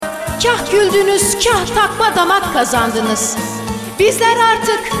kah güldünüz, kah takma damak kazandınız. Bizler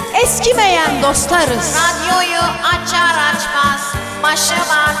artık eskimeyen dostlarız. Radyoyu açar açmaz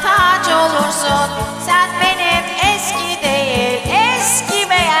başıma tac olursun. Sen benim eski değil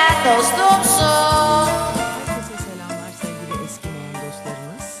eskimeyen dostumsun. Herkese selamlar sevgili eskimeyen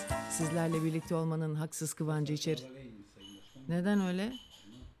dostlarımız. Sizlerle birlikte olmanın haksız kıvancı içerisinde. Neden öyle?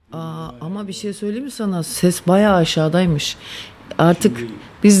 Ama bir şey söyleyeyim mi sana? Ses bayağı aşağıdaymış. Artık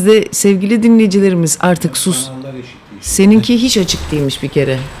biz de sevgili dinleyicilerimiz artık sus. Seninki hiç açık değilmiş bir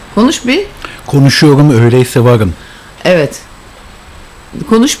kere. Konuş bir. Konuşuyorum öyleyse varım. Evet.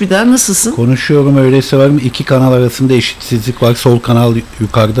 Konuş bir daha, nasılsın? Konuşuyorum öyleyse varım. İki kanal arasında eşitsizlik var. Sol kanal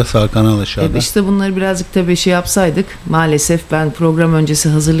yukarıda, sağ kanal aşağıda. İşte bunları birazcık tabii şey yapsaydık. Maalesef ben program öncesi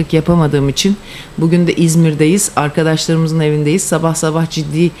hazırlık yapamadığım için bugün de İzmir'deyiz. Arkadaşlarımızın evindeyiz. Sabah sabah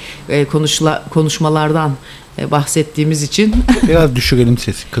ciddi konuşmalardan bahsettiğimiz için. Biraz düşürelim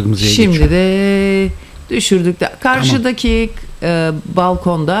sesi, kırmızıya Şimdi geçiyor. de düşürdük de. Karşıdaki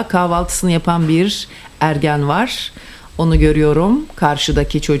balkonda kahvaltısını yapan bir ergen var. Onu görüyorum.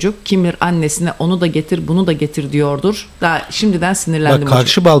 Karşıdaki çocuk. Kim bilir annesine onu da getir, bunu da getir diyordur. Daha şimdiden sinirlendim. Bak,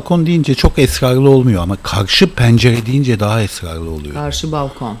 karşı balkon deyince çok esrarlı olmuyor ama karşı pencere deyince daha esrarlı oluyor. Karşı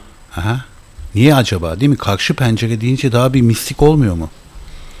balkon. Aha. Niye acaba, değil mi? Karşı pencere deyince daha bir mistik olmuyor mu?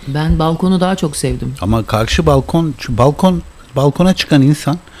 Ben balkonu daha çok sevdim. Ama karşı balkona çıkan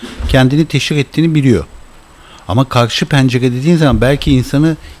insan kendini teşhir ettiğini biliyor. Ama karşı pencere dediğin zaman belki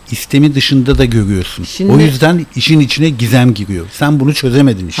insanı istemi dışında da görüyorsun. Şimdi, o yüzden işin içine gizem giriyor. Sen bunu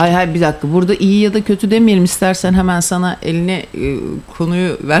çözemedin işte. Hayır bir dakika. Burada iyi ya da kötü demeyelim, istersen hemen sana eline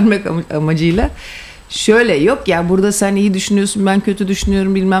konuyu vermek amacıyla. Şöyle, yok ya burada sen iyi düşünüyorsun, ben kötü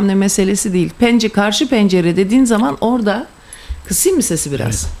düşünüyorum bilmem ne meselesi değil. Karşı pencere dediğin zaman orada kısayım mı sesi biraz?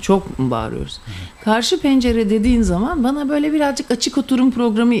 Evet. Çok mu bağırıyoruz? Evet. Karşı pencere dediğin zaman bana böyle birazcık açık oturum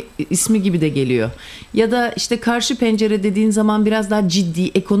programı ismi gibi de geliyor. Ya da işte karşı pencere dediğin zaman biraz daha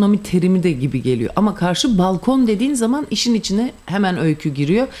ciddi ekonomi terimi de gibi geliyor. Ama karşı balkon dediğin zaman işin içine hemen öykü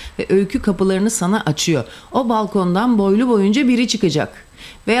giriyor ve öykü kapılarını sana açıyor. O balkondan boylu boyunca biri çıkacak.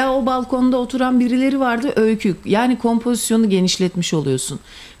 Veya o balkonda oturan birileri vardı, öykü. Yani kompozisyonu genişletmiş oluyorsun.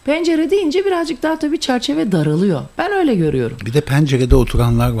 Pencere deyince birazcık daha tabii çerçeve daralıyor. Ben öyle görüyorum. Bir de pencerede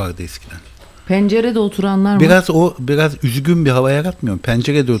oturanlar vardı eskiden. Pencerede oturanlar mı? Biraz üzgün bir hava yaratmıyor.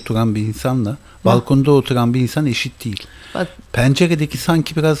 Pencerede oturan bir insanla balkonda oturan bir insan eşit değil. Bak, penceredeki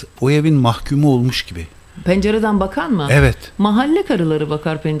sanki biraz o evin mahkumu olmuş gibi. Pencereden bakan mı? Evet. Mahalle karıları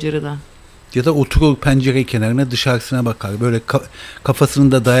bakar pencereden. Ya da oturur pencere kenarına, dışarısına bakar. Böyle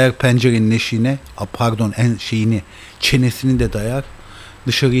kafasını da dayar pencerenin eşiğine. Çenesini de dayar.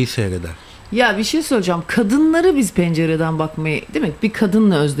 Dışarıyı seyreder. Ya bir şey söyleyeceğim. Kadınları biz pencereden bakmayı, değil mi? Bir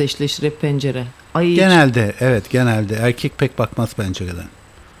kadınla özdeşleşir hep pencere. Genelde. Erkek pek bakmaz pencereden.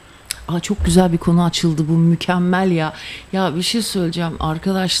 Çok güzel bir konu açıldı, bu mükemmel ya. Ya bir şey söyleyeceğim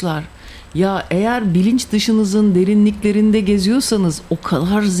arkadaşlar. Ya eğer bilinç dışınızın derinliklerinde geziyorsanız o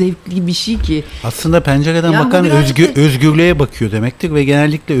kadar zevkli bir şey ki. Aslında pencereden bakan özgürlüğe bakıyor demektir ve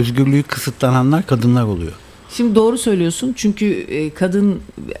genellikle özgürlüğü kısıtlananlar kadınlar oluyor. Şimdi doğru söylüyorsun çünkü kadın,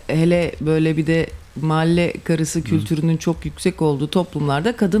 hele böyle bir de mahalle karısı kültürünün çok yüksek olduğu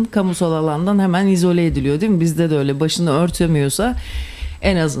toplumlarda kadın kamusal alandan hemen izole ediliyor, değil mi? Bizde de öyle, başını örtemiyorsa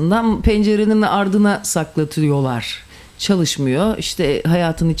en azından pencerenin ardına saklatıyorlar. Çalışmıyor, işte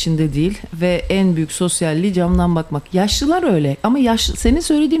hayatın içinde değil ve en büyük sosyalliği camdan bakmak. Yaşlılar öyle ama senin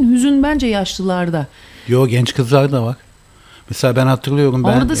söylediğin hüzün bence yaşlılarda. Yok, genç kızlar da var. Mesela ben hatırlıyorum.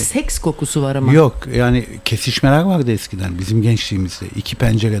 Orada seks kokusu var ama. Yok, yani kesişmeler vardı eskiden bizim gençliğimizde. İki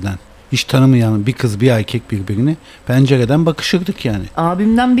pencereden. Hiç tanımayan bir kız bir erkek birbirini pencereden bakışırdık yani.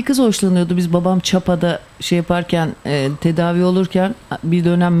 Abimden bir kız hoşlanıyordu. Biz babam Çapa'da yaparken, tedavi olurken bir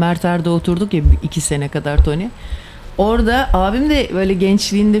dönem Merter'de oturduk ya 2 sene kadar Toni. Orada abim de böyle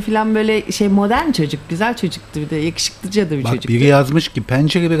gençliğinde falan böyle modern çocuk, güzel çocuktu, bir de yakışıklıca da bir çocuktu. Bak, biri yazmış ki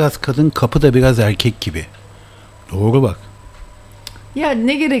pencere biraz kadın, kapı da biraz erkek gibi. Doğru bak. Ya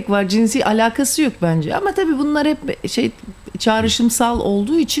ne gerek var, cinsi alakası yok bence. Ama tabii bunlar hep çağrışımsal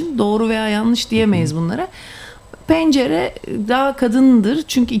olduğu için doğru veya yanlış diyemeyiz bunlara. Pencere daha kadındır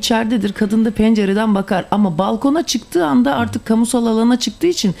çünkü içeridedir. Kadın da pencereden bakar ama balkona çıktığı anda artık kamusal alana çıktığı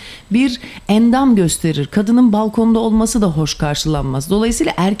için bir endam gösterir. Kadının balkonda olması da hoş karşılanmaz.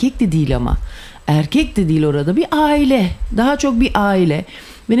 Dolayısıyla erkek de değil ama. Erkek de değil, orada bir aile. Daha çok bir aile.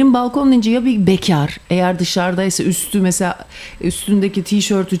 Benim balkon deyince ya bir bekar, eğer dışarıdaysa üstündeki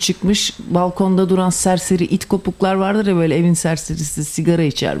tişörtü çıkmış, balkonda duran serseri it kopuklar vardır ya, böyle evin serserisi, sigara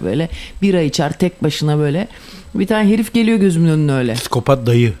içer, böyle bira içer tek başına böyle. Bir tane herif geliyor gözümün önüne öyle. Psikopat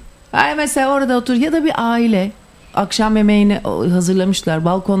dayı. Mesela orada otur, ya da bir aile. akşam yemeğini hazırlamışlar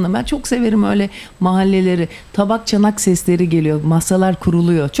balkonda. Ben çok severim öyle mahalleleri. Tabak çanak sesleri geliyor. Masalar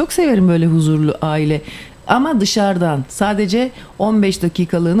kuruluyor. Çok severim böyle huzurlu aile. Ama dışarıdan sadece 15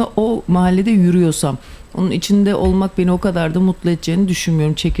 dakikalığına o mahallede yürüyorsam, onun içinde olmak beni o kadar da mutlu edeceğini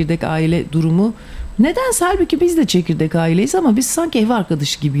düşünmüyorum. Çekirdek aile durumu. Nedense halbuki biz de çekirdek aileyiz ama biz sanki ev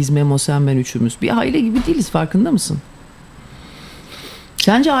arkadaşı gibiyiz, Memo, sen, ben üçümüz. Bir aile gibi değiliz, farkında mısın?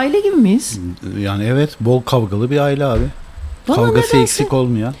 Sence aile gibi miyiz? Yani evet, bol kavgalı bir aile abi. Bana Kavgası nedense, eksik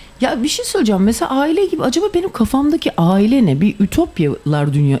olmayan. ya bir şey söyleyeceğim. Mesela aile gibi, acaba benim kafamdaki aile ne? Bir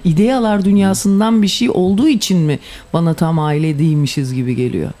ütopyalar dünya, idealar dünyasından bir şey olduğu için mi bana tam aile değilmişiz gibi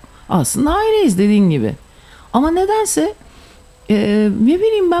geliyor? Aslında aileyiz dediğin gibi. Ama nedense ne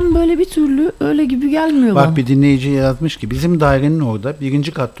bileyim, ben böyle bir türlü öyle gibi gelmiyor bana. Bak, bir dinleyici yazmış ki bizim dairenin orada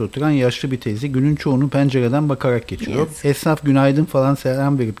birinci katta oturan yaşlı bir teyze günün çoğunu pencereden bakarak geçiyor. Yes. Esnaf günaydın falan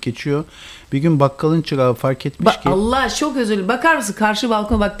selam verip geçiyor. Bir gün bakkalın çırağı fark etmiş ki... Allah, çok özür dilerim. Bakar mısın karşı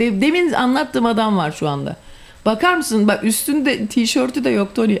balkona bak. Demin anlattığım adam var şu anda. Bakar mısın? Bak, üstünde tişörtü de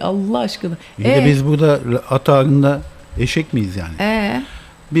yok Toni. Allah aşkına. İyi de biz burada at ağrında eşek miyiz yani?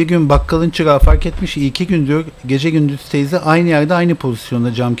 Bir gün bakkalın çırağı fark etmiş. 2 gündür gece gündüz teyze aynı yerde, aynı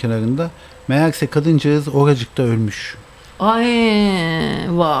pozisyonda, cam kenarında. Meğerse kadıncağız oracıkta ölmüş. Ay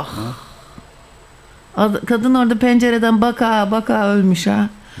vah. Kadın orada pencereden baka ölmüş ha.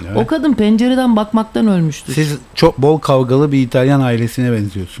 Evet. O kadın pencereden bakmaktan ölmüştür. Siz çok bol kavgalı bir İtalyan ailesine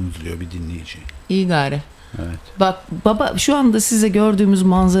benziyorsunuz diyor bir dinleyici. İyi gari. Evet. Bak baba, şu anda size gördüğümüz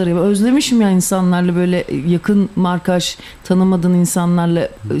manzarayı özlemişim ya, insanlarla böyle yakın markaj, tanımadığın insanlarla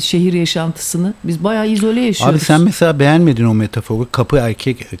şehir yaşantısını. Biz bayağı izole yaşıyoruz. Abi sen mesela beğenmedin o metaforu. Kapı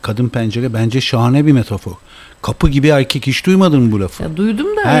erkek, kadın pencere, bence şahane bir metafor. Kapı gibi erkek, hiç duymadın mı bu lafı? Ya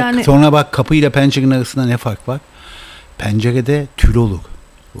duydum da yani. Sonra bak, kapı ile pencerenin arasında ne fark var? Pencerede tül olur.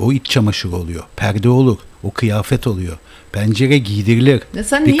 O iç çamaşır oluyor. Perde olur. O kıyafet oluyor. Pencere giydirilir. Ya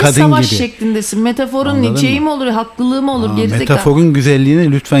sen bir niye kadın savaş gibi şeklindesin? Metaforun Anladın şeyi mı? mi olur, haklılığı mı olur? Gerizekalı. Metaforun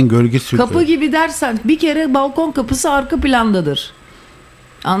güzelliğine lütfen gölge sür. Kapı gibi dersen, bir kere balkon kapısı arka plandadır.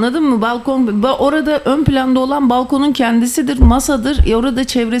 Anladın mı? Balkon orada ön planda olan balkonun kendisidir, masadır. Orada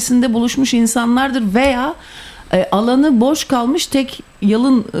çevresinde buluşmuş insanlardır veya alanı boş kalmış,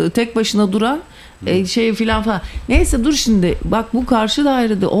 tek başına duran şey filan falan. Neyse, dur şimdi. Bak, bu karşı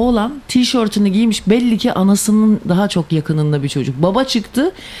dairede oğlan tişörtünü giymiş. Belli ki anasının daha çok yakınında bir çocuk. Baba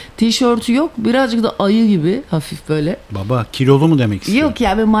çıktı. Tişörtü yok. Birazcık da ayı gibi, hafif böyle. Baba kilolu mu demek istiyor? Yok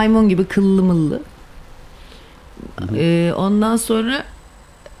ya, bir maymun gibi kıllı mıllı. Ondan sonra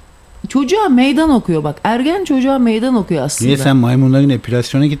çocuğa meydan okuyor bak. Ergen çocuğa meydan okuyor aslında. Niye sen maymunların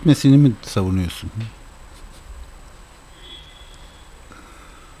epilasyona gitmesini mi savunuyorsun?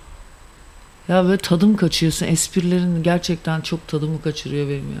 Ya böyle tadım kaçıyorsun. Esprilerin gerçekten çok tadımı kaçırıyor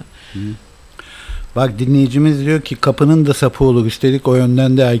benim ya. Bak, dinleyicimiz diyor ki kapının da sapı olur. Üstelik o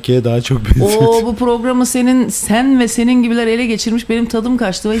yönden de erkeğe daha çok benziyor. Bu programı sen ve senin gibiler ele geçirmiş. Benim tadım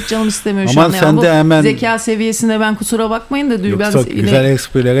kaçtı ve hiç canım istemiyor şu Aman an. sen de hemen... Zeka seviyesine ben kusura bakmayın da. Yoksa güzel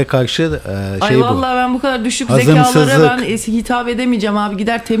esprilere karşı ay bu. Vallahi ben bu kadar düşük Hazımsızlık. zekalara ben hitap edemeyeceğim abi.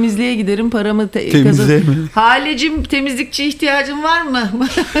 Gider temizliğe giderim, paramı Temizliğe mi? Halicim, temizlikçi ihtiyacın var mı?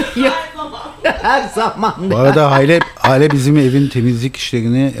 Her zaman. Bu arada Hale bizim evin temizlik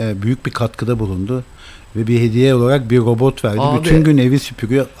işlerine büyük bir katkıda bulundu. Ve bir hediye olarak bir robot verdi. Abi. Bütün gün evi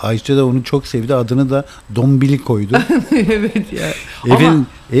süpürüyor. Ayça da onu çok sevdi. Adını da Dombili koydu. Evet ya.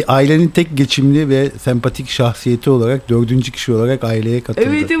 Ailenin tek geçimli ve sempatik şahsiyeti olarak 4. kişi olarak aileye katıldı.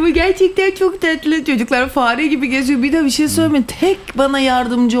 Evet ama gerçekten çok tatlı. Çocuklar fare gibi geziyor. Bir de bir şey söyleyeyim. Tek bana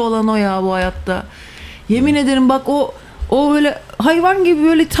yardımcı olan o ya bu hayatta. Yemin ederim bak, o böyle hayvan gibi,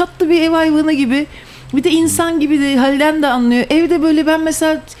 böyle tatlı bir ev hayvanı gibi. Bir de insan gibi de, halden de anlıyor. Evde böyle ben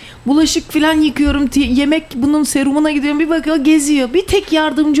mesela bulaşık falan yıkıyorum. Yemek bunun serumuna gidiyorum. Bir bakıyor geziyor. Bir tek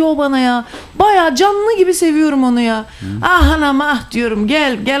yardımcı o bana ya. Bayağı canlı gibi seviyorum onu ya. Ah anam ah diyorum.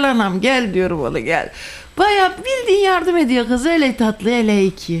 Gel anam gel diyorum ona, gel. Bayağı bildiğin yardım ediyor kız. Öyle tatlı, öyle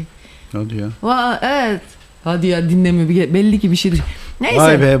iki. Hadi ya. Evet. Hadi ya, dinlemiyor. Belli ki bir şey. Neyse.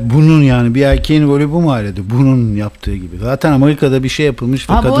 Vay be, bunun yani bir erkeğin rolü bu mu ailede? Bunun yaptığı gibi. Zaten Amerika'da bir şey yapılmış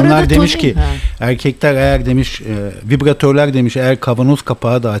ve kadınlar demiş ki erkekler eğer demiş vibratörler demiş eğer kavanoz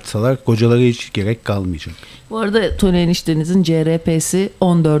kapağı da açsalar kocalara hiç gerek kalmayacak. Bu arada Toni eniştenizin CRP'si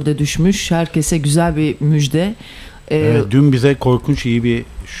 14'e düşmüş. Herkese güzel bir müjde. Evet, dün bize korkunç iyi bir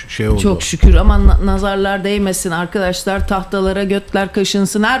şey oldu. Çok şükür, ama nazarlar değmesin arkadaşlar. Tahtalara götler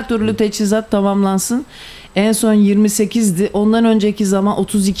kaşınsın. Her türlü teçhizat tamamlansın. En son 28'di. Ondan önceki zaman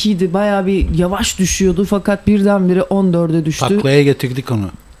 32 idi. Bayağı bir yavaş düşüyordu. Fakat birdenbire 14'e düştü. Taklaya getirdik onu.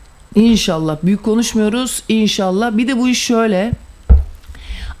 İnşallah. Büyük konuşmuyoruz. İnşallah. Bir de bu iş şöyle.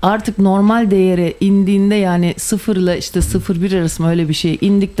 artık normal değere indiğinde, yani 0 ile işte 0,1 arası mı öyle bir şey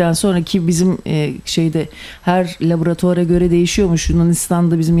indikten sonraki bizim şeyde her laboratuvara göre değişiyormuş.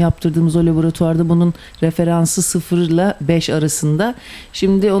 Yunanistan'da bizim yaptırdığımız o laboratuvarda bunun referansı 0 ile 5 arasında.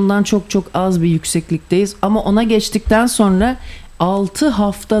 Şimdi ondan çok çok az bir yükseklikteyiz ama ona geçtikten sonra 6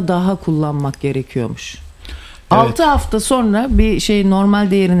 hafta daha kullanmak gerekiyormuş. Evet. 6 hafta sonra bir şey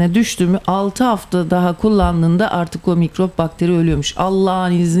normal değerine düştü mü 6 hafta daha kullandığında artık o mikrop bakteri ölüyormuş.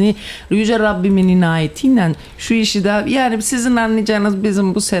 Allah'ın izni Yüce Rabbimin inayetiyle şu işi de, yani sizin anlayacağınız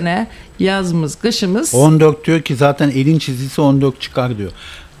bizim bu sene yazımız kışımız. 14 diyor ki zaten elin çizgisi 14 çıkar diyor.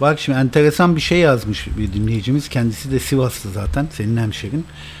 Bak şimdi enteresan bir şey yazmış bir dinleyicimiz. Kendisi de Sivaslı zaten, senin hemşerin.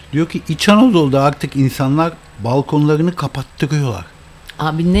 Diyor ki İç Anadolu'da artık insanlar balkonlarını kapattırıyorlar.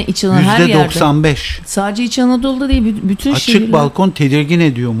 Abi ne İç Anadolu, her yerde. %95. Sadece İç Anadolu'da değil, bütün açık şehirler. balkon tedirgin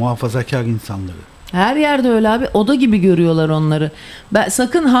ediyor muhafazakar insanları. Her yerde öyle abi. Oda gibi görüyorlar onları.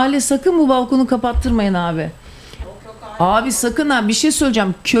 Sakın bu balkonu kapattırmayın abi. Abi sakın ha, bir şey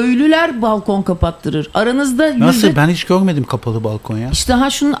söyleyeceğim. Köylüler balkon kapattırır. Aranızda Nasıl? Ben hiç görmedim kapalı balkon ya. İşte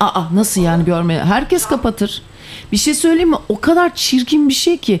nasıl yani görmeye? Herkes kapatır. Bir şey söyleyeyim mi? O kadar çirkin bir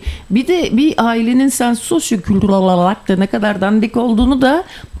şey ki. Bir de bir ailenin sen sosyokültürel olarak da ne kadar dandik olduğunu da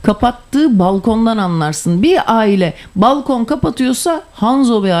kapattığı balkondan anlarsın. Bir aile balkon kapatıyorsa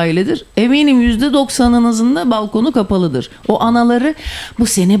Hanzo bir ailedir. Eminim %90'ınızın da balkonu kapalıdır. O anaları bu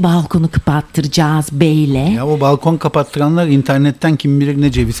sene balkonu kapattıracağız beyle. Ya o balkon kapattıranlar internetten kim bilir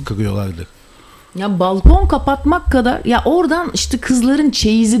ne ceviz kırıyorlardır. Ya balkon kapatmak kadar, ya oradan işte kızların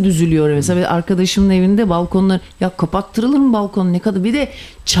çeyizi düzülüyor mesela, arkadaşımın evinde balkonlar, ya kapattırılır mı balkon, ne kadar, bir de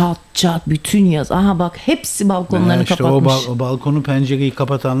çat bütün yaz, aha bak hepsi balkonlarını işte kapatmış. O balkonu, pencereyi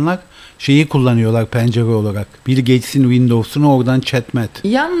kapatanlar şeyi kullanıyorlar pencere olarak, Bill Gates'in Windows'unu, oradan chatmet.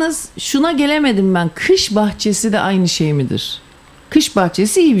 Yalnız şuna gelemedim ben, kış bahçesi de aynı şey midir? Kış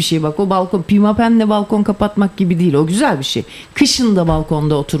bahçesi iyi bir şey, bak o balkon pimapenle balkon kapatmak gibi değil, o güzel bir şey. Kışın da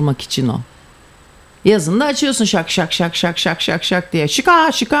balkonda oturmak için o. Yazın da açıyorsun şak şak şak şak şak şak şak diye.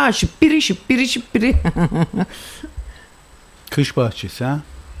 Şıka şıppiri. Kış bahçesi ha.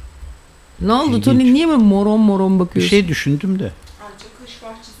 Ne oldu Toni, niye mi moron bakıyorsun? Bir şey düşündüm de. Bence kış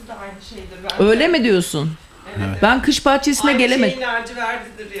bahçesi de aynı şeydir. Öyle mi diyorsun? Evet. Ben kış bahçesine gelemedim. Aynı şeyin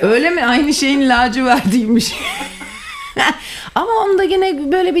laciverdidir ya. Öyle mi? Aynı şeyin lacivertiymiş. Ama onda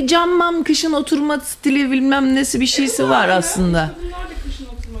yine böyle bir cammam kışın oturma stili bilmem nesi bir şeysi var aslında. İşte bunlar da kışın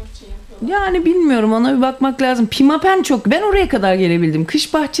oturmak için yapıyorlar. Yani bilmiyorum, ona bir bakmak lazım. Pimapen çok, ben oraya kadar gelebildim.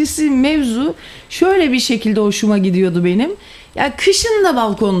 Kış bahçesi mevzu şöyle bir şekilde hoşuma gidiyordu benim. Ya kışın da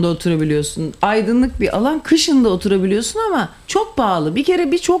balkonda oturabiliyorsun. Aydınlık bir alan, kışın da oturabiliyorsun ama çok pahalı. Bir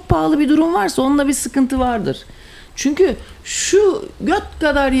kere çok pahalı bir durum varsa onunla bir sıkıntı vardır. Çünkü şu göt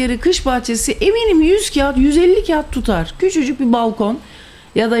kadar yeri kış bahçesi eminim 100 kağıt 150 kağıt tutar. Küçücük bir balkon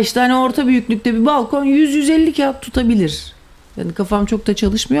ya da işte hani orta büyüklükte bir balkon 100-150 kağıt tutabilir. Yani kafam çok da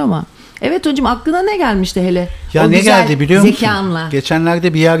çalışmıyor ama. Evet hocam, aklına ne gelmişti hele? Ya o ne güzel geldi biliyor musun? zekanla.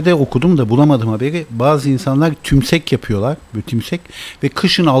 Geçenlerde bir yerde okudum da bulamadım haberi. Bazı insanlar tümsek yapıyorlar. Böyle tümsek ve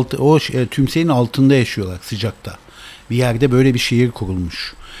kışın tümseğin altında yaşıyorlar, sıcakta. Bir yerde böyle bir şehir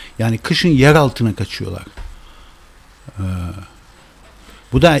kurulmuş. Yani kışın yer altına kaçıyorlar.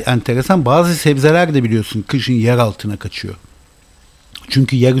 Bu da enteresan. Bazı sebzeler de biliyorsun kışın yer altına kaçıyor.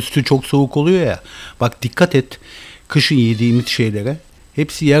 Çünkü yer üstü çok soğuk oluyor ya. Bak dikkat et. Kışın yediğimiz şeylere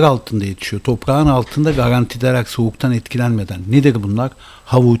hepsi yer altında yetişiyor. Toprağın altında garanti ederek soğuktan etkilenmeden. Nedir bunlar?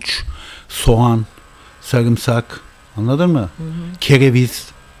 Havuç, soğan, sarımsak, anladın mı? Hı hı. Kereviz.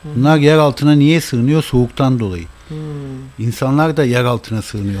 Bunlar yer altına niye sığınıyor? Soğuktan dolayı. İnsanlar da yer altına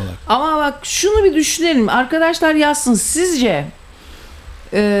sığınıyorlar. Ama bak şunu bir düşünelim. Arkadaşlar yazsın. Sizce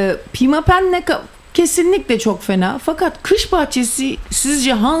pimapen kesinlikle çok fena. Fakat kış bahçesi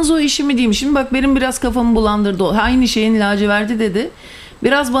sizce Hanzo işi mi diyeyim? Şimdi bak benim biraz kafamı bulandırdı. Aynı şeyin laciverti dedi.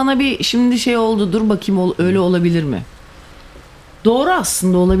 Biraz bana bir şimdi şey oldu. Dur bakayım öyle olabilir mi? Doğru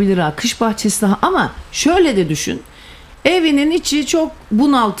aslında, olabilir ha. Kış bahçesi daha, ama şöyle de düşün. Evinin içi çok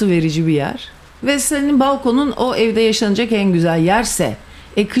bunaltı verici bir yer. Ve senin balkonun o evde yaşanacak en güzel yerse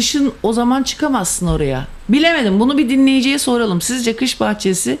kışın o zaman çıkamazsın oraya. Bilemedim, bunu bir dinleyiciye soralım. Sizce kış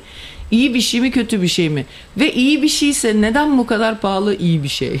bahçesi iyi bir şey mi, kötü bir şey mi? Ve iyi bir şeyse neden bu kadar pahalı iyi bir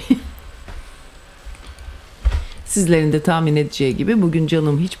şey? Sizlerin de tahmin edeceği gibi bugün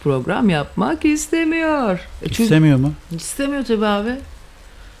canım hiç program yapmak istemiyor. Çünkü İstemiyor mu? İstemiyor tabii abi.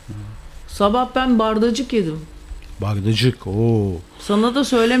 Sabah ben bardacık yedim. Bardacık. Oo. Sana da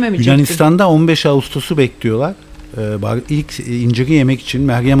söylememeyecektim. Yunanistan'da 15 Ağustos'u bekliyorlar. İlk inciri yemek için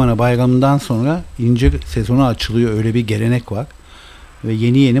Meryem Ana bayramından sonra incir sezonu açılıyor. Öyle bir gelenek var. Ve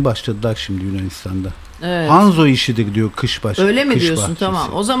yeni başladılar şimdi Yunanistan'da. Evet. Hanzo işidir diyor kışbaşı. Öyle mi kış diyorsun? bahçesi. Tamam.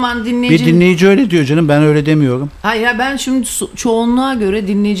 O zaman Bir dinleyici öyle diyor canım, ben öyle demiyorum. Hayır ya, ben şimdi çoğunluğa göre,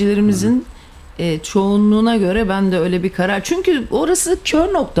 dinleyicilerimizin çoğunluğuna göre ben de öyle bir karar. Çünkü orası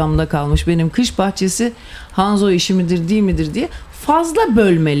kör noktamda kalmış benim, kış bahçesi Hanzo işi midir değil midir diye. Fazla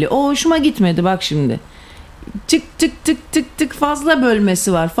bölmeli. O hoşuma gitmedi bak şimdi. Tık tık tık tık tık fazla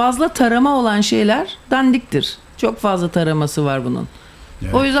bölmesi var. Fazla tarama olan şeyler dandiktir. Çok fazla taraması var bunun.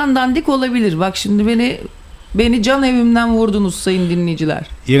 Evet. O yüzden dandik olabilir. Bak şimdi beni can evimden vurdunuz sayın dinleyiciler.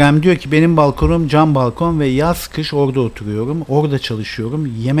 İrem diyor ki benim balkonum cam balkon ve yaz kış orada oturuyorum. Orada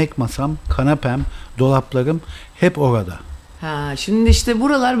çalışıyorum. Yemek masam, kanepem, dolaplarım hep orada. Ha, şimdi işte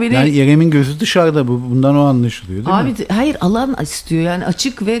buralar beni... Yani İrem'in gözü dışarıda, bundan o anlaşılıyor değil mi? Abi hayır, alan istiyor yani,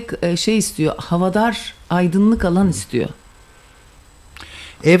 açık ve şey istiyor, havadar, aydınlık alan istiyor.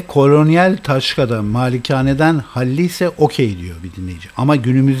 Ev kolonyal taşrada, malikaneden Hali ise okey diyor bir dinleyici. Ama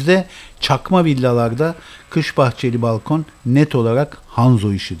günümüzde çakma villalarda kış bahçeli balkon net olarak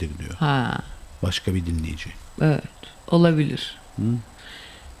Hanzo işidir diyor. Ha. Başka bir dinleyici. Evet, olabilir.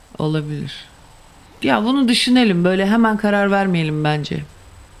 Olabilir. Ya bunu düşünelim, böyle hemen karar vermeyelim bence.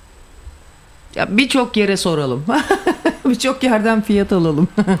 Ya birçok yere soralım. Birçok yerden fiyat alalım.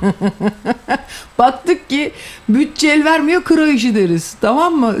 Baktık ki bütçe el vermiyor, kro işi deriz.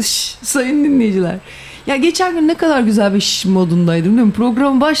 Tamam mı? Sayın dinleyiciler. Ya geçen gün ne kadar güzel bir şiş modundaydım değil mi?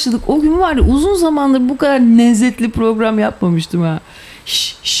 Programa başladık. O gün var ya, uzun zamandır bu kadar lezzetli program yapmamıştım ha.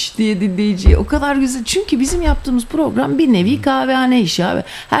 Şş diye dinleyiciye. O kadar güzel. Çünkü bizim yaptığımız program bir nevi kahvehane işi abi.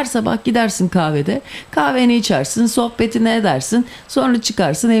 Her sabah gidersin kahvede. Kahveni içersin, sohbetini edersin. Sonra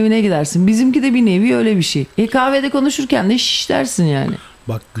çıkarsın, evine gidersin. Bizimki de bir nevi öyle bir şey. Kahvede konuşurken de şiş dersin yani.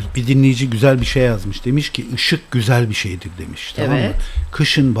 Bak bir dinleyici güzel bir şey yazmış. Demiş ki ışık güzel bir şeydir demiş. Tamam Evet. mı?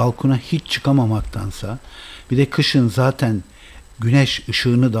 Kışın balkona hiç çıkamamaktansa, bir de kışın zaten güneş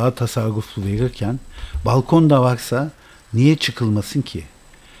ışığını daha tasarruflu verirken balkonda varsa niye çıkılmasın ki?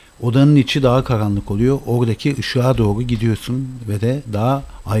 Odanın içi daha karanlık oluyor. Oradaki ışığa doğru gidiyorsun ve de daha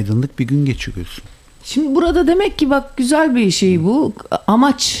aydınlık bir gün geçiriyorsun. Şimdi burada demek ki bak, güzel bir şey bu.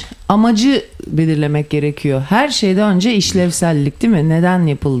 Amacı belirlemek gerekiyor. Her şeyden önce işlevsellik değil mi? Neden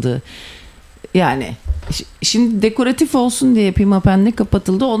yapıldığı. Yani şimdi dekoratif olsun diye pimapenli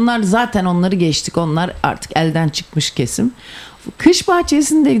kapatıldı. Onları geçtik. Onlar artık elden çıkmış kesim. Kış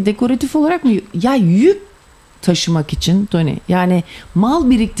bahçesinde dekoratif olarak mı? Ya yük taşımak için Toni, yani mal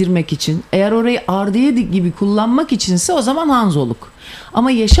biriktirmek için, eğer orayı ardiye gibi kullanmak içinse o zaman hanzoluk.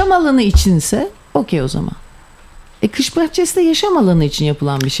 Ama yaşam alanı içinse okey o zaman. Kış bahçesi de yaşam alanı için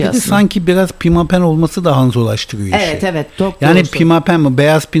yapılan bir şey aslında. Sanki biraz pimapen olması da hanzolaştırıyor işi. Evet. Yani pimapen mi?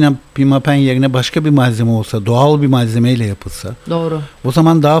 Beyaz pimapen yerine başka bir malzeme olsa, doğal bir malzemeyle yapılsa. Doğru. O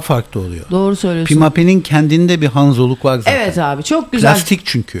zaman daha farklı oluyor. Doğru söylüyorsun. Pimapenin kendinde bir hanzoluk var zaten. Evet abi, çok güzel. Plastik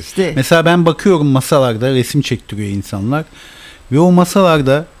çünkü. İşte. Mesela ben bakıyorum masalarda resim çektiriyor insanlar. Ve o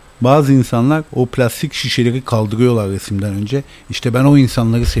masalarda bazı insanlar o plastik şişeleri kaldırıyorlar resimden önce. İşte ben o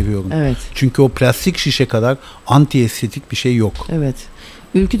insanları seviyorum. Evet. Çünkü o plastik şişe kadar anti estetik bir şey yok. Evet.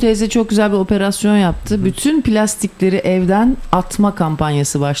 Ülkü teyze çok güzel bir operasyon yaptı. Hı-hı. Bütün plastikleri evden atma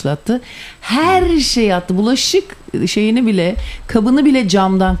kampanyası başlattı. Her şeyi attı. Bulaşık şeyini bile, kabını bile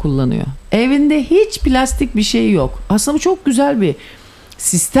camdan kullanıyor. Evinde hiç plastik bir şey yok. Aslında bu çok güzel bir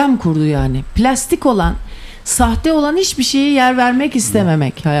sistem kurdu yani. Plastik olan, sahte olan hiçbir şeye yer vermek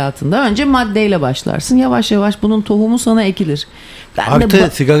istememek hayatında. Önce maddeyle başlarsın. Yavaş yavaş bunun tohumu sana ekilir.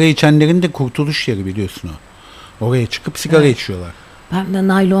 Artı sigara içenlerin de kurtuluş yeri biliyorsun o. Oraya çıkıp sigara içiyorlar. Ben de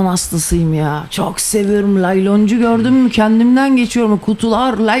naylon hastasıyım ya. Çok seviyorum. Layloncu gördüm mü kendimden geçiyorum.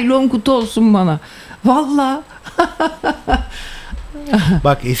 Kutular, laylon kutu olsun bana. Vallahi.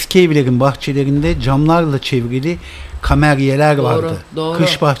 Bak eski evlerin bahçelerinde camlarla çevrili kameryeler vardı. Doğru.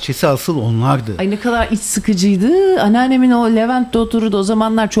 Kış bahçesi asıl onlardı. Ay ne kadar iç sıkıcıydı. Anneannemin o Levent'te otururdu. O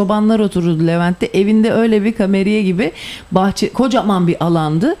zamanlar çobanlar otururdu Levent'te. Evinde öyle bir kameriye gibi bahçe, kocaman bir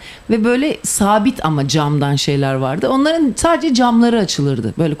alandı. Ve böyle sabit ama camdan şeyler vardı. Onların sadece camları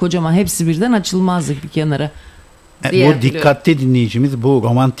açılırdı. Böyle kocaman, hepsi birden açılmazdı bir kenara. Bu dikkatli dinleyicimiz, bu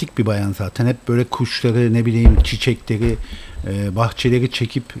romantik bir bayan zaten. Hep böyle kuşları, ne bileyim çiçekleri, bahçeleri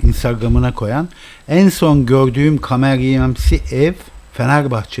çekip Instagram'ına koyan. En son gördüğüm kameryemsi ev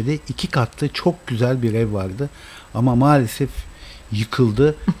Fenerbahçe'de 2 katlı çok güzel bir ev vardı. Ama maalesef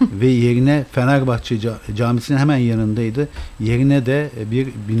yıkıldı ve yerine Fenerbahçe Camisi'nin hemen yanındaydı. Yerine de bir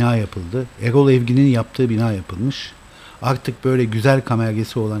bina yapıldı. Erol Evgin'in yaptığı bina yapılmış. Artık böyle güzel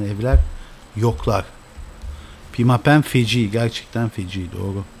kameryesi olan evler yoklar. Pimapen feci, gerçekten feci,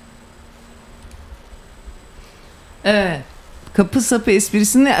 doğru. Evet. Kapı sapı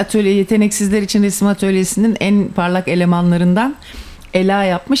esprisini atölye, yeteneksizler için resim atölyesinin en parlak elemanlarından Ela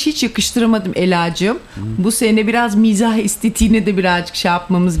yapmış. Hiç yakıştıramadım Ela'cığım. Bu sene biraz mizah estetiğine de birazcık şey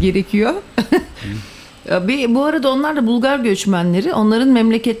yapmamız gerekiyor. Bu arada onlar da Bulgar göçmenleri. Onların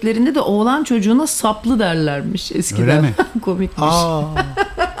memleketlerinde de oğlan çocuğuna saplı derlermiş eskiden. Öyle mi? Komikmiş.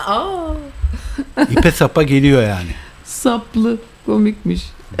 İpe sapa geliyor yani. Saplı. Komikmiş.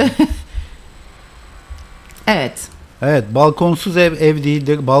 Evet. Evet, balkonsuz ev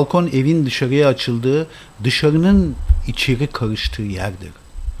değildir. Balkon evin dışarıya açıldığı, dışarının içeri karıştığı yerdir.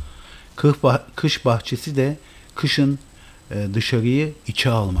 Kış bahçesi de kışın dışarıyı içe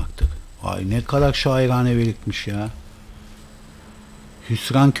almaktır. Ay ne kadar şairane belirtmiş ya.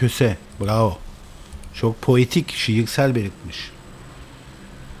 Hüsran Köse, bravo. Çok poetik, şiirsel belirtmiş.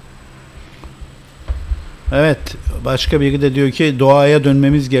 Evet, başka biri de diyor ki doğaya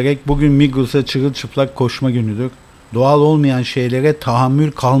dönmemiz gerek. Bugün Migros'a çırılçıplak koşma günüdür. Doğal olmayan şeylere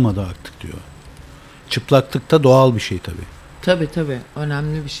tahammül kalmadı artık diyor. Çıplaklık da doğal bir şey tabii. Tabii.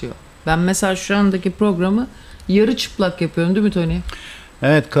 Önemli bir şey o. Ben mesela şu andaki programı yarı çıplak yapıyorum değil mi Toni?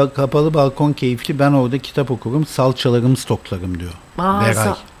 Evet, kapalı balkon keyifli. Ben orada kitap okurum, salçalarımı stoklarım diyor.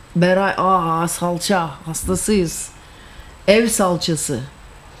 Beray. Beray, salça hastasıyız. Ev salçası.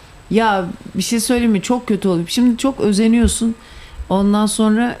 Ya bir şey söyleyeyim mi? Çok kötü oluyor. Şimdi çok özeniyorsun. Ondan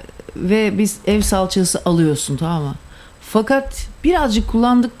sonra ve biz ev salçası alıyorsun, tamam mı? Fakat birazcık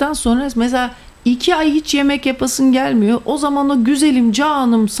kullandıktan sonra mesela 2 ay hiç yemek yapasın gelmiyor. O zaman o güzelim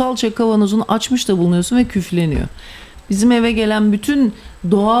canım salça kavanozunu açmış da bulunuyorsun ve küfleniyor. Bizim eve gelen bütün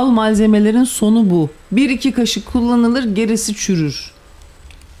doğal malzemelerin sonu bu. 1-2 kaşık kullanılır, gerisi çürür.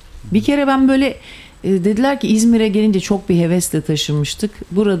 Bir kere ben böyle dediler ki İzmir'e gelince çok bir hevesle taşınmıştık.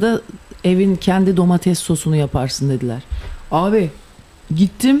 Burada evin kendi domates sosunu yaparsın dediler. Abi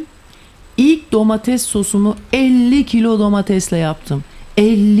gittim, ilk domates sosumu 50 kilo domatesle yaptım.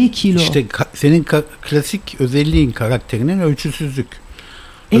 50 kilo. İşte senin klasik özelliğin, karakterinin ölçüsüzlük.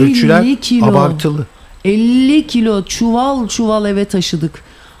 50 Ölçüler kilo. Abartılı. 50 kilo çuval eve taşıdık.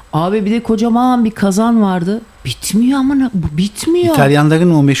 Abi bir de kocaman bir kazan vardı. Bitmiyor amına, bu bitmiyor.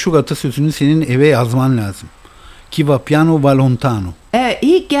 İtalyanların o meşhur atasözünü senin eve yazman lazım. Chi va piano va lontano.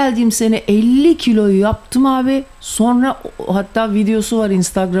 İlk geldiğim sene 50 kiloyu yaptım abi. Sonra hatta videosu var,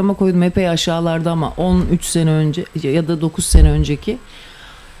 Instagram'a koydum, epey aşağılarda ama 13 sene önce ya da 9 sene önceki.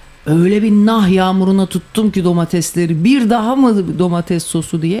 Öyle bir nah yağmuruna tuttum ki domatesleri. Bir daha mı domates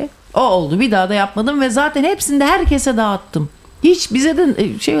sosu diye. O oldu. Bir daha da yapmadım ve zaten hepsini de herkese dağıttım. Hiç bize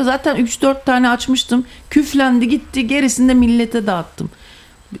de zaten 3-4 tane açmıştım. Küflendi gitti. Gerisini de millete dağıttım.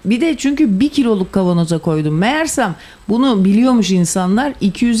 Bir de çünkü 1 kiloluk kavanoza koydum. Meğersem bunu biliyormuş insanlar,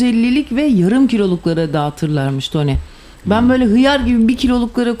 250'lik ve yarım kiloluklara dağıtırlarmış Toni. Ben böyle hıyar gibi 1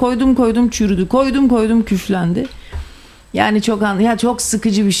 kiloluklara koydum çürüdü. Koydum küflendi. Yani çok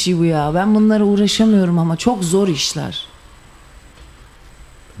sıkıcı bir şey bu ya. Ben bunlara uğraşamıyorum ama çok zor işler.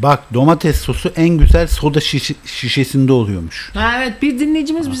 Bak, domates sosu en güzel soda şişesinde oluyormuş. Evet, bir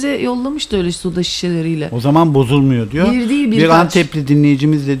dinleyicimiz bize yollamıştı öyle soda şişeleriyle. O zaman bozulmuyor diyor. Bir Antepli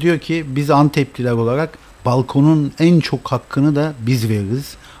dinleyicimiz de diyor ki biz Antepliler olarak balkonun en çok hakkını da biz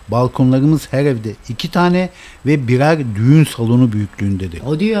veririz. Balkonlarımız her evde 2 tane ve birer düğün salonu büyüklüğündedir.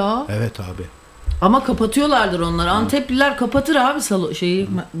 O diyor. Evet abi. Ama kapatıyorlardır onlar. Antepliler kapatır abi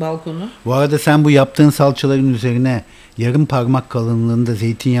balkonu. Bu arada sen bu yaptığın salçaların üzerine yarım parmak kalınlığında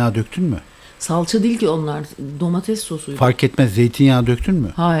zeytinyağı döktün mü? Salça değil ki onlar. Domates sosuydu. Fark etmez, zeytinyağı döktün mü?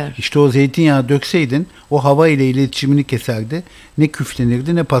 Hayır. İşte o zeytinyağı dökseydin o hava ile iletişimini keserdi. Ne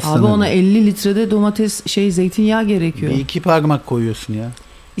küflenirdi ne paslanırdı. Abi ona 50 litrede zeytinyağı gerekiyor. 2 parmak koyuyorsun ya.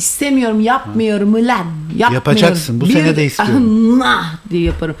 İstemiyorum, yapmıyorum ulan. Yapmıyorum. Yapacaksın. Bu sene de istiyorum. Nah diye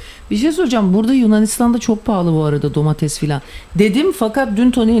yaparım. Bir şey soracağım. Burada Yunanistan'da çok pahalı bu arada domates filan. Dedim fakat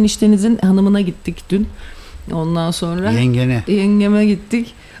dün Toni eniştenizin hanımına gittik dün. Ondan sonra yengeme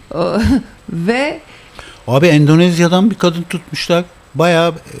gittik. Ve abi Endonezya'dan bir kadın tutmuşlar.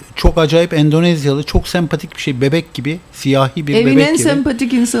 Bayağı çok acayip Endonezyalı, çok sempatik bir şey. Bebek gibi, siyahi bir bebek gibi. Evin en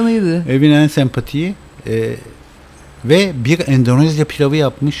sempatik insanıydı. Evin en sempatiği. Ve bir Endonezya pilavı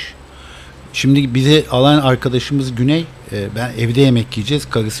yapmış. Şimdi bizi alan arkadaşımız Güney, ben evde yemek yiyeceğiz,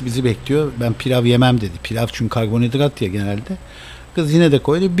 karısı bizi bekliyor. Ben pilav yemem dedi. Pilav çünkü karbonhidrat ya genelde. Kız yine de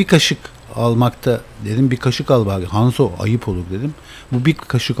koydu. Bir kaşık almakta dedim, bir kaşık al bari. Hanzo ayıp olur dedim. Bu bir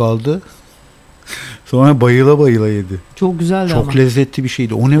kaşık aldı. Sonra bayıla yedi. Çok güzeldi ama. Çok lezzetli bir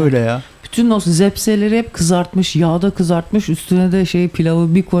şeydi. O ne öyle ya? Bütün o zepseleri hep kızartmış, yağda kızartmış. Üstüne de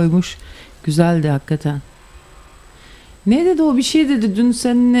pilavı bir koymuş. Güzeldi hakikaten. Ne dedi o? Bir şey dedi dün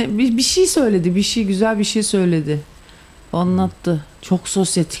seninle. Bir şey söyledi. Güzel bir şey söyledi. Anlattı. Çok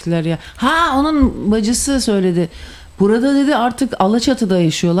sosyetikler ya. Onun bacısı söyledi. Burada dedi artık Alaçatı'da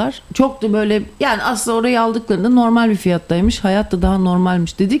yaşıyorlar. Çok da böyle yani aslında orayı aldıklarında normal bir fiyattaymış. Hayat da daha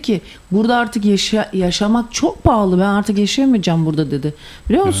normalmiş. Dedi ki burada artık yaşamak çok pahalı. Ben artık yaşayamayacağım burada dedi.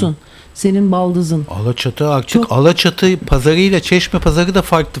 Biliyor musun? Senin baldızın. Alaçatı artık Alaçatı pazarıyla Çeşme pazarı da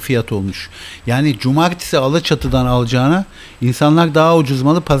farklı fiyat olmuş. Yani cumartesi Alaçatı'dan alacağına insanlar daha ucuz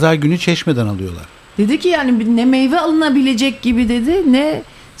malı pazar günü Çeşme'den alıyorlar. Dedi ki yani ne meyve alınabilecek gibi dedi ne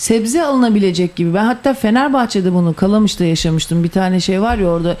sebze alınabilecek gibi. Ben hatta Fenerbahçe'de bunu Kalamış'ta yaşamıştım. Bir tane şey var ya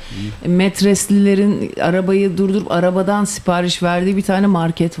orada metreslilerin arabayı durdurup arabadan sipariş verdiği bir tane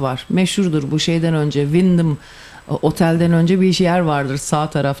market var. Meşhurdur bu şeyden önce Wyndham otelden önce bir yer vardır sağ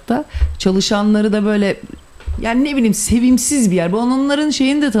tarafta. Çalışanları da böyle yani ne bileyim sevimsiz bir yer. Ben onların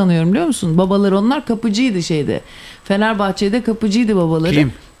şeyini de tanıyorum biliyor musun? Babaları onlar kapıcıydı şeyde. Fenerbahçe'de kapıcıydı babaları.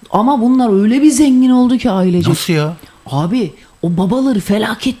 Kim? Ama bunlar öyle bir zengin oldu ki ailecek. Nasıl ya? Abi o babaları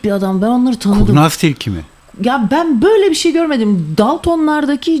felaket bir adam. Ben onları tanıdım. Kurnaz tilki mi? Ya ben böyle bir şey görmedim.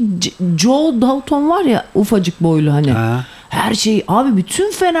 Daltonlardaki Joe Dalton var ya ufacık boylu hani. Ha. Her şeyi abi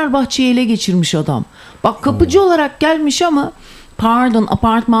bütün Fenerbahçe'yi ele geçirmiş adam. Bak kapıcı olarak gelmiş ama pardon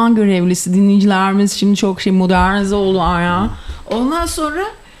apartman görevlisi dinleyicilerimiz şimdi çok modernize oldu ya. Ondan sonra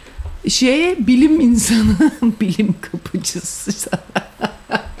bilim insanı bilim kapıcısı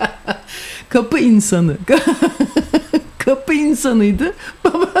kapı insanı kapı insanıydı.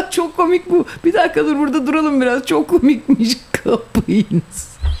 Baba çok komik bu. Bir dakika dur burada duralım biraz. Çok komikmiş kapı insanı.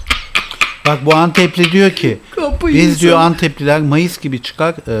 Bak bu Antepli diyor ki biz diyor Antepliler Mayıs gibi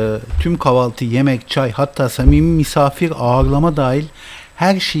çıkar tüm kahvaltı, yemek, çay hatta samimi misafir ağırlama dahil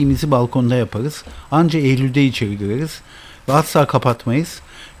her şeyimizi balkonda yaparız. Anca Eylül'de içeri gireriz. Asla kapatmayız.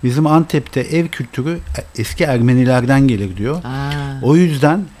 Bizim Antep'te ev kültürü eski Ermenilerden gelir diyor. O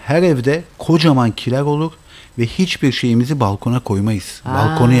yüzden her evde kocaman kiler olur ve hiçbir şeyimizi balkona koymayız.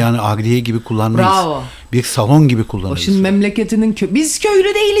 Balkonu yani ardiye gibi kullanmayız. Bravo. Bir salon gibi kullanırız. O şimdi memleketinin biz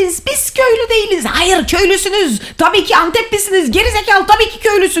köylü değiliz. Biz köylü değiliz. Hayır köylüsünüz. Tabii ki Anteplisiniz. Gerizekalı tabii ki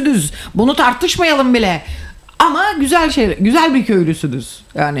köylüsünüz. Bunu tartışmayalım bile. Ama güzel bir köylüsünüz.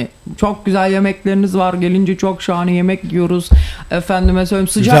 Yani çok güzel yemekleriniz var. Gelince çok şahane yemek yiyoruz. Efendime söyleyeyim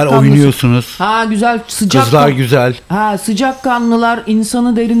sıcak güzel oynuyorsunuz. Güzel sıcak. Kızlar güzel. Sıcakkanlılar,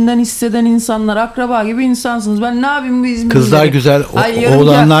 insanı derinden hisseden insanlar, akraba gibi insansınız. Ben ne yapayım bu İzmir'de? Kızlar güzel,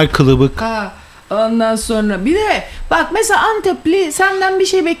 oğlanlar kılıbık. Ondan sonra bir de bak mesela Antepli senden bir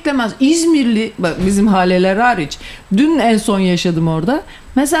şey beklemez. İzmirli bak bizim haleler hariç. Dün en son yaşadım orada.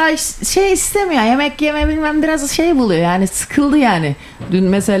 Mesela istemiyor. Yemek yeme bilmem biraz buluyor. Yani sıkıldı yani. Dün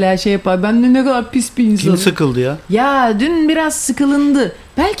mesela yapar. Ben de ne kadar pis bir insanım. Kim sıkıldı ya? Ya dün biraz sıkılındı.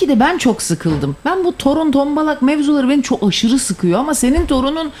 Belki de ben çok sıkıldım. Ben bu torun tombalak mevzuları beni çok aşırı sıkıyor. Ama senin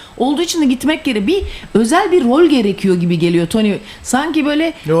torunun olduğu için de gitmek gerekiyor. Özel bir rol gerekiyor gibi geliyor Toni. Sanki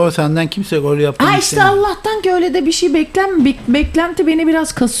böyle... Yo senden kimse rol yapmak işte Allah'tan ki öyle de bir şey beklenti beni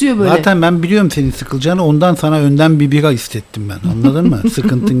biraz kasıyor böyle. Zaten ben biliyorum senin sıkılacağını ondan sana önden bir bira istettim ben. Anladın mı?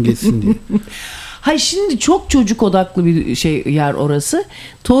 Sıkıntın geçsin diye. Hayır şimdi çok çocuk odaklı bir yer orası.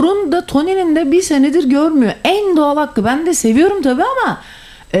 Torun da Toni'nin de bir senedir görmüyor. En doğal hakkı. Ben de seviyorum tabii ama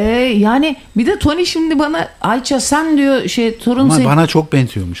yani bir de Toni şimdi bana Ayça sen diyor torun ama bana çok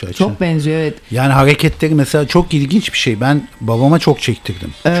benziyormuş Ayça. Çok benziyor evet. Yani hareketleri mesela çok ilginç bir şey. Ben babama çok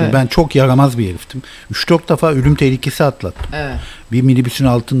çektirdim. Evet. Çünkü ben çok yaramaz bir heriftim. 3-4 defa ölüm tehlikesi atlattım. Evet. Bir minibüsün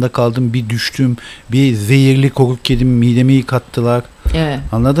altında kaldım, bir düştüm, bir zehirli koruk yedim, midemi yıkattılar. Evet.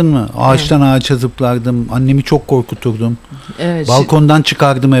 Anladın mı? Ağaçtan ağaca zıplardım. Annemi çok korkuturdum. Evet. Balkondan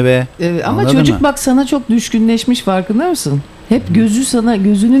çıkardım eve. Evet. Ama çocuk bak sana çok düşkünleşmiş farkında mısın? Hep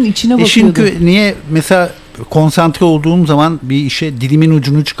gözünün içine bakıyordu. Çünkü niye mesela konsantre olduğum zaman bir işe dilimin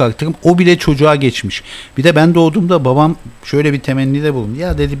ucunu çıkartırım. O bile çocuğa geçmiş. Bir de ben doğduğumda babam şöyle bir temennide bulundu.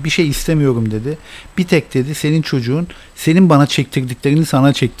 Ya dedi bir şey istemiyorum dedi. Bir tek dedi senin çocuğun senin bana çektirdiklerini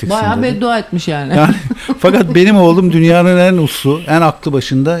sana çektirsin bayağı dedi. beddua etmiş yani. Fakat benim oğlum dünyanın en uslu, en aklı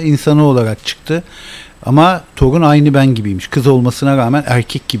başında insanı olarak çıktı. Ama torun aynı ben gibiymiş. Kız olmasına rağmen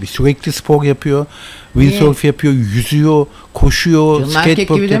erkek gibi. Sürekli spor yapıyor. Windsurf yapıyor, yüzüyor, koşuyor, skateboard erkek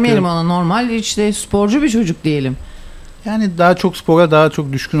gibi yapıyor. demeyelim ona. Normal sporcu bir çocuk diyelim. Yani daha çok spora daha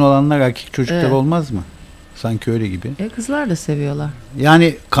çok düşkün olanlar erkek çocuklar olmaz mı? Sanki öyle gibi. Kızlar da seviyorlar.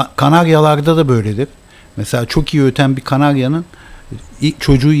 Yani kanaryalarda da böyledir. Mesela çok iyi öten bir kanaryanın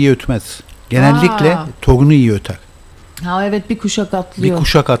çocuğu iyi ötmez. Genellikle torunu iyi öter. Evet bir kuşak atlıyor. Bir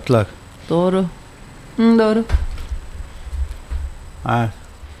kuşak atlar. Doğru. Doğru. Evet.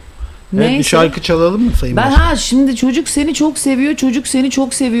 Evet, bir şarkı çalalım mı Sayın Başkan? Şimdi çocuk seni çok seviyor, çocuk seni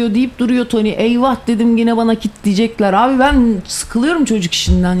çok seviyor deyip duruyor Toni. Eyvah dedim yine bana kitleyecekler. Abi ben sıkılıyorum çocuk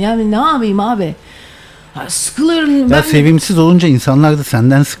işinden. Yani ne yapayım abi? Sıkılıyorum. Ya sevimsiz olunca insanlar da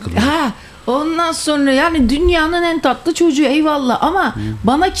senden sıkılıyor. Ondan sonra yani dünyanın en tatlı çocuğu eyvallah ama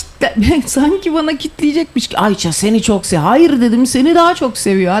bana sanki bana kitleyecekmiş ki Ayça seni çok hayır dedim, seni daha çok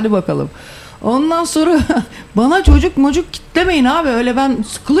seviyor, hadi bakalım. Ondan sonra bana çocuk kitlemeyin abi, öyle ben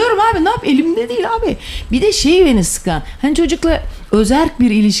sıkılıyorum abi, ne yap, elimde değil abi. Bir de beni sıkan, hani çocukla özerk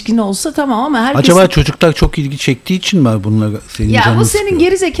bir ilişkin olsa tamam ama herkes... Acaba çocuklar çok ilgi çektiği için mi bunlar senin ya canını bu senin sıkıyor?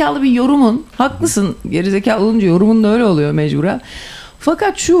 gerizekalı bir yorumun, haklısın, gerizekalı olunca yorumun da öyle oluyor mecburen.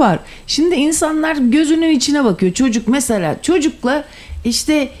 Fakat şu var, şimdi insanlar gözünün içine bakıyor. Çocuk mesela, çocukla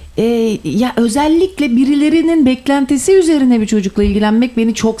işte ya özellikle birilerinin beklentisi üzerine bir çocukla ilgilenmek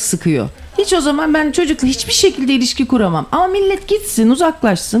beni çok sıkıyor. Hiç, o zaman ben çocukla hiçbir şekilde ilişki kuramam. Ama millet gitsin,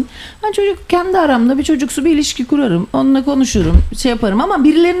 uzaklaşsın. Ben çocuk kendi aramda bir çocuksu bir ilişki kurarım. Onunla konuşurum, yaparım ama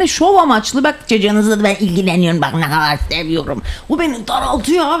birilerine şov amaçlı, bak çocuğunuzla da ben ilgileniyorum, bak ne kadar seviyorum. O beni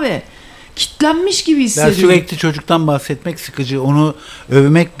daraltıyor abi. Kitlenmiş gibi hissediyorum. Ya sürekli çocuktan bahsetmek sıkıcı. Onu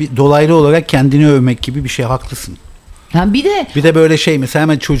övmek, dolaylı olarak kendini övmek gibi bir şey, haklısın. Ha bir de böyle mesela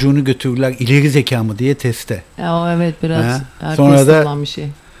hemen çocuğunu götürürler, ileri zeka mı diye teste. Ya evet, biraz Sonra da olan bir şey.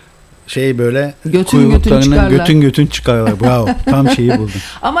 Böyle götün götün çıkarlar. Bravo. Tam şeyi buldun.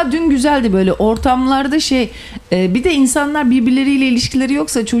 Ama dün güzeldi böyle ortamlarda bir de insanlar birbirleriyle ilişkileri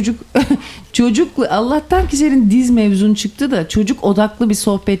yoksa çocuk Allah'tan ki senin diz mevzun çıktı da çocuk odaklı bir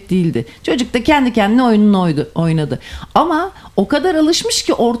sohbet değildi. Çocuk da kendi kendine oyununu oynadı. Ama o kadar alışmış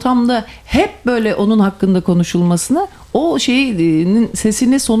ki ortamda hep böyle onun hakkında konuşulmasına, o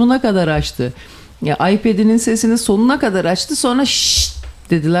sesini sonuna kadar açtı. Ya iPad'inin sesini sonuna kadar açtı. Sonra şşt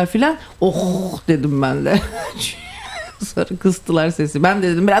dediler filan. Oh dedim ben de. Sonra kıstılar sesi. Ben de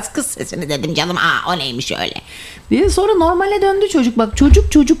dedim biraz kıs sesini dedim canım. O neymiş öyle diye. Sonra normale döndü çocuk. Bak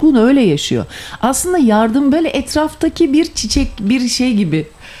çocuk çocukluğunu öyle yaşıyor. Aslında yardım böyle etraftaki bir çiçek, bir şey gibi.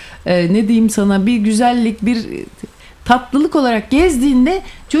 Ne diyeyim sana, bir güzellik, bir tatlılık olarak gezdiğinde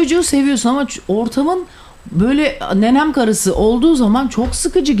çocuğu seviyorsun ama ortamın böyle nenem karısı olduğu zaman çok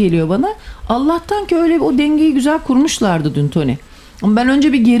sıkıcı geliyor bana. Allah'tan ki öyle o dengeyi güzel kurmuşlardı dün Toni. Ben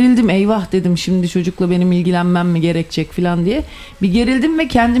önce bir gerildim, eyvah dedim, şimdi çocukla benim ilgilenmem mi gerekecek falan diye. Bir gerildim ve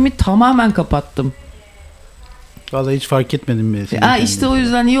kendimi tamamen kapattım. Vallahi hiç fark etmedim ben. İşte o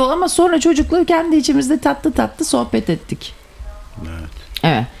yüzden iyi oldu ama sonra çocukla kendi içimizde tatlı tatlı sohbet ettik.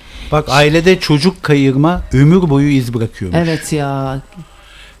 Evet. Bak, ailede çocuk kayırma ömür boyu iz bırakıyormuş. Evet ya.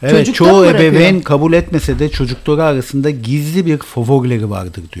 Evet, çocuktan çoğu ebeveyn kabul etmese de çocukları arasında gizli bir favorileri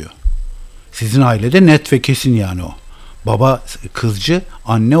vardır diyor. Sizin ailede net ve kesin yani o. Baba kızcı,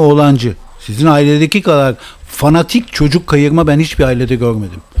 anne oğlancı. Sizin ailedeki kadar fanatik çocuk kayırma ben hiçbir ailede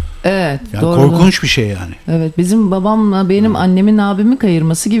görmedim. Evet, yani doğru. Korkunç bir şey yani. Evet, bizim babamla benim annemin abimi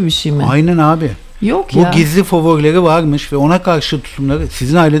kayırması gibi bir şey mi? Aynen abi. Yok bu ya. Bu gizli favorileri varmış ve ona karşı tutumları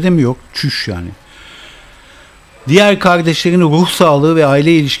sizin ailede mi yok? Çüş yani. Diğer kardeşlerin ruh sağlığı ve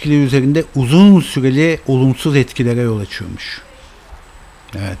aile ilişkileri üzerinde uzun süreli olumsuz etkilere yol açıyormuş.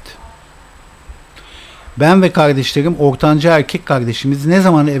 Evet. Ben ve kardeşlerim ortanca erkek kardeşimiz ne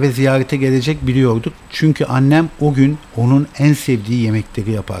zaman eve ziyarete gelecek biliyorduk. Çünkü annem o gün onun en sevdiği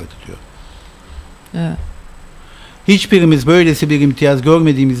yemekleri yapardı diyor. Evet. Hiçbirimiz böylesi bir imtiyaz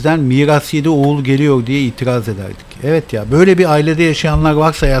görmediğimizden miras yedi oğul geliyor diye itiraz ederdik. Evet ya, böyle bir ailede yaşayanlar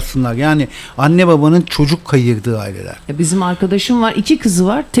varsa yazsınlar. Yani anne babanın çocuk kayırdığı aileler. Bizim arkadaşım var, 2 kızı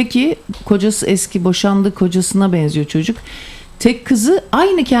var. Teki kocası eski boşandı, kocasına benziyor çocuk. Tek kızı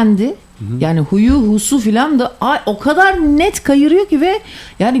aynı kendi. Yani huyu husu filan da o kadar net kayırıyor ki ve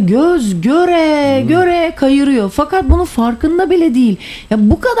yani göz göre kayırıyor. Fakat bunun farkında bile değil. Ya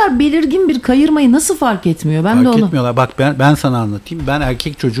bu kadar belirgin bir kayırmayı nasıl fark etmiyor? Ben fark de onu etmiyorlar. Bak ben sana anlatayım. Ben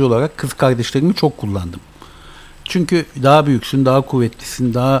erkek çocuğu olarak kız kardeşlerimi çok kullandım. Çünkü daha büyüksün, daha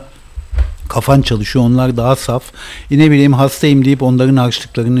kuvvetlisin, daha kafan çalışıyor, onlar daha saf. Ne bileyim hastayım deyip onların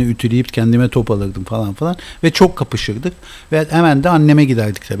harçlıklarını ütüleyip kendime top alırdım falan ve çok kapışırdık ve hemen de anneme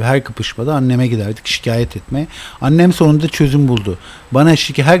giderdik tabii. Her kapışmada anneme giderdik şikayet etmeye. Annem sonunda çözüm buldu. Bana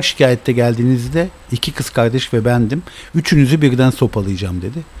her şikayette geldiğinizde 2 kız kardeş ve bendim. 3'ünüzü birden sopalayacağım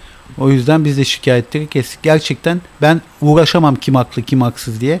dedi. O yüzden biz de şikayetleri kestik. Gerçekten ben uğraşamam kim haklı kim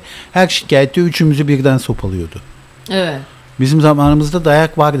haksız diye. Her şikayette 3'ümüzü birden sopalıyordu. Evet. Bizim zamanımızda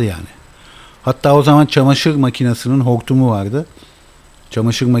dayak vardı yani. Hatta o zaman çamaşır makinesinin hortumu vardı.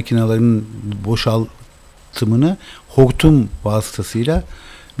 Çamaşır makinelerinin boşaltımını hortum vasıtasıyla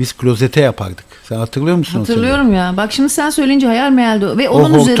biz klozete yapardık. Sen hatırlıyor musun? Hatırlıyorum ya. Bak şimdi sen söyleyince hayal meyaldi. Ve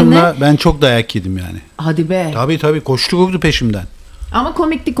onun o hortumla üzerine... ben çok dayak yedim yani. Hadi be. Tabii koştururdu peşimden. Ama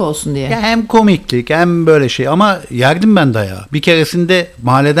komiklik olsun diye. Ya hem komiklik hem böyle şey ama yerdim ben dayağı. Bir keresinde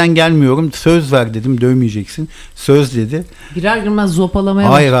mahalleden gelmiyorum, söz ver dedim, dövmeyeceksin. Söz dedi. Girer girmez zopalamaya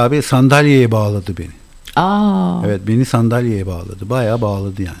Hayır abi, sandalyeye bağladı beni. Aa. Evet, beni sandalyeye bağladı. Bayağı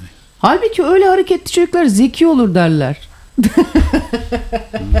bağladı yani. Halbuki öyle hareketli çocuklar zeki olur derler.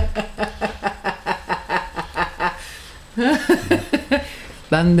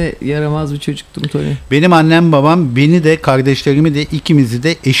 Ben de yaramaz bir çocuktum Toni. Benim annem babam beni de kardeşlerimi de ikimizi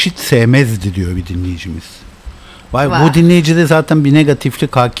de eşit sevmezdi diyor bir dinleyicimiz. Vay. Bu dinleyicide zaten bir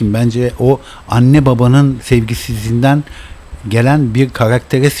negatiflik hakim. Bence o anne babanın sevgisizliğinden gelen bir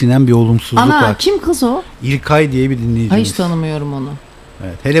karaktere sinen bir olumsuzluk var. Ana kim kız o? İlkay diye bir dinleyicimiz. Ay hiç tanımıyorum onu.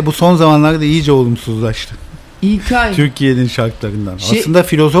 Evet, hele bu son zamanlarda iyice olumsuzlaştı. İlkay. Türkiye'nin şartlarından. Aslında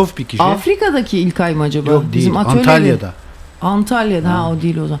filozof bir kişi. Afrika'daki İlkay mı acaba? Yok değil. Bizim Antalya'da. Antalya'da. Ha o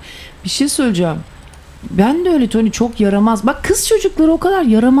değil o zaman. Bir şey söyleyeceğim. Ben de öyle Toni, çok yaramaz. Bak kız çocukları o kadar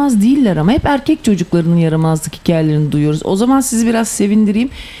yaramaz değiller ama hep erkek çocuklarının yaramazlık hikayelerini duyuyoruz. O zaman sizi biraz sevindireyim.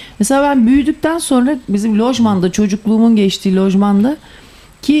 Mesela ben büyüdükten sonra bizim lojmanda, çocukluğumun geçtiği lojmanda,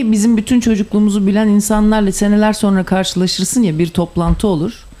 ki bizim bütün çocukluğumuzu bilen insanlarla seneler sonra karşılaşırsın ya, bir toplantı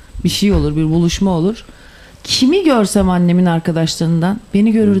olur, bir şey olur, bir buluşma olur. Kimi görsem annemin arkadaşlarından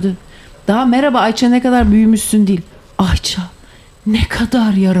beni görürdü. Daha merhaba Ayça ne kadar büyümüşsün değil. Ayça ne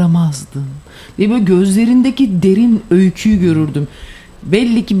kadar yaramazdın diye böyle gözlerindeki derin öyküyü görürdüm.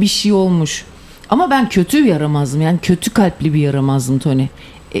 Belli ki bir şey olmuş. Ama ben kötü bir yaramazdım. Yani kötü kalpli bir yaramazdım Toni.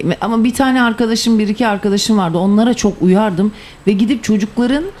 Ama bir tane arkadaşım, bir iki arkadaşım vardı. Onlara çok uyardım. Ve gidip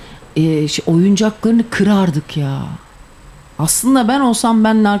çocukların oyuncaklarını kırardık ya. Aslında ben olsam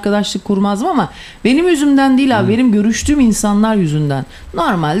benimle arkadaşlık kurmazdım ama benim yüzümden değil abi. Benim görüştüğüm insanlar yüzünden.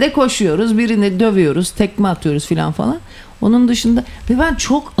 Normalde koşuyoruz, birini dövüyoruz, tekme atıyoruz falan. Onun dışında ve ben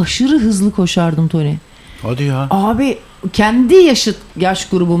çok aşırı hızlı koşardım Toni. Hadi ya. Abi kendi yaş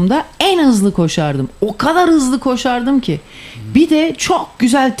grubumda en hızlı koşardım. O kadar hızlı koşardım ki. Bir de çok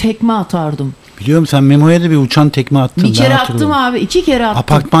güzel tekme atardım. Biliyorum, sen Memo'ya da bir uçan tekme attın. Bir kere attım abi, 2 kere attım.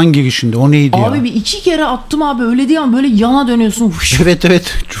 Apartman girişinde, o neydi ya? Abi bir 2 kere attım abi, öyle değil ama böyle yana dönüyorsun.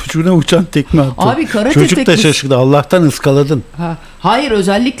 Evet çocuğuna uçan tekme attın. Abi karate çocuk da tekmesi. şaşırdı, Allah'tan ıskaladın. Hayır,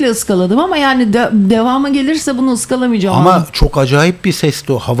 özellikle ıskaladım ama yani devamı gelirse bunu ıskalamayacağım. Ama abi. çok acayip bir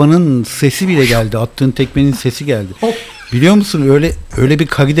sesti o. Havanın sesi bile geldi. Attığın tekmenin sesi geldi. Biliyor musun, öyle bir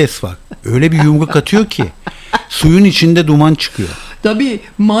karides var. Öyle bir yumruk atıyor ki suyun içinde duman çıkıyor. Tabii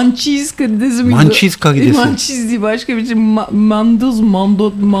mançiz karidesi miydi? Mançiz karidesi. Mançiz değil, başka bir şey.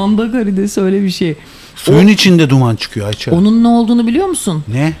 Manda karidesi, öyle bir şey. Suyun içinde duman çıkıyor Ayça. Onun ne olduğunu biliyor musun?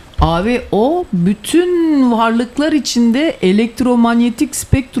 Ne? Abi o bütün varlıklar içinde elektromanyetik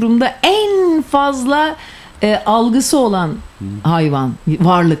spektrumda en fazla algısı olan hayvan,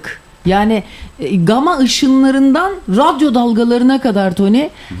 varlık. Yani gama ışınlarından radyo dalgalarına kadar Toni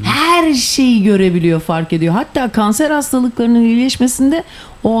her şeyi görebiliyor, fark ediyor. Hatta kanser hastalıklarının iyileşmesinde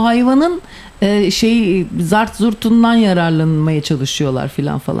o hayvanın zart zurtundan yararlanmaya çalışıyorlar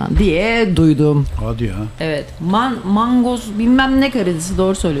falan diye duydum. Hadi ya. Evet. Mangoz bilmem ne karidesi,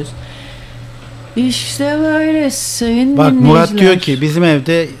 doğru söylüyorsun. İşte böyle sayın Bak dinleyiciler. Murat diyor ki bizim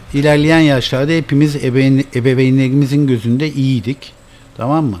evde ilerleyen yaşlarda hepimiz ebeveynlerimizin gözünde iyiydik.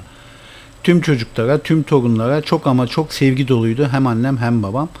 Tamam mı? Tüm çocuklara, tüm torunlara çok ama çok sevgi doluydu. Hem annem hem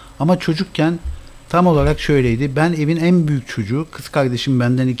babam. Ama çocukken tam olarak şöyleydi. Ben evin en büyük çocuğu. Kız kardeşim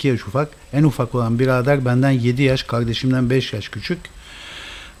benden 2 yaş ufak. En ufak olan birader benden 7 yaş. Kardeşimden 5 yaş küçük.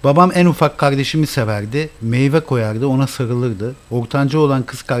 Babam en ufak kardeşimi severdi. Meyve koyardı, ona sarılırdı. Ortanca olan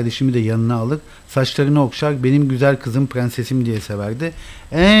kız kardeşimi de yanına alır. Saçlarını okşar, benim güzel kızım prensesim diye severdi.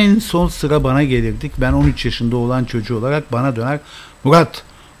 En son sıra bana gelirdik. Ben 13 yaşında olan çocuğu olarak bana döner. Murat,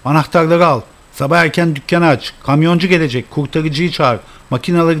 anahtarları al. Sabah erken dükkanı aç. Kamyoncu gelecek. Kurtarıcıyı çağır.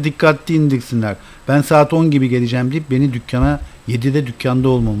 Makinaları dikkatli indirsinler. Ben saat 10 gibi geleceğim deyip beni dükkana 7'de dükkanda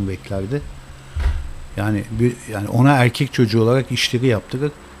olmamı beklerdi. Yani ona erkek çocuğu olarak işleri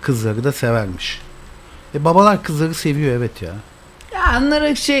yaptırır. Kızları da severmiş. Babalar kızları seviyor, evet ya. Ya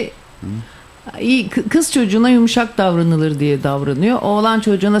onlara iyi, kız çocuğuna yumuşak davranılır diye davranıyor. Oğlan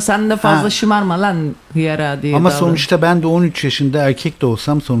çocuğuna sen de fazla şımarma lan hıyara diye ama davranıyor. sonuçta ben de 13 yaşında erkek de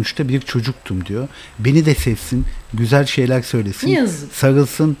olsam sonuçta bir çocuktum diyor. Beni de sevsin, güzel şeyler söylesin, Yazık.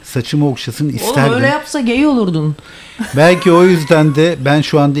 sarılsın, saçımı okşasın isterdim. Oğlum öyle yapsa gay olurdun. Belki o yüzden de ben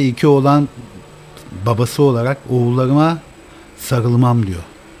şu anda 2 oğlan babası olarak oğullarıma sarılmam diyor.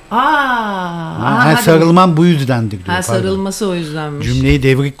 Sarılmam bu yüzdendir diyor. Sarılması o yüzdenmiş. Cümleyi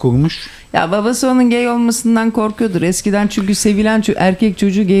devrik kurmuş. Ya babası onun gay olmasından korkuyordur. Eskiden çünkü sevilen erkek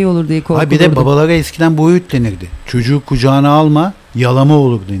çocuğu gay olur diye korkulurdu. Bir de babalara eskiden bu öğüt denirdi. Çocuğu kucağına alma, yalama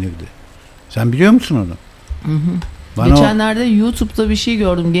olur denirdi. Sen biliyor musun onu? Hı. Geçenlerde YouTube'da bir şey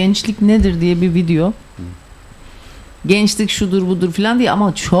gördüm. Gençlik nedir diye bir video. Gençlik şudur budur falan diye,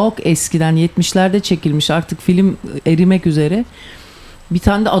 ama çok eskiden 70'lerde çekilmiş, artık film erimek üzere. Bir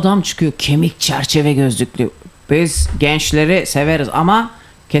tane de adam çıkıyor, kemik çerçeve gözlüklü. Biz gençleri severiz ama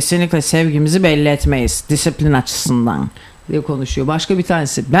Kesinlikle sevgimizi belli etmeyiz disiplin açısından diye konuşuyor. Başka bir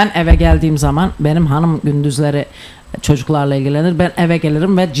tanesi, ben eve geldiğim zaman benim hanım gündüzleri çocuklarla ilgilenir. Ben eve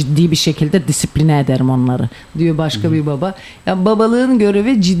gelirim ve ciddi bir şekilde disipline ederim onları diyor başka bir baba. Ya babalığın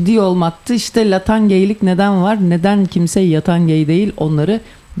görevi ciddi olmaktı. İşte latan geylik neden var? Neden kimse yatan gey değil? Onları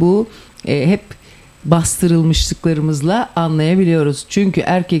bu hep bastırılmışlıklarımızla anlayabiliyoruz. Çünkü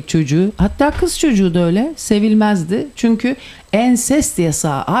erkek çocuğu, hatta kız çocuğu da öyle sevilmezdi. Çünkü ensest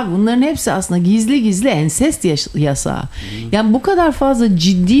yasağı. Abi bunların hepsi aslında gizli gizli ensest yasağı. Yani bu kadar fazla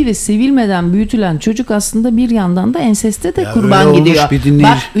ciddi ve sevilmeden büyütülen çocuk aslında bir yandan da enseste de kurban gidiyor.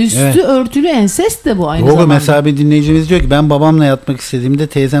 Bak üstü örtülü ensest de bu aynı zamanda. Mesela bir dinleyicimiz diyor ki ben babamla yatmak istediğimde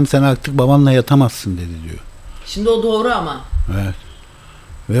teyzem sen artık babanla yatamazsın dedi diyor. Şimdi o doğru ama. Evet.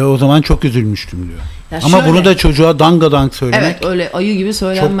 Ve o zaman çok üzülmüştüm diyor. Ya ama şöyle, bunu da çocuğa dangadank söylemek. Evet, öyle ayı gibi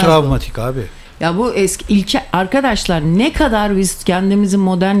söylenmez. Çok travmatik bu. Abi. Ya bu eski ilke arkadaşlar, ne kadar biz kendimizi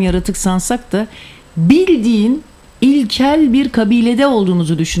modern yaratık sansak da bildiğin ilkel bir kabilede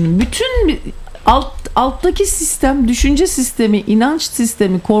olduğumuzu düşünün. Bütün alttaki sistem, düşünce sistemi, inanç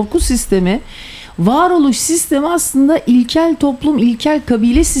sistemi, korku sistemi, varoluş sistemi aslında ilkel toplum, ilkel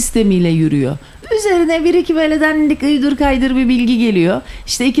kabile sistemiyle yürüyor. Üzerine bir iki böyle dandik uydur kaydır bir bilgi geliyor.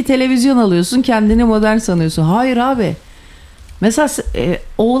 İşte 2 televizyon alıyorsun, kendini modern sanıyorsun. Hayır abi. Mesela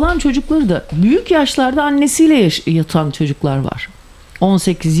oğlan çocukları da büyük yaşlarda annesiyle yatan çocuklar var.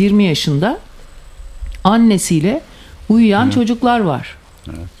 18-20 yaşında annesiyle uyuyan çocuklar var.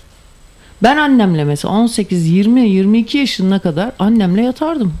 Evet. Ben annemle mesela 18-20-22 yaşına kadar annemle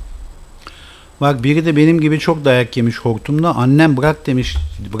yatardım. Bak biri de benim gibi çok dayak yemiş hortumda. Annem bırak demiş,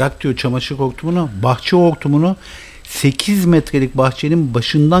 bırak diyor çamaşır hortumunu, bahçe hortumunu 8 metrelik bahçenin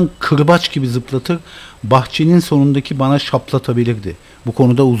başından kırbaç gibi zıplatır, bahçenin sonundaki bana şaplatabilirdi. Bu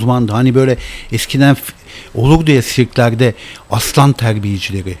konuda uzmandı. Hani böyle eskiden olurdu ya sirklerde aslan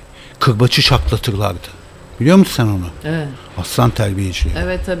terbiyecileri kırbaçı şaplatırlardı. Biliyor musun sen onu? Evet. Aslan terbiyecileri.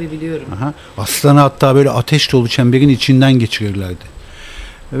 Evet tabii biliyorum. Aha. Aslanı hatta böyle ateş dolu çemberin içinden geçirirlerdi.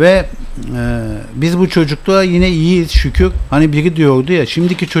 Ve biz bu çocukluğa yine iyiyiz şükür. Hani biri diyordu ya,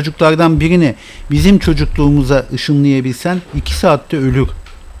 şimdiki çocuklardan birini bizim çocukluğumuza ışınlayabilsen 2 saatte ölür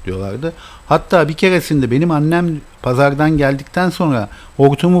diyorlardı. Hatta bir keresinde benim annem pazardan geldikten sonra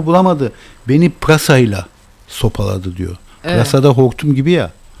hortumu bulamadı. Beni pırasayla sopaladı diyor. Evet. Pırasada hortum gibi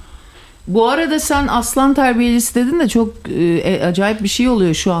ya. Bu arada sen aslan terbiyecisi dedin de çok acayip bir şey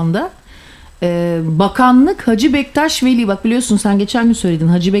oluyor şu anda. Bakanlık Hacı Bektaş Veli, bak biliyorsun sen geçen gün söyledin,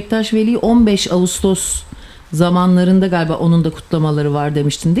 Hacı Bektaş Veli 15 Ağustos zamanlarında galiba onun da kutlamaları var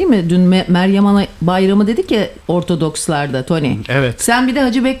demiştin değil mi? Dün Meryem Ana bayramı dedik ya Ortodokslarda Toni. Evet. Sen bir de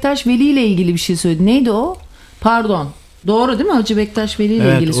Hacı Bektaş Veli ile ilgili bir şey söyledin. Neydi o? Pardon. Doğru değil mi? Hacı Bektaş Veli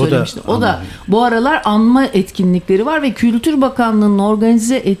ile ilgili söylemiştin. O da bu aralar anma etkinlikleri var ve Kültür Bakanlığı'nın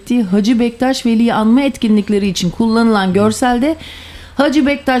organize ettiği Hacı Bektaş Veli'yi anma etkinlikleri için kullanılan görselde Hacı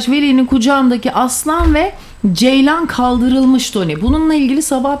Bektaş Veli'nin kucağındaki aslan ve ceylan kaldırılmış Toni. Bununla ilgili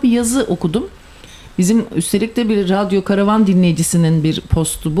sabah bir yazı okudum. Bizim üstelik de bir radyo karavan dinleyicisinin bir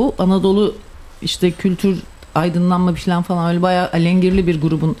postu bu. Anadolu işte kültür aydınlanma falan öyle bayağı alengirli bir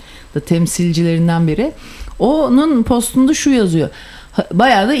grubun da temsilcilerinden biri. Onun postunda şu yazıyor.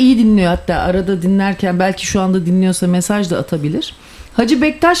 Bayağı da iyi dinliyor, hatta arada dinlerken belki şu anda dinliyorsa mesaj da atabilir. Hacı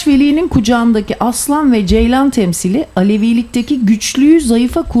Bektaş Veli'nin kucağındaki aslan ve ceylan temsili Alevilikteki güçlüyü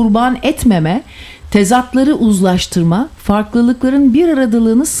zayıfa kurban etmeme, tezatları uzlaştırma, farklılıkların bir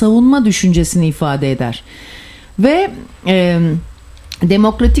aradalığını savunma düşüncesini ifade eder. Ve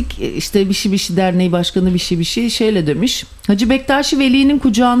Demokratik işte bir şey derneği başkanı bir şey şeyle demiş. Hacı Bektaş Veli'nin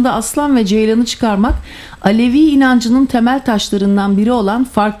kucağında aslan ve ceylanı çıkarmak, Alevi inancının temel taşlarından biri olan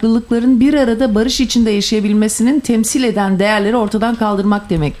farklılıkların bir arada barış içinde yaşayabilmesinin temsil eden değerleri ortadan kaldırmak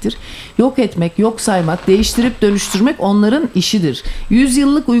demektir. Yok etmek, yok saymak, değiştirip dönüştürmek onların işidir. 100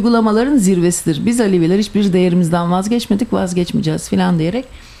 yıllık uygulamaların zirvesidir. Biz Aleviler hiçbir değerimizden vazgeçmedik, vazgeçmeyeceğiz filan diyerek.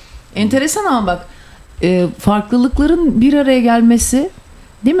 Enteresan ama bak, farklılıkların bir araya gelmesi,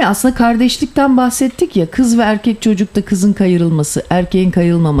 değil mi? Aslında kardeşlikten bahsettik ya, kız ve erkek çocukta kızın kayırılması, erkeğin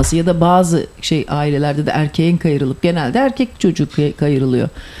kayırılmaması ya da bazı ailelerde de erkeğin kayırılıp genelde erkek çocuk kayırılıyor.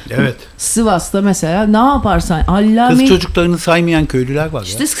 Evet. Sivas'ta mesela ne yaparsan kız çocuklarını saymayan köylüler var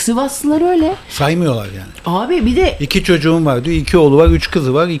işte ya. Sivaslılar öyle. Saymıyorlar yani. Abi bir de 2 çocuğum var diyor, 2 oğlu var, 3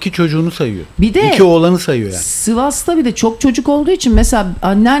 kızı var, 2 çocuğunu sayıyor. Bir de 2 oğlanı sayıyor yani. Sivas'ta bir de çok çocuk olduğu için mesela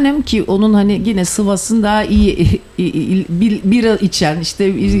anneannem, ki onun hani yine Sivas'ın daha iyi bira içen,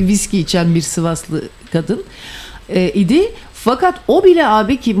 işte viski içen bir Sivaslı kadın idi. Fakat o bile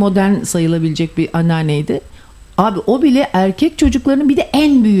abi, ki modern sayılabilecek bir anneanneydi. Abi o bile erkek çocuklarının bir de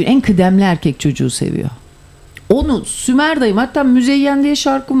en büyüğü, en kıdemli erkek çocuğu seviyor. Onu Sümer dayım, hatta Müzeyyen diye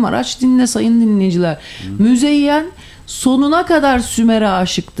şarkım var. Aç dinle sayın dinleyiciler. Müzeyyen sonuna kadar Sümer'e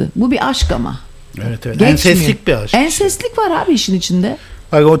aşıktı. Bu bir aşk ama. Evet. Geçmiyor. Ensestlik bir aşk. Ensestlik var abi işin içinde.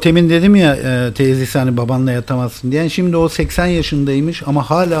 Bak o temin dedim ya teyzesi hani babanla yatamazsın diye. Şimdi o 80 yaşındaymış ama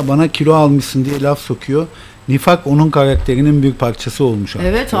hala bana kilo almışsın diye laf sokuyor. Nifak onun karakterinin bir parçası olmuş artık.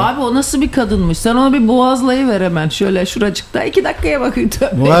 Evet abi, o nasıl bir kadınmış. Sen ona bir boğazlayıver hemen şöyle şuracıkta. 2 dakikaya bakın.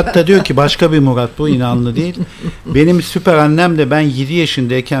 Murat da diyor ki başka bir Murat bu, inanlı değil. Benim süper annem de ben 7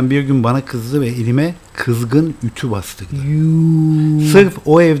 yaşındayken bir gün bana kızdı ve elime kızgın ütü bastırdı. Sırf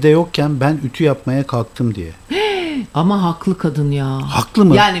o evde yokken ben ütü yapmaya kalktım diye. Ama haklı kadın ya. Haklı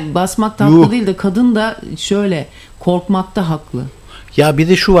mı? Yani basmak da haklı değil de kadın da şöyle korkmakta haklı. Ya bir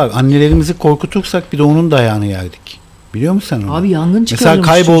de şu var, annelerimizi korkutursak bir de onun dayağını yerdik. Biliyor musun sen onu? Abi yangın çıkarırmış.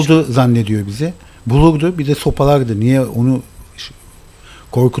 Mesela kayboldu zannediyor bizi. Bulurdu, bir de sopalardı. Niye onu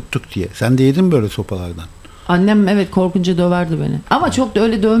korkuttuk diye. Sen de yedin böyle sopalardan. Annem evet korkunca döverdi beni. Ama çok da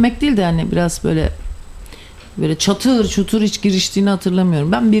öyle dövmek değil de hani biraz böyle çatır çutur hiç giriştiğini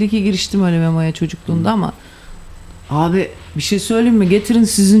hatırlamıyorum. Ben 1-2 giriştim öyle Memo'ya çocukluğunda ama abi bir şey söyleyeyim mi? Getirin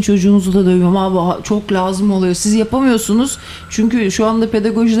sizin çocuğunuzu da dövüyorum abi, çok lazım oluyor. Siz yapamıyorsunuz çünkü şu anda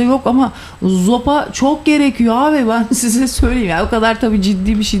pedagojide yok ama zopa çok gerekiyor abi, ben size söyleyeyim. Yani o kadar tabii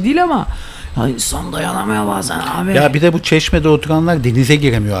ciddi bir şey değil ama ya insan dayanamıyor bazen abi. Ya bir de bu Çeşme'de oturanlar denize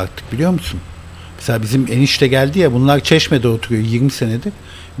giremiyor artık, biliyor musun? Mesela bizim enişte geldi ya, bunlar Çeşme'de oturuyor 20 senedir.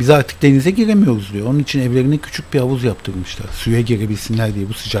 Biz artık denize giremiyoruz diyor. Onun için evlerine küçük bir havuz yaptırmışlar. Suya girebilsinler diye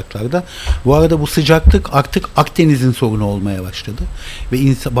bu sıcaklarda. Bu arada bu sıcaklık artık Akdeniz'in sorunu olmaya başladı. Ve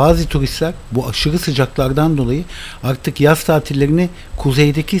bazı turistler bu aşırı sıcaklardan dolayı artık yaz tatillerini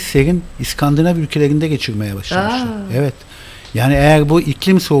kuzeydeki serin İskandinav ülkelerinde geçirmeye başlamışlar. Evet. Yani eğer bu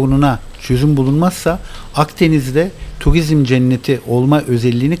iklim sorununa çözüm bulunmazsa Akdeniz'de turizm cenneti olma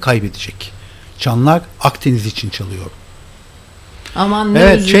özelliğini kaybedecek. Çanlar Akdeniz için çalıyor. Aman ne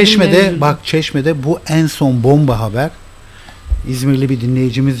evet, üzüldüm, Çeşme'de bak, Çeşme'de bu en son bomba haber. İzmirli bir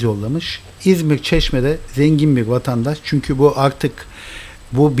dinleyicimiz yollamış. İzmir Çeşme'de zengin bir vatandaş. Çünkü bu artık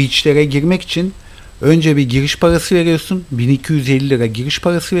bu beachlere girmek için önce bir giriş parası veriyorsun. 1250 lira giriş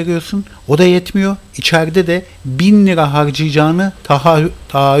parası veriyorsun. O da yetmiyor. İçeride de 1000 lira harcayacağını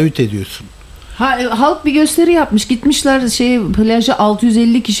taahhüt ediyorsun. Halk bir gösteri yapmış. Gitmişler plaja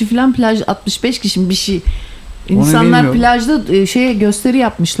 650 kişi falan, plaj 65 kişi bir şey. İnsanlar plajda gösteri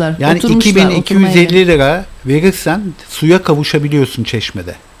yapmışlar. Yani 2250 lira verirsen suya kavuşabiliyorsun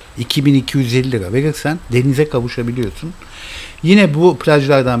Çeşme'de. 2250 lira verirsen denize kavuşabiliyorsun. Yine bu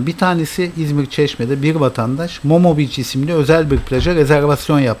plajlardan bir tanesi İzmir Çeşme'de bir vatandaş Momo Beach isimli özel bir plaja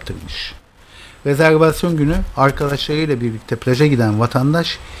rezervasyon yaptırmış. Rezervasyon günü arkadaşlarıyla birlikte plaja giden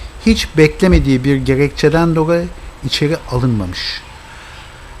vatandaş hiç beklemediği bir gerekçeden dolayı içeri alınmamış.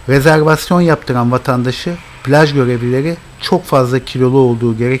 Rezervasyon yaptıran vatandaşı plaj görevlileri çok fazla kilolu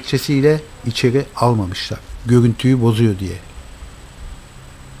olduğu gerekçesiyle içeri almamışlar. Görüntüyü bozuyor diye.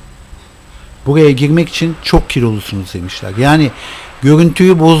 Buraya girmek için çok kilolusunuz demişler. Yani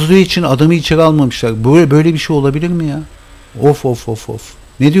görüntüyü bozduğu için adamı içeri almamışlar. Böyle bir şey olabilir mi ya? Of.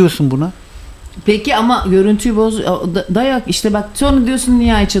 Ne diyorsun buna? Peki ama görüntüyü dayak işte, bak sonra diyorsun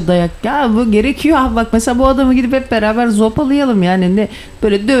niye Ayça dayak, ya bu gerekiyor abi. Bak mesela bu adamı gidip hep beraber zopalayalım yani, ne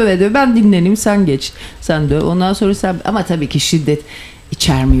böyle döve ben dinleneyim, sen geç, sen döv, ondan sonra sen, ama tabii ki şiddet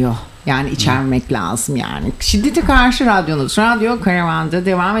içermiyor. Yani içermek lazım yani. Şiddete karşı radyonuz. Radyo Karavan'da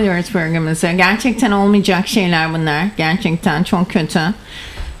devam ediyoruz programımıza. Gerçekten olmayacak şeyler bunlar. Gerçekten çok kötü.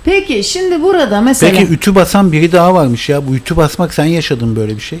 Peki şimdi burada mesela... Peki ütü basan biri daha varmış ya. Bu ütü basmak, sen yaşadın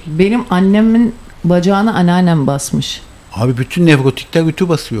böyle bir şey. Benim annemin bacağını anneannem basmış. Abi bütün nevrotikler ütü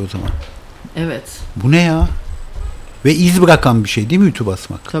basıyor o zaman. Evet. Bu ne ya? Ve iz bırakan bir şey değil mi ütü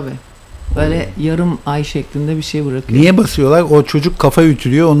basmak? Tabii. Böyle yarım ay şeklinde bir şey bırakıyor. Niye basıyorlar? O çocuk kafa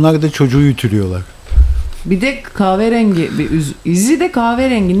ütülüyor, onlar da çocuğu ütülüyorlar. Bir de kahverengi bir izi de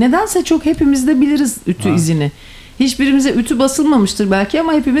kahverengi. Nedense çok hepimiz de biliriz ütü izini. Hiçbirimize ütü basılmamıştır belki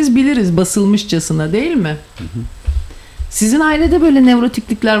ama hepimiz biliriz basılmışçasına, değil mi? Hı. Sizin ailede böyle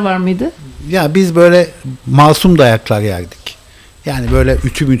nevrotiklikler var mıydı? Ya biz böyle masum dayaklar yerdik. Yani böyle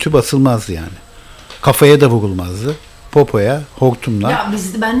ütü basılmazdı yani. Kafaya da vurulmazdı. Popoya, hortumla. Ya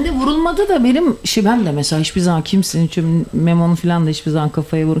bende vurulmadı da ben de mesela hiçbir zaman kimsenin için Memo'nun falan da hiçbir zaman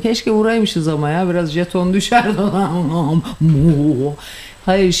kafaya vurur. Keşke vuraymışız ama ya biraz jeton düşerdi.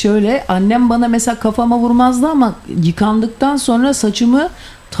 Hayır şöyle, annem bana mesela kafama vurmazdı ama yıkandıktan sonra saçımı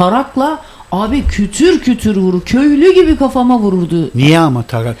tarakla abi kütür vurur. Köylü gibi kafama vururdu. Niye ama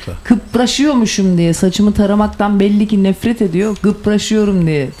tarakla? Kıpraşıyormuşum diye, saçımı taramaktan belli ki nefret ediyor. Kıpraşıyorum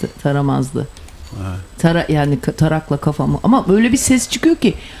diye taramazdı. Yani tarakla kafamı. Ama böyle bir ses çıkıyor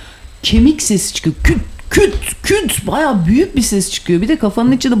ki, kemik sesi çıkıyor. Küt küt küt baya büyük bir ses çıkıyor. Bir de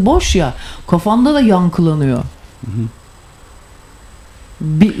kafanın içi de boş ya. Kafanda da yankılanıyor.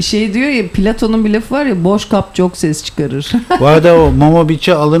 Bir şey diyor ya, Platon'un bir lafı var ya, boş kap çok ses çıkarır. Bu arada o Momo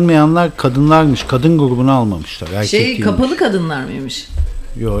Beach'e alınmayanlar kadınlarmış. Kadın grubunu almamışlar. Kapalı kadınlar mıymış?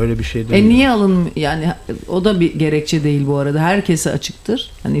 Yok öyle bir şey değil. Niye yani o da bir gerekçe değil bu arada. Herkese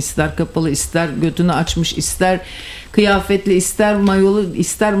açıktır. Hani ister kapalı, ister götünü açmış, ister kıyafetli, ister mayolu,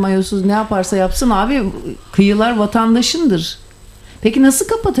 ister mayosuz, ne yaparsa yapsın abi, kıyılar vatandaşındır. Peki nasıl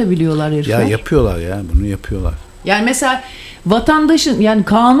kapatabiliyorlar herifler? Ya yapıyorlar ya, bunu yapıyorlar. Yani mesela vatandaşın, yani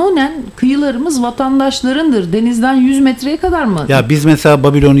kanunen kıyılarımız vatandaşlarındır. Denizden 100 metreye kadar mı? Ya biz mesela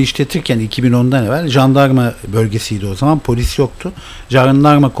Babilon'u işletirken 2010'dan evvel jandarma bölgesiydi o zaman. Polis yoktu.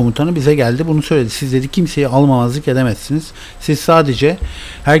 Jandarma komutanı bize geldi, bunu söyledi. Siz dedi kimseyi almamazlık edemezsiniz. Siz sadece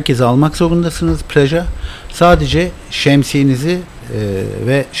herkesi almak zorundasınız plaja. Sadece şemsiyenizi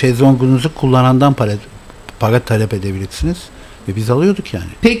ve şezlongunuzu kullanandan para talep edebilirsiniz. Ve biz alıyorduk yani.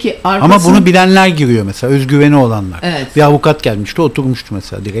 Peki ama bunu bilenler giriyor mesela, özgüveni olanlar. Evet. Bir avukat gelmişti, oturmuştu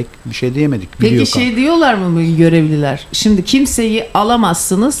mesela, direkt bir şey diyemedik. Peki diyorlar mı bu görevliler? Şimdi kimseyi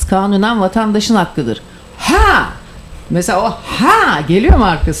alamazsınız, kanunen vatandaşın hakkıdır. Ha! Mesela o ha geliyor mu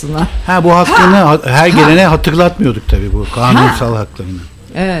arkasından? Bu hakkını her gelene hatırlatmıyorduk tabii, bu kanunsal haklarını.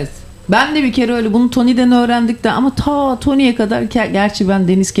 Evet. Ben de bir kere öyle bunu Toni'den öğrendik de, ama ta Toni'ye kadar, gerçi ben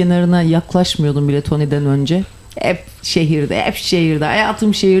deniz kenarına yaklaşmıyordum bile Toni'den önce. Hep şehirde.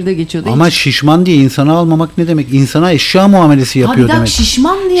 Hayatım şehirde geçiyordu. Ama şişman diye insanı almamak ne demek? İnsana eşya muamelesi yapıyor demek.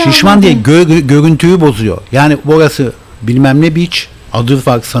 Şişman diye görüntüyü bozuyor. Yani burası bilmem ne beach, adı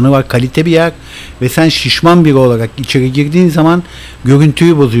var, sanı var, kalite bir yer ve sen şişman biri olarak içeri girdiğin zaman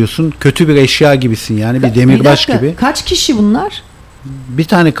görüntüyü bozuyorsun. Kötü bir eşya gibisin yani, bir demirbaş gibi. Kaç kişi bunlar? Bir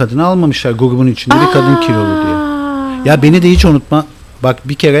tane kadını almamışlar grubun içinde, bir kadın kilolu diye. Ya beni de hiç unutma. Bak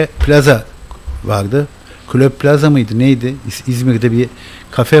bir kere plaza vardı. Club Plaza mıydı neydi? İzmir'de bir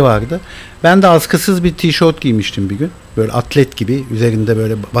kafe vardı. Ben de askısız bir tişört giymiştim bir gün. Böyle atlet gibi, üzerinde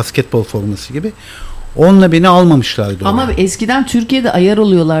böyle basketbol forması gibi. Onunla beni almamışlardı. Ama oraya. Eskiden Türkiye'de ayar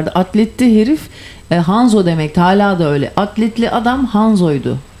oluyorlardı. Atletli herif Hanzo demekti. Hala da öyle. Atletli adam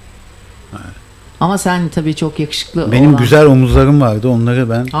Hanzo'ydu. Evet. Ama sen tabii çok yakışıklı. Benim güzel omuzlarım vardı. Onları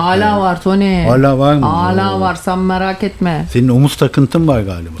ben... Hala var Toni. Hala var mı? Hala var. Sen merak etme. Senin omuz takıntın var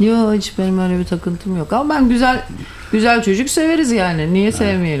galiba. Yok, hiç benim öyle bir takıntım yok. Ama ben güzel çocuk severiz yani. Niye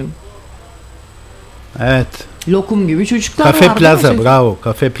sevmeyelim? Evet. Lokum gibi çocuklar Cafe var. Plaza, bravo.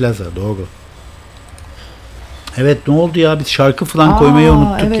 Cafe Plaza, doğru. Evet, ne oldu ya, biz şarkı falan koymayı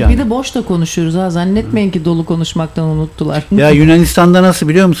unuttuk evet, yani. Bir de boş da konuşuyoruz ha, zannetmeyin ki dolu konuşmaktan unuttular. Ya Yunanistan'da nasıl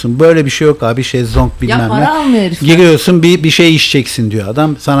biliyor musun? Böyle bir şey yok abi, şezlong bilmem ne. Ya para almıyor herifler. Giriyorsun, bir şey içeceksin diyor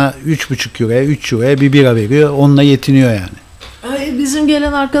adam. Sana 3,5 euroya 3 euroya bir bira veriyor, onunla yetiniyor yani. Bizim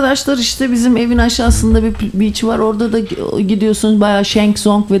gelen arkadaşlar işte, bizim evin aşağısında bir beach var, orada da gidiyorsun bayağı şenk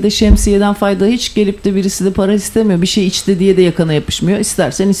zonk ve de şemsiyeden fayda, hiç gelip de birisi de para istemiyor, bir şey içti diye de yakana yapışmıyor,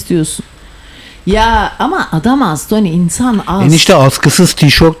 istersen istiyorsun. Ya ama adam az Toni, insan az. Enişte askısız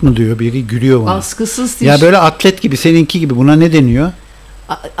tişört mü diyor, biri gülüyor bana. Askısız tişört. Ya böyle atlet gibi, seninki gibi, buna ne deniyor?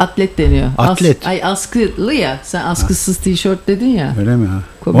 Atlet deniyor. Atlet. Askılı ya, sen askısız tişört dedin ya. Öyle mi ha?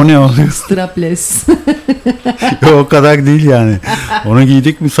 O ne oluyor? Strapless. Yok, o kadar değil yani. Onu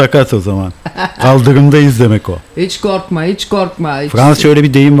giydik mi sakat o zaman. Kaldırımdayız demek o. Hiç korkma. Fransızca öyle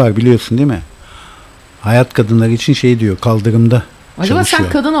bir deyim var, biliyorsun değil mi? Hayat kadınları için şey diyor, kaldırımda. Acaba çalışıyor.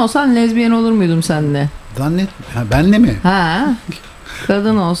 sen kadın olsan lezbiyen olur muydun seninle? Benle mi?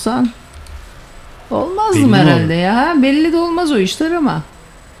 Kadın olsan olmazdım belli herhalde ya. Belli de olmaz o işler ama.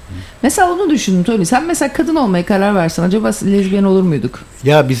 Mesela onu düşündüm Toni. Sen mesela kadın olmaya karar versen acaba lezbiyen olur muyduk?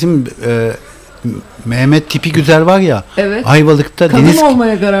 Ya bizim Mehmet tipi güzel var ya. Evet. Ayvalık'ta kadın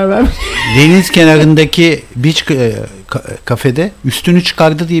olmaya karar vermiş. Deniz kenarındaki beach kafede üstünü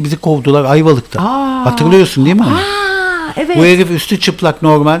çıkardı diye bizi kovdular Ayvalık'ta. Hatırlıyorsun değil mi onu? Evet. Bu herif üstü çıplak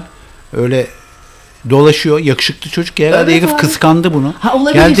normal öyle dolaşıyor, yakışıklı çocuk ya, herhalde herif kıskandı bunu.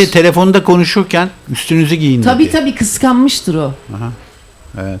 Geldi telefonda konuşurken üstünüzü giyin dedi. Tabii kıskanmıştır o. Aha.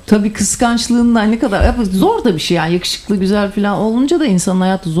 Evet. Tabii kıskançlığından ne kadar zor da bir şey yani, yakışıklı güzel falan olunca da insanın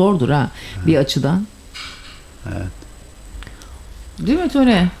hayatı zordur ha, bir açıdan. Evet. Değil mi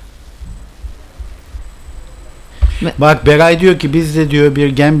Toni? Bak Beray diyor ki biz de diyor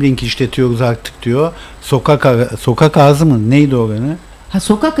bir gambling işletiyoruz artık diyor. Sokak ağzı mı? Neydi oranı?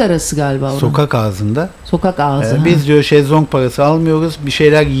 Sokak arası galiba oranı. Sokak ağzında. Sokak ağzı. Biz diyor şezlong parası almıyoruz. Bir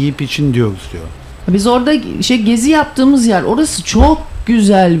şeyler yiyip için diyoruz diyor. Biz orada gezi yaptığımız yer. Orası çok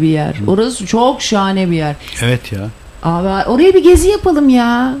güzel bir yer. Orası çok şahane bir yer. Evet ya. Abi oraya bir gezi yapalım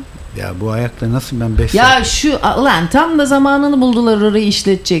ya. Ya bu ayakla nasıl ben 5 Ya şu lan tam da zamanını buldular orayı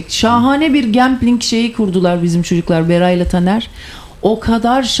işletecek. Şahane bir gambling şeyi kurdular bizim çocuklar Beray'la Taner. O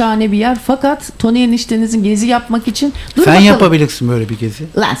kadar şahane bir yer fakat Toni eniştenizin gezi yapmak için sen bakalım. Yapabilirsin böyle bir gezi.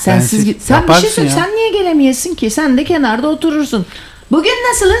 Lan sensiz git. Sen bir şey söyle. Sen niye gelemiyorsun ki? Sen de kenarda oturursun. Bugün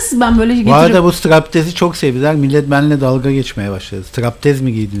nasılız? Ben böyle Bu arada bu straptezi çok sevdiler. Millet benimle dalga geçmeye başladı. Straptez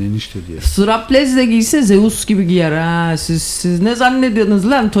mi giydin enişte diyor. Straplez de giyse Zeus gibi giyer ha. Siz ne zannediyorsunuz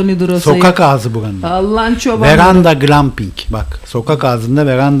lan Toni Drosa'yı? Sokak ağzı buranın. Allah'ın çobanı. Veranda glamping. Bak sokak ağzında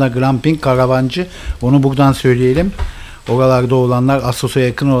veranda glamping karavancı. Onu buradan söyleyelim. Oralarda olanlar, Assos'a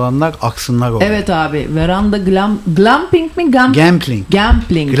yakın olanlar aksınlar oraya. Evet abi. Veranda glamping mi? Gambling.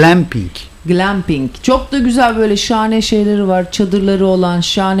 Glamping. Çok da güzel böyle şahane şeyleri var. Çadırları olan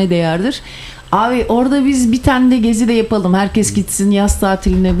şahane de yerdir. Abi orada biz bir tane de gezi de yapalım. Herkes gitsin yaz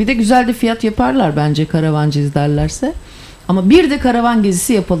tatiline. Bir de güzel de fiyat yaparlar bence karavancı derlerse. Ama bir de karavan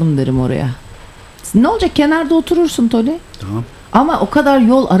gezisi yapalım derim oraya. Ne olacak? Kenarda oturursun Toni. Tamam. Ama o kadar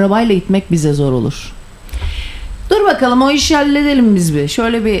yol arabayla gitmek bize zor olur. Dur bakalım o işi halledelim biz bir.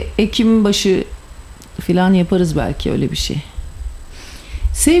 Şöyle bir Ekim başı falan yaparız belki öyle bir şey.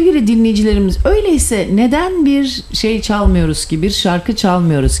 Sevgili dinleyicilerimiz öyleyse neden bir şey çalmıyoruz ki? Bir şarkı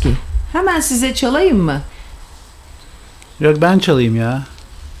çalmıyoruz ki? Hemen size çalayım mı? Yok ben çalayım ya.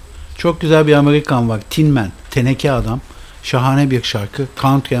 Çok güzel bir Amerikan var. Tin Man. Teneke adam. Şahane bir şarkı.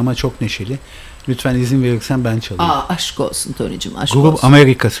 Country ama çok neşeli. Lütfen izin verirsen ben çalayım. Aşk olsun Toni'cim aşk Grup olsun.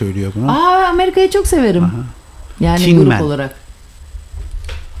 Amerika söylüyor bunu. Amerika'yı çok severim. Aha. Yani Tin grup Man. olarak.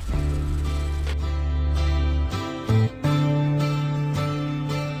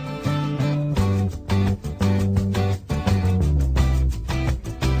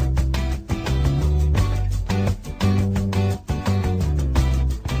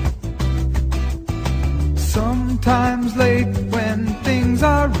 Sometimes late when things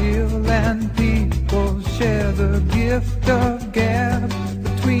are real and people share the gift of gab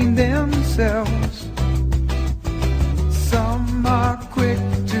between themselves. Some are quick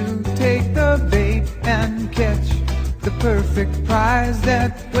to take the bait and catch the perfect prize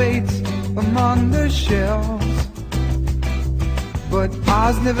that waits among the shelves. But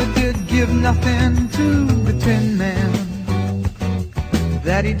Oz never did give nothing to the Tin Man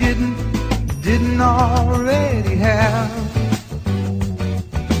that he didn't already have.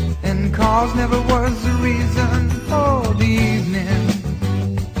 And cause never was the reason for the evening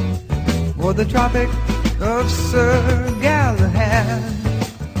or the Tropic of Sir Galahad.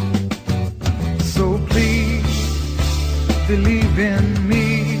 So please believe in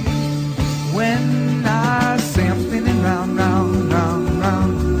me when I say I'm spinning round, round, round,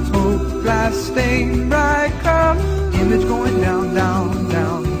 round. Smoke, glass, stain, bright cup, image going down, down,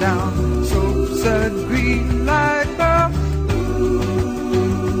 down, down. Soap, green like a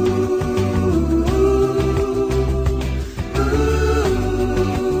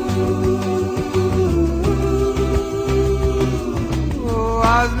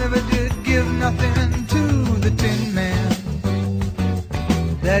Oz never did give nothing to the Tin Man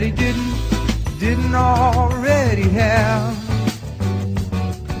that he didn't already have.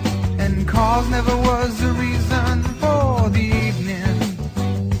 And cause never was the reason for the evening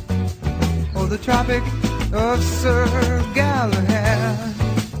or the Tropic of Sir Galahad.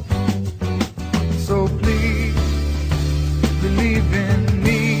 So please believe in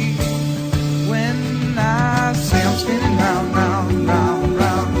me when I say I'm spinning round, round, round,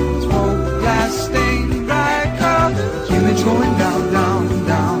 round. Smoke, glass, stain, bright cup, image going down, down,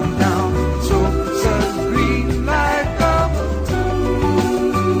 down, down. So green like a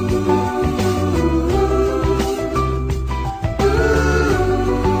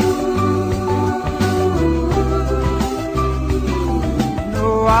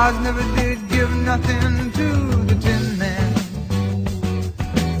No, Oz never did give nothing to the Tin Man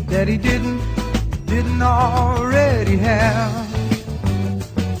that he didn't already have.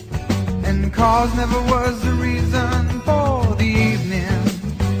 And cause never was the reason for the evening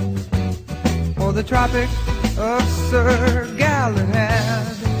or the Tropic of Sir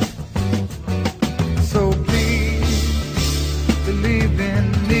Galahad. So please believe in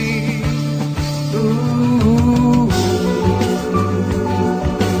me. Ooh.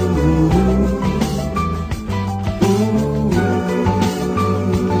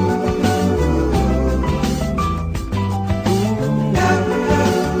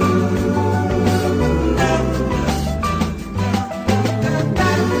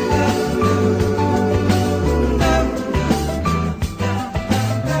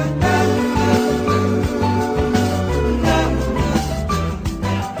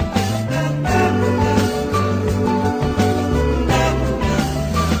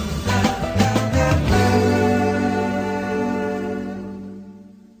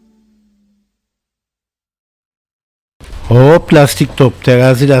 Hop lastik top,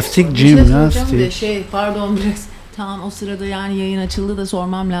 terazi lastik, Bir şey soracağım da jimnastik. pardon biraz. Tamam, o sırada yani yayın açıldı da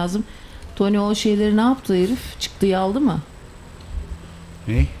sormam lazım. Toni o şeyleri ne yaptı herif? Çıktıyı aldı mı?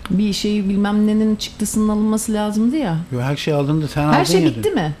 Ne? Bir şey bilmem nenin çıktısının alınması lazımdı ya. Yo, her şey alındı, sen aldın Her şey ya bitti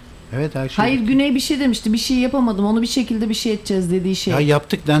dün. mi? Evet, her şey Hayır, bitti. Güney bir şey demişti. Bir şey yapamadım. Onu bir şekilde bir şey edeceğiz dediği şey. Ya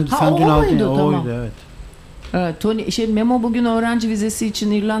yaptık, sen Ha, dün o aldın muydu? ya, Tamam. oydu evet. Evet, Toni Memo bugün öğrenci vizesi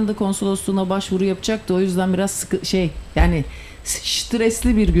için İrlanda konsolosluğuna başvuru yapacaktı. O yüzden biraz yani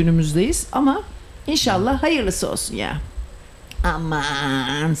stresli bir günümüzdeyiz ama inşallah hayırlısı olsun ya.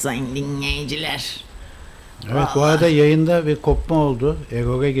 Aman sayın dinleyiciler. Evet, bu arada yayında bir kopma oldu.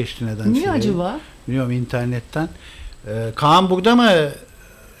 Error'a geçti nedense. Niye acaba? Biliyorum, internetten. Kaan burada mı?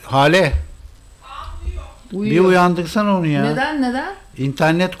 Hale. Uyuyor. Bir uyandırsan onu ya. Neden?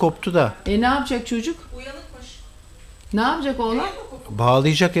 İnternet koptu da. Ne yapacak çocuk? Uyanıkmış. Ne yapacak oğlan?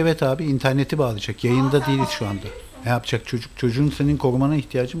 Bağlayacak, evet abi, interneti bağlayacak. Yayında değiliz şu anda. Ne yapacak çocuk? Çocuğun senin korumana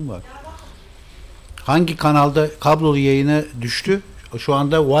ihtiyacı mı var? Hangi kanalda kablolu yayını düştü? Şu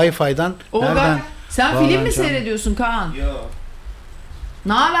anda Wi-Fi'den nereden? Sen film mi bağlanacağım? seyrediyorsun Kaan? Yo,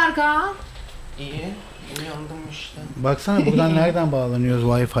 Ne haber Kaan? iyi. Uyandım işte. Baksana buradan nereden bağlanıyoruz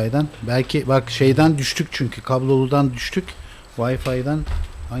Wi-Fi'den? Belki bak şeyden düştük, çünkü kabloludan düştük. Wi-Fi'den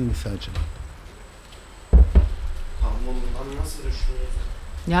hangisi acaba? Kablondan nasıl düşünüyorsun?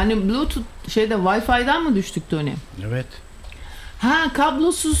 Yani Bluetooth Wi-Fi'den mı düştük Toni? Evet. Ha,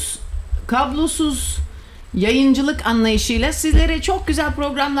 kablosuz yayıncılık anlayışıyla sizlere çok güzel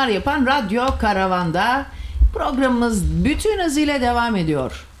programlar yapan Radyo Karavan'da programımız bütün hızıyla devam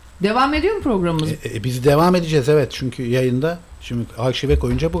ediyor. Devam ediyor mu programımız? Biz devam edeceğiz, evet, çünkü yayında şimdi arşive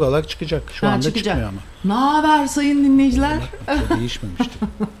koyunca buralar çıkacak. Şu anda çıkacak. çıkmıyor ama. Ne haber sayın dinleyiciler? Çok değişmemiştir.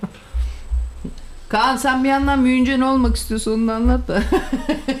 Kaan, sen bir yandan müyünce ne olmak istiyorsun, onu da anlat da.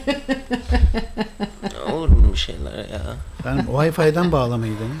 Olur mu bir şeyler ya? Ben Wi-Fi'den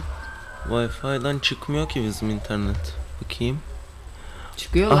bağlamayı deneyim. Wi-Fi'den çıkmıyor ki bizim internet. Bakayım.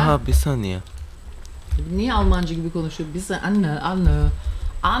 Çıkıyor lan. Aha, bir saniye. Niye Almanca gibi konuşuyor? Biz anne.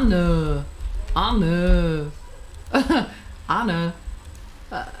 Anne.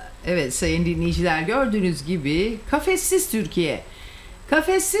 Evet sayın dinleyiciler, gördüğünüz gibi kafessiz Türkiye.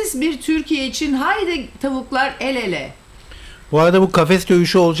 Kafessiz bir Türkiye için haydi tavuklar el ele. Bu arada bu kafes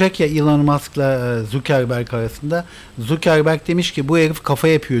dövüşü olacak ya Elon Musk'la Zuckerberg arasında. Zuckerberg demiş ki bu herif kafa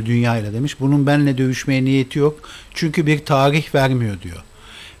yapıyor dünyayla demiş. Bunun benimle dövüşmeye niyeti yok. Çünkü bir tarih vermiyor diyor.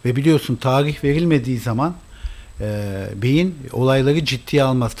 Ve biliyorsun, tarih verilmediği zaman beyin olayları ciddiye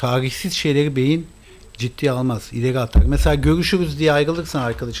almaz. Tarihsiz şeyleri beyin ciddiye almaz. İleri atar. Mesela görüşürüz diye ayrılırsan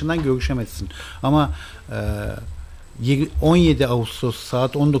arkadaşından görüşemezsin. Ama 17 Ağustos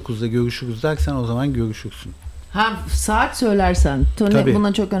saat 19'da görüşürüz dersen o zaman görüşürsün. Ha, saat söylersen. Tony Tabii.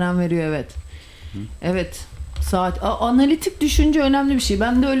 buna çok önem veriyor, evet. Evet. Saat. Analitik düşünce önemli bir şey.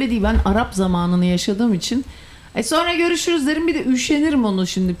 Ben de öyle değil. Ben Arap zamanını yaşadığım için. Sonra görüşürüz derim. Bir de üşenirim onu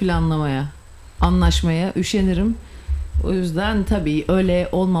şimdi planlamaya. Anlaşmaya üşenirim. O yüzden tabii öyle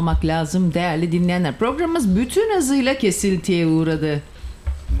olmamak lazım değerli dinleyenler. Programımız bütün hızıyla kesintiye uğradı.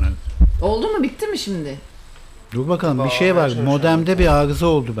 Evet. Oldu mu? Bitti mi şimdi? Dur bakalım, bir şey var. Modemde bir arıza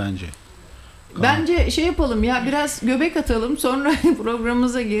oldu bence. Bence şey yapalım ya, biraz göbek atalım, sonra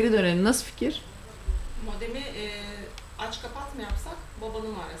programımıza geri dönelim. Nasıl fikir? Modemi aç kapat mı yapsak?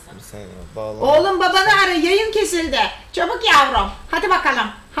 Babanı mı arasam? Bir saniye, bağlan. Oğlum babanı ara, yayın kesildi. Çabuk yavrum. Hadi bakalım.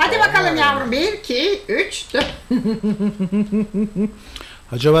 Hadi bakalım yavrum. 1, 2, 3, 4.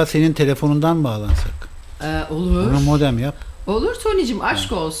 Acaba senin telefonundan mı bağlansak? Olur. Ona modem yap. Olur Tony'cim,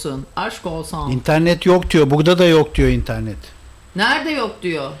 aşk olsun. Aşk olsun. İnternet yok diyor. Burada da yok diyor internet. Nerede yok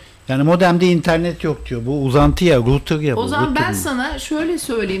diyor. Yani modemde internet yok diyor. Bu uzantı ya, router ya. O bu, zaman router ben bu. sana şöyle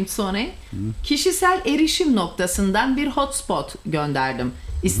söyleyeyim Tony. Kişisel erişim noktasından bir hotspot gönderdim.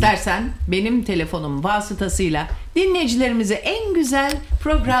 İstersen benim telefonum vasıtasıyla dinleyicilerimize en güzel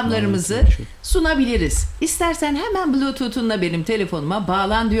programlarımızı sunabiliriz. İstersen hemen Bluetooth'unla benim telefonuma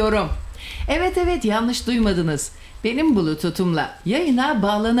bağlan diyorum. Evet, yanlış duymadınız. Benim Bluetooth'umla yayına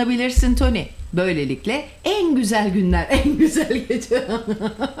bağlanabilirsin Tony. Böylelikle en güzel günler, en güzel gece.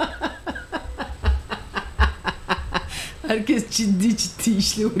 Herkes ciddi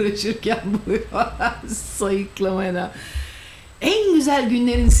işle uğraşırken bu sayıklamaya. En güzel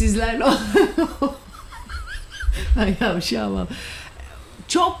günlerin sizlerle. Ay yavşamam.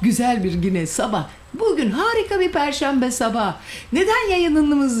 Çok güzel bir güne sabah. Bugün harika bir perşembe sabah. Neden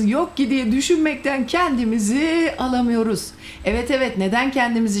yayınımız yok ki diye düşünmekten kendimizi alamıyoruz. Evet, neden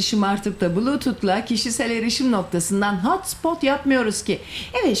kendimizi şımartıp da Bluetooth'la kişisel erişim noktasından hotspot yapmıyoruz ki?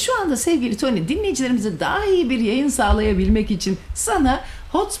 Evet, şu anda sevgili Tony, dinleyicilerimize daha iyi bir yayın sağlayabilmek için sana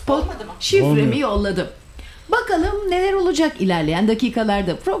hotspot şifremi yolladım. Bakalım neler olacak ilerleyen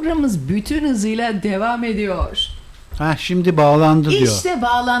dakikalarda. Programımız bütün hızıyla devam ediyor. Şimdi bağlandı diyor. İşte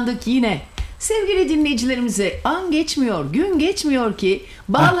bağlandık yine. Sevgili dinleyicilerimize an geçmiyor, gün geçmiyor ki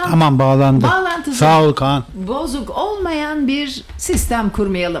Tamam bağlandı. bağlantısı Sağ ol Kaan. bozuk olmayan bir sistem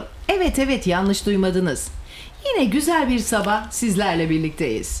kurmayalım. Evet yanlış duymadınız. Yine güzel bir sabah sizlerle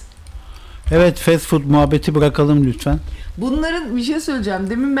birlikteyiz. Evet, fast food muhabbeti bırakalım lütfen. Bunların bir şey söyleyeceğim.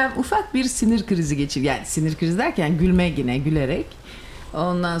 Demin ben ufak bir sinir krizi geçirdim. Yani sinir krizi derken yine gülerek.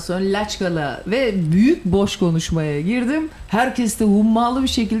 Ondan sonra laçkala ve büyük boş konuşmaya girdim. Herkes de hummalı bir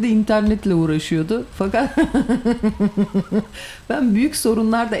şekilde internetle uğraşıyordu. Fakat ben büyük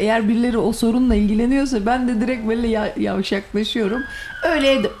sorunlarda eğer birileri o sorunla ilgileniyorsa ben de direkt böyle yavşaklaşıyorum.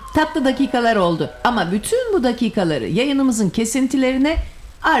 Öyle tatlı dakikalar oldu. Ama bütün bu dakikaları yayınımızın kesintilerine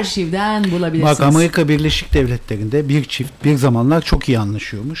arşivden bulabilirsiniz. Bak, Amerika Birleşik Devletleri'nde bir çift bir zamanlar çok iyi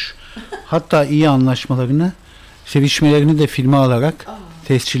anlaşıyormuş. Hatta iyi anlaşmalarını, sevişmelerini de filme alarak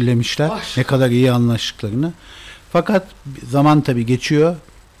tescillemişler. Ne kadar iyi anlaştıklarını. Fakat zaman tabii geçiyor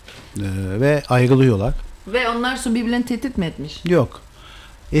ve ayrılıyorlar. Ve onlar sonra birbirlerini tehdit mi etmiş? Yok.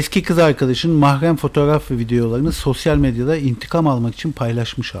 Eski kız arkadaşın mahrem fotoğraf ve videolarını sosyal medyada intikam almak için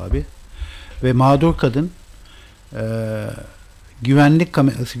paylaşmış abi. Ve mağdur kadın güvenlik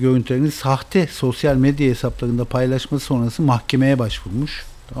kamerası görüntülerini sahte sosyal medya hesaplarında paylaşması sonrası mahkemeye başvurmuş.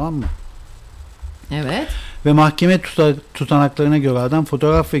 Tamam mı? Evet. Ve mahkeme tutanaklarına göre adam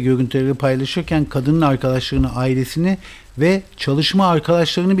fotoğraf ve görüntüleri paylaşırken kadının arkadaşlarını, ailesini ve çalışma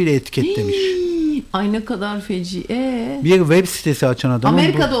arkadaşlarını bile etiketlemiş. Ay ne kadar feci. Bir web sitesi açan adam.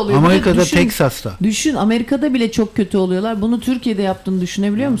 Amerika'da oluyor. Amerika'da, Düşün, Teksas'ta. Düşün, Amerika'da bile çok kötü oluyorlar. Bunu Türkiye'de yaptığını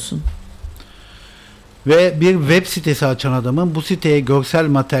düşünebiliyor musun? Ve bir web sitesi açan adamın bu siteye görsel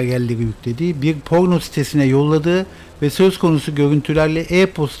materyalleri yüklediği, bir porno sitesine yolladığı ve söz konusu görüntülerle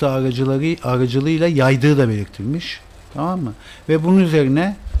e-posta aracılığıyla yaydığı da belirtilmiş. Tamam mı? Ve bunun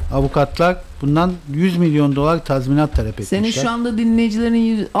üzerine avukatlar bundan 100 milyon dolar tazminat talep etmişler. Senin şu anda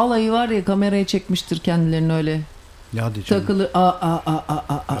dinleyicilerin alayı var ya, kameraya çekmiştir kendilerini öyle. Ya de canım. Takılı.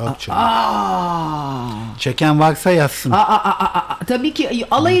 Çeken varsa yazsın. Tabii ki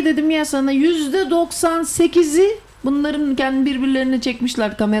alayı dedim ya sana, %98'i bunların kendi birbirlerine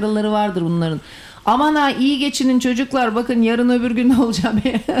çekmişler. Kameraları vardır bunların. Aman ha, iyi geçinin çocuklar, bakın yarın öbür gün ne olacağı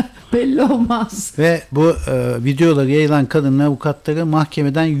belli olmaz. Ve bu videoları yayılan kadının avukatları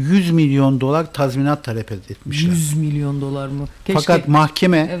mahkemeden 100 milyon dolar tazminat talep etmişler. 100 milyon dolar mı? Keşke.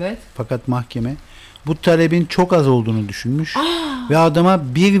 Fakat mahkeme bu talebin çok az olduğunu düşünmüş ve adama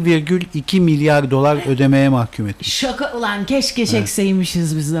 1,2 milyar dolar ödemeye mahkum etmiş. Şaka ulan, keşke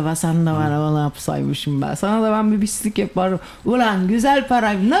çekseymişiz biz de. Sen de bana yapsaymışım ben. Sana da ben bir pislik yaparım. Ulan güzel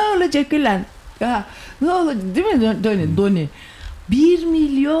parayım. Ne olacak ulan? Ya, ne olacak değil mi Toni? 1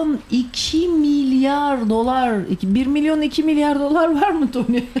 milyon 2 milyar dolar. 1 milyon 2 milyar dolar var mı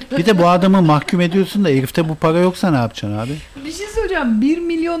Toni? Bir de bu adamı mahkum ediyorsun da herifte bu para yoksa ne yapacaksın abi? Bir şey söyleyeceğim. 1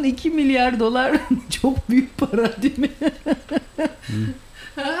 milyon 2 milyar dolar çok büyük para değil mi?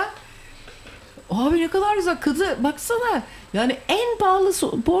 Abi ne kadar güzel. Kızı baksana. Yani en pahalı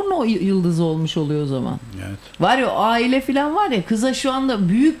porno yıldızı olmuş oluyor o zaman. Evet. Var ya, o aile falan var ya, kıza şu anda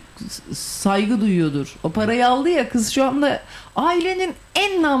büyük saygı duyuyordur. O parayı aldı ya, kız şu anda ailenin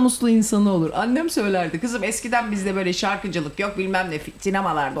en namuslu insanı olur. Annem söylerdi. Kızım eskiden bizde böyle şarkıcılık yok, bilmem ne,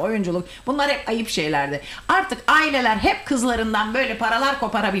 sinemalarda oyunculuk, bunlar hep ayıp şeylerdi. Artık aileler hep kızlarından böyle paralar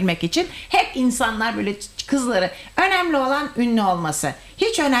koparabilmek için hep insanlar böyle kızları, önemli olan ünlü olması,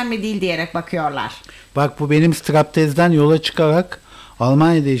 hiç önemli değil diyerek bakıyorlar. Bak, bu benim straptezden yola çıkarak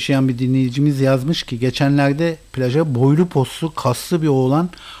Almanya'da yaşayan bir dinleyicimiz yazmış ki geçenlerde plaja boylu poslu kaslı bir oğlan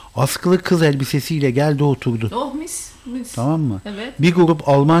askılı kız elbisesiyle geldi oturdu. Oh mis. Tamam mı? Evet. Bir grup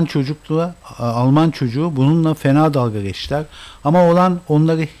Alman çocuğu bununla fena dalga geçtiler. Ama oğlan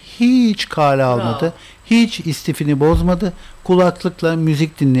onları hiç kale almadı. Bravo. Hiç istifini bozmadı. Kulaklıkla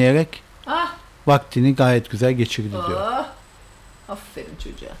müzik dinleyerek vaktini gayet güzel geçirdi diyor. Aferin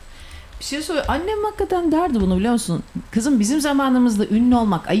çocuğa. Bir şey söyle. Annem hakikaten derdi bunu, biliyor musun? Kızım, bizim zamanımızda ünlü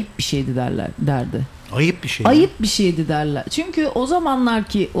olmak ayıp bir şeydi derdi. Ayıp bir şey. Ayıp bir şeydi derler. Çünkü o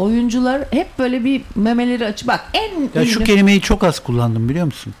zamanlarki oyuncular hep böyle bir memeleri açık. Bak Ya şu kelimeyi çok az kullandım, biliyor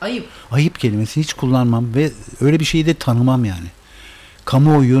musun? Ayıp. Ayıp kelimesini hiç kullanmam ve öyle bir şeyi de tanımam yani.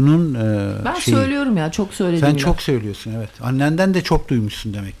 Kamuoyunun ben şeyi. söylüyorum ya, çok söyledim. Sen çok söylüyorsun, evet. Annenden de çok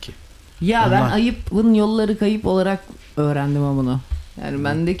duymuşsun demek ki. Ya Ondan. ben ayıpın yolları kayıp olarak öğrendim bunu. Yani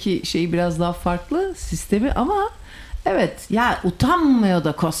bendeki şey biraz daha farklı sistemi, ama evet ya, utanmıyor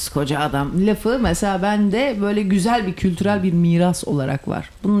da koskoca adam lafı mesela bende böyle güzel bir kültürel bir miras olarak var.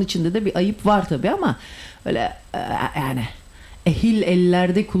 Bunun içinde de bir ayıp var tabii, ama öyle yani ehil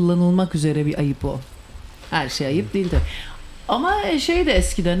ellerde kullanılmak üzere bir ayıp o. Her şey ayıp değil tabii. Ama şey de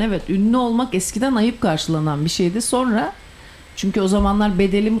eskiden evet ünlü olmak eskiden ayıp karşılanan bir şeydi. Sonra çünkü o zamanlar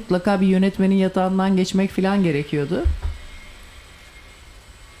bedeli mutlaka bir yönetmenin yatağından geçmek falan gerekiyordu.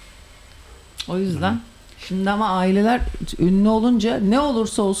 O yüzden şimdi ama aileler ünlü olunca ne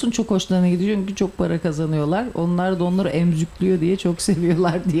olursa olsun çok hoşlarına gidiyor çünkü çok para kazanıyorlar. Onlar da onları emzüklüyor diye çok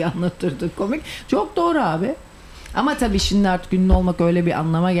seviyorlar diye anlatırdı komik. Çok doğru abi. Ama tabii şimdi artık ünlü olmak öyle bir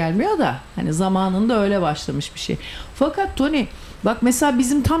anlama gelmiyor da hani zamanında öyle başlamış bir şey. Fakat Toni bak mesela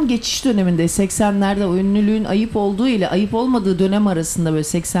bizim tam geçiş döneminde 80'lerde o ünlülüğün ayıp olduğu ile ayıp olmadığı dönem arasında böyle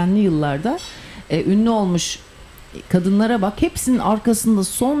 80'li yıllarda ünlü olmuş kadınlara bak hepsinin arkasında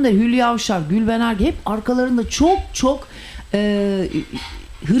son derece Hülya Avşar, Gülben Ergen hep arkalarında çok çok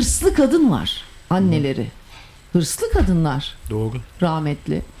hırslı kadın var anneleri. Hırslı kadınlar. Doğru.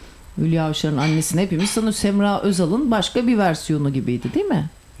 Rahmetli. Hülya Avşar'ın annesini hepimiz sanıyoruz. Semra Özal'ın başka bir versiyonu gibiydi değil mi?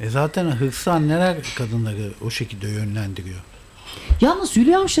 Zaten hırslı anneler kadınları o şekilde yönlendiriyor. Yalnız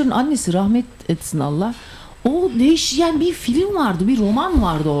Hülya Avşar'ın annesi rahmet etsin Allah. O değişen bir film vardı, bir roman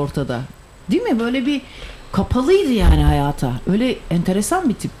vardı ortada. Değil mi? Böyle bir kapalıydı yani hayata. Öyle enteresan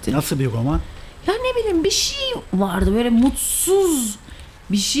bir tipti. Nasıl bir roman? Ya ne bileyim bir şey vardı böyle mutsuz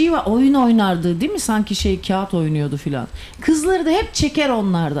bir şey var. Oyun oynardı değil mi? Sanki kağıt oynuyordu filan. Kızları da hep çeker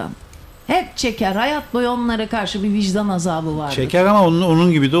onlardan. Hep çeker. Hayat boyu onlara karşı bir vicdan azabı vardı. Çeker ama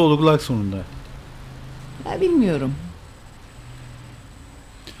onun gibi de olurlar sonunda. Ya bilmiyorum.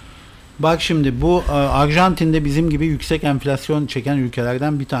 Bak şimdi bu Arjantin'de bizim gibi yüksek enflasyon çeken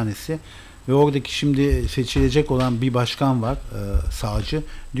ülkelerden bir tanesi. Ve oradaki şimdi seçilecek olan bir başkan var sağcı.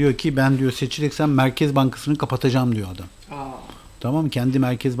 Diyor ki ben diyor seçilirsem Merkez Bankası'nı kapatacağım diyor adam. Tamam mı? Kendi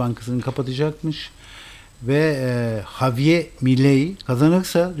Merkez Bankası'nı kapatacakmış. Ve Javier Milei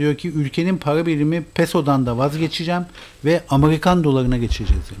kazanırsa diyor ki ülkenin para birimi pesodan da vazgeçeceğim ve Amerikan dolarına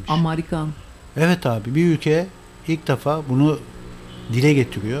geçeceğiz demiş. Amerikan. Evet abi bir ülke ilk defa bunu dile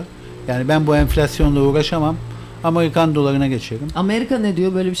getiriyor. Yani ben bu enflasyonla uğraşamam. Amerikan dolarına geçerim. Amerika ne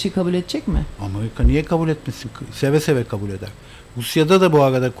diyor? Böyle bir şey kabul edecek mi? Amerika niye kabul etmesin? Seve seve kabul eder. Rusya'da da bu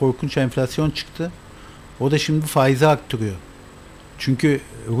arada korkunç enflasyon çıktı. O da şimdi faizi arttırıyor. Çünkü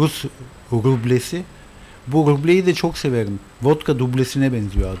Rus rublesi, bu rubleyi de çok severim. Vodka dublesine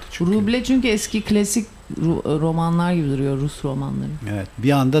benziyor adı çünkü. Ruble çünkü eski klasik romanlar gibi duruyor, Rus romanları. Evet,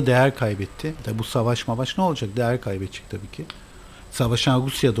 bir anda değer kaybetti. Tabi bu savaş ne olacak? Değer kaybedecek tabii ki. Savaşan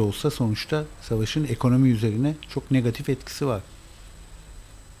Rusya'da olsa sonuçta savaşın ekonomi üzerine çok negatif etkisi var.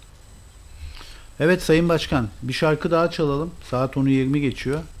 Evet Sayın Başkan, bir şarkı daha çalalım. Saat 10:20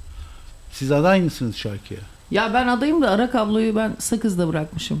 geçiyor. Siz aday mısınız şarkıya? Ya ben adayım da ara kabloyu ben Sakız'da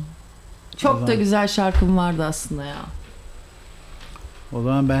bırakmışım. Çok da güzel şarkım vardı aslında ya. O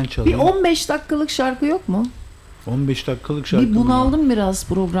zaman ben çalayım. Bir 15 dakikalık şarkı yok mu? 15 dakikalık şarkı. Bir bunaldım biraz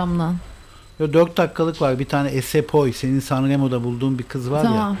programdan. 4 dakikalık var. Bir tane Esepoy. Senin Sanremo'da bulduğun bir kız var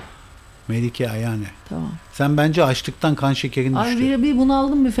Tamam. ya. Melike Ayane. Tamam. Sen bence açlıktan kan şekerin Ay düştü. bir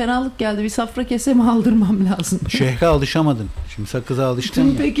bunaldım, bir fenalık geldi. Bir safra kesemi aldırmam lazım. Şehre alışamadın. Şimdi sakıza alıştın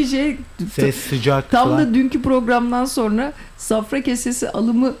ya. Peki Ses sıcak tam falan. da dünkü programdan sonra safra kesesi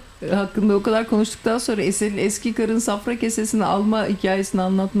alımı hakkında o kadar konuştuktan sonra Esel'in eski karın safra kesesini alma hikayesini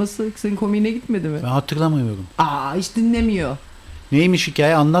anlatması senin komiğine gitmedi mi? Ben hatırlamıyorum. Hiç dinlemiyor. Neymiş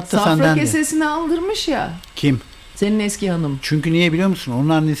hikaye? Anlat da Safra senden de. kesesini aldırmış ya. Kim? Senin eski hanım. Çünkü niye biliyor musun? Onun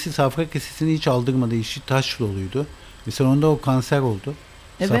annesi safra kesesini hiç aldırmadı. İşi taş doluydu. Ve sonunda o kanser oldu.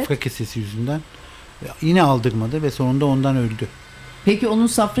 Evet. Safra kesesi yüzünden. Yine aldırmadı ve sonunda ondan öldü. Peki onun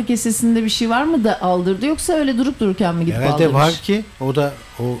safra kesesinde bir şey var mı da aldırdı yoksa öyle durup dururken mi gidip aldırmış? Herhalde var ki o da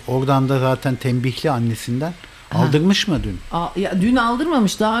oradan da zaten tembihli annesinden. Aldırmış mı dün? Ya dün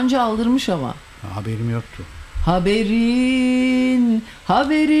aldırmamış, daha önce aldırmış ama. Haberim yoktu.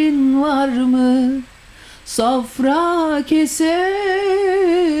 Haberin var mı? Safra kesesini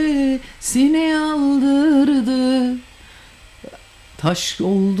aldırdı. Taş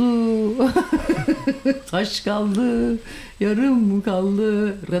oldu. Taş kaldı. Yarım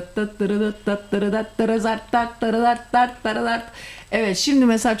kaldı. Evet, şimdi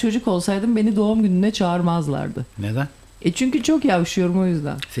mesela çocuk olsaydım beni doğum gününe çağırmazlardı. Neden? Çünkü çok yavşıyorum o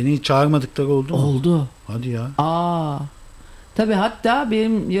yüzden. Seni hiç çağırmadıkları oldu mu? Oldu. Hadi ya. Tabii hatta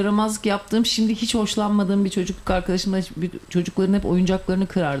benim yaramazlık yaptığım, şimdi hiç hoşlanmadığım bir çocukluk arkadaşımla çocukların hep oyuncaklarını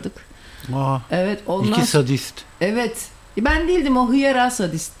kırardık. Evet. İki sadist. Evet. Ben değildim, o hıyara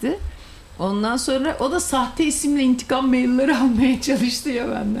sadistti. Ondan sonra o da sahte isimle intikam mailleri almaya çalıştı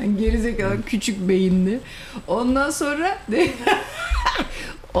ya benden. Gerizekalı küçük beyinli. Ondan sonra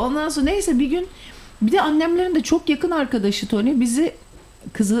neyse bir gün bir de annemlerin de çok yakın arkadaşı Toni bizi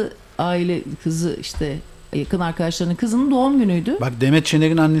kızı işte yakın arkadaşlarının kızının doğum günüydü. Bak Demet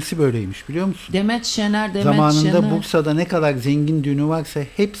Şener'in annesi böyleymiş biliyor musun? Demet Şener. Zamanında Bursa'da ne kadar zengin düğünü varsa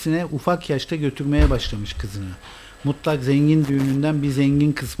hepsine ufak yaşta götürmeye başlamış kızını. Mutlak zengin düğününden bir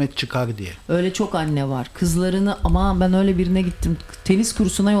zengin kısmet çıkar diye. Öyle çok anne var. Kızlarını ama ben öyle birine gittim. Tenis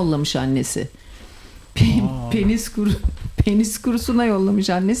kursuna yollamış annesi. Penis kursuna yollamış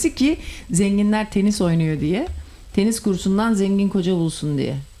annesi ki zenginler tenis oynuyor diye. Tenis kursundan zengin koca bulsun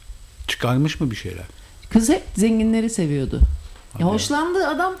diye. Çıkarmış mı bir şeyler? Kız hep zenginleri seviyordu. Ya hoşlandı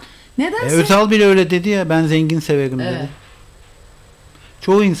adam. Nedense. Özal bile öyle dedi ya, ben zengin severim dedi.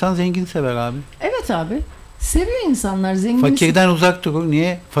 Çoğu insan zengin sever abi. Evet abi. Seviyor insanlar zengin. Fakirden uzak durur.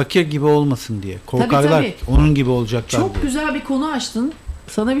 Niye? Fakir gibi olmasın diye. Korkarlar. Tabii. Onun gibi olacaklar çok diye. Güzel bir konu açtın.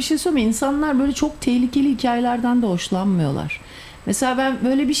 Sana bir şey söyleyeyim mi? İnsanlar böyle çok tehlikeli hikayelerden de hoşlanmıyorlar. Mesela ben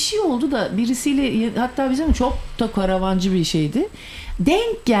böyle bir şey oldu da birisiyle, hatta bizim çok da karavancı bir şeydi.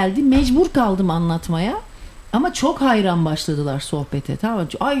 Denk geldi, mecbur kaldım anlatmaya. Ama çok hayran başladılar sohbete. Tamam.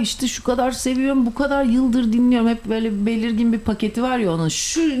 Ay işte şu kadar seviyorum, bu kadar yıldır dinliyorum. Hep böyle belirgin bir paketi var ya onun.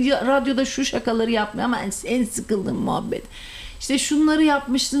 Şu radyoda şu şakaları yapmıyor ama en sıkıldığım muhabbet. İşte şunları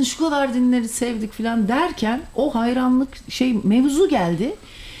yapmıştın, şu kadar dinleri sevdik falan derken o hayranlık mevzu geldi.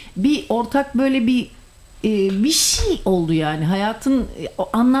 Bir ortak böyle bir şey oldu yani. Hayatın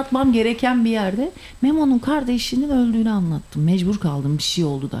anlatmam gereken bir yerde. Memo'nun kardeşinin öldüğünü anlattım. Mecbur kaldım, bir şey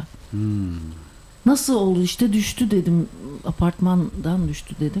oldu da. Nasıl oldu işte, düştü dedim, apartmandan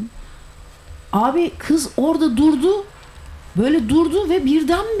düştü dedim. Abi kız orada durdu, böyle durdu ve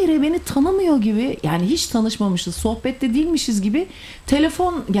birdenbire beni tanımıyor gibi, yani hiç tanışmamışız, sohbette değilmişiz gibi,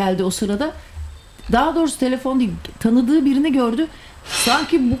 telefon geldi o sırada. Daha doğrusu telefon değil, tanıdığı birini gördü.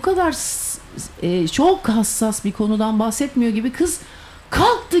 Sanki bu kadar çok hassas bir konudan bahsetmiyor gibi kız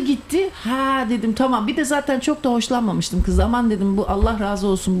kalktı gitti. Ha dedim tamam. Bir de zaten çok da hoşlanmamıştım kız. Aman dedim, bu Allah razı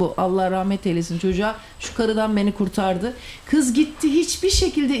olsun, bu Allah rahmet eylesin çocuğa. Şu karıdan beni kurtardı. Kız gitti, hiçbir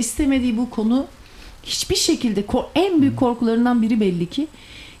şekilde istemediği bu konu, hiçbir şekilde en büyük korkularından biri belli ki.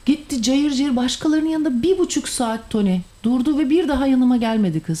 Gitti cayır cayır başkalarının yanında 1,5 saat Toni durdu ve bir daha yanıma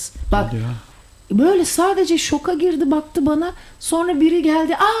gelmedi kız. Bak böyle sadece şoka girdi, baktı bana. Sonra biri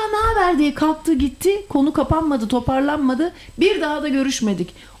geldi, ne haber diye kalktı gitti. Konu kapanmadı, toparlanmadı. Bir daha da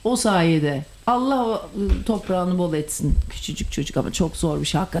görüşmedik o sayede. Allah o toprağını bol etsin. Küçücük çocuk ama çok zor bir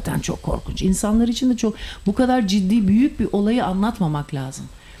şey. Hakikaten çok korkunç. İnsanlar için de çok, bu kadar ciddi büyük bir olayı anlatmamak lazım.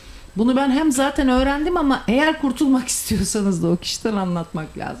 Bunu ben hem zaten öğrendim ama eğer kurtulmak istiyorsanız da o kişiden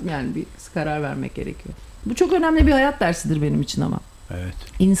anlatmak lazım. Yani bir karar vermek gerekiyor. Bu çok önemli bir hayat dersidir benim için ama. Evet.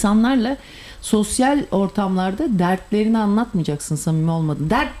 İnsanlarla sosyal ortamlarda dertlerini anlatmayacaksın samimi olmadan.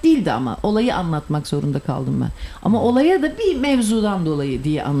 Dert değildi ama olayı anlatmak zorunda kaldım ben. Ama olaya da bir mevzudan dolayı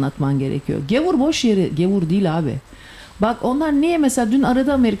diye anlatman gerekiyor. Gavur boş yere gavur değil abi. Bak onlar niye, mesela dün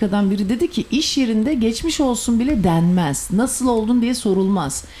aradı Amerika'dan biri, dedi ki iş yerinde geçmiş olsun bile denmez. Nasıl oldun diye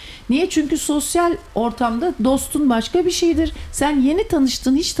sorulmaz. Niye? Çünkü sosyal ortamda dostun başka bir şeydir. Sen yeni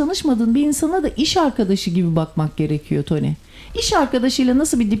tanıştığın, hiç tanışmadığın bir insana da iş arkadaşı gibi bakmak gerekiyor Toni. İş arkadaşıyla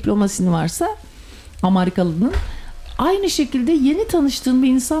nasıl bir diplomasinin varsa Amerikalı'nın, aynı şekilde yeni tanıştığın bir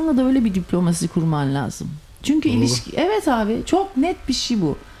insanla da öyle bir diplomasi kurman lazım. Çünkü ilişki, evet abi, çok net bir şey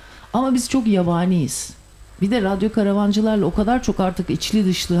bu. Ama biz çok yabaniyiz. Bir de radyo karavancılarla o kadar çok artık içli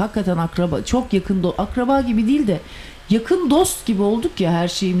dışlı, hakikaten akraba, çok yakın akraba gibi değil de yakın dost gibi olduk ya, her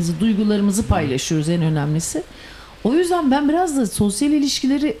şeyimizi, duygularımızı paylaşıyoruz en önemlisi. O yüzden ben biraz da sosyal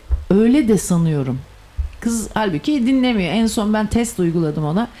ilişkileri öyle de sanıyorum. Kız halbuki dinlemiyor. En son ben test uyguladım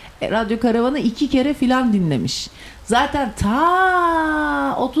ona. Radyo Karavan'ı 2 kere filan dinlemiş. Zaten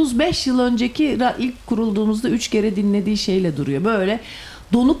ta 35 yıl önceki ilk kurulduğumuzda 3 kere dinlediği şeyle duruyor. Böyle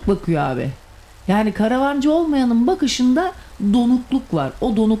donuk bakıyor abi. Yani karavancı olmayanın bakışında donukluk var.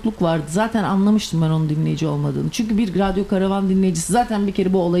 O donukluk vardı. Zaten anlamıştım ben onun dinleyici olmadığını. Çünkü bir radyo karavan dinleyicisi zaten bir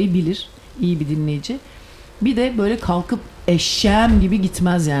kere bu olayı bilir. İyi bir dinleyici. Bir de böyle kalkıp eşeğim gibi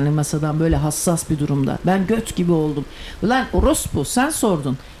gitmez yani masadan, böyle hassas bir durumda. Ben göt gibi oldum. Ulan orospu, sen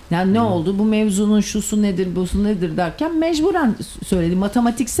sordun. Yani ne oldu? Bu mevzunun şusu nedir, busu nedir derken mecburen söyledim.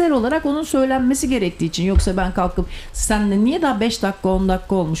 Matematiksel olarak onun söylenmesi gerektiği için. Yoksa ben kalkıp senle niye daha 5 dakika 10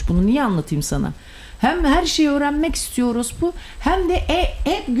 dakika olmuş, bunu niye anlatayım sana? Hem her şeyi öğrenmek istiyoruz bu, hem de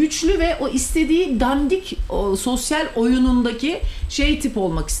hep güçlü ve o istediği dandik o sosyal oyunundaki tip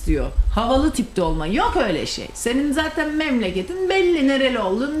olmak istiyor. Havalı tipte olma. Yok öyle şey. Senin zaten memleketin belli, nereli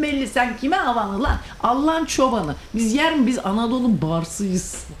olduğun belli. Sen kime havanı lan? Allah'ın çobanı. Biz biz Anadolu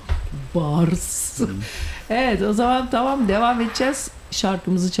barsıyız. Bars. Evet, o zaman tamam, devam edeceğiz.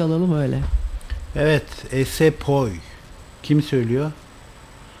 Şarkımızı çalalım öyle. Evet, Ese Poi. Kim söylüyor?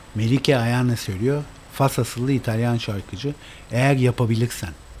 Melike Ayarne söylüyor. Fas asıllı İtalyan şarkıcı. Eğer yapabilirsen.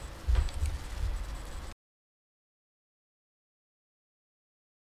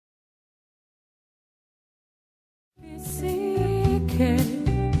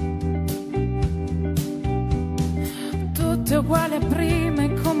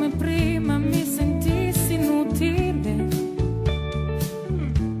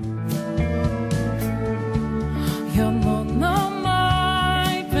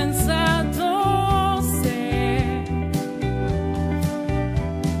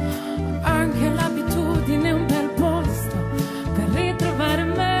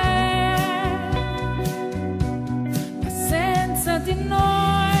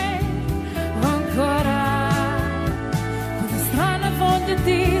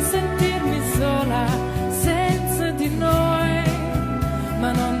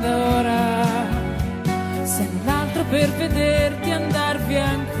 per vederti andar via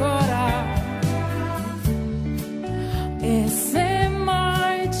ancora. E se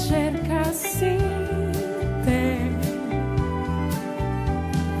mai cercassi te,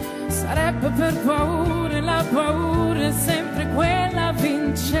 sarebbe per paura, e la paura è sempre quella a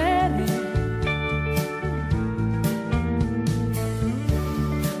vincere.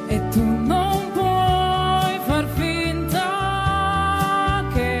 E tu non puoi far finta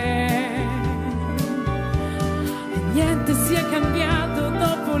che niente sia cambiato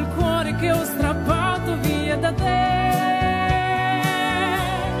dopo il cuore che ho strappato via da te.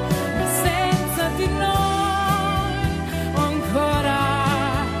 Ma senza di noi ho ancora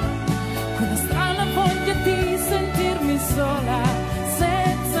quella strana voglia di sentirmi sola.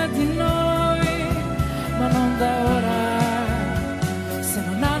 Senza di noi, ma non da ora, se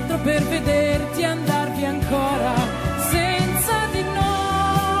non altro per vederti andar via ancora. Senza di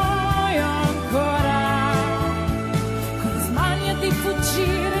noi ho ancora quella smania di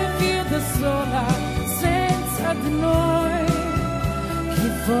fuggire via da sola. Senza di noi chi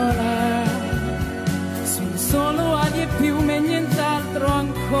vola sono solo ali e piume e nient'altro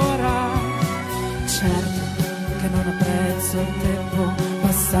ancora. Certo che non apprezzo il tempo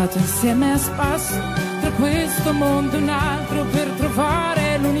passato insieme a spasso tra questo mondo e un altro per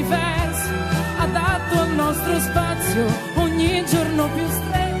trovare l'universo adatto al nostro spazio, ogni giorno più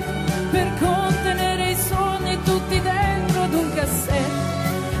stretto per contenere i sogni tutti dentro ad un cassetto.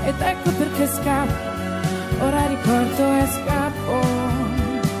 Ed ecco perché scappo, ora ricordo e scappo.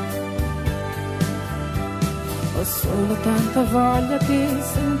 Ho solo tanta voglia di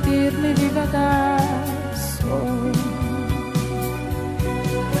sentirmi viva adesso.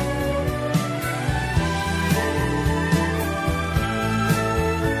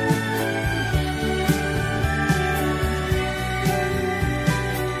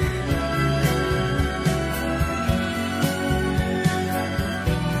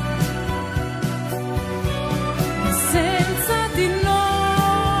 Senza di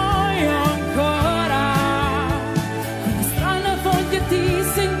noi ho ancora quella strana voglia di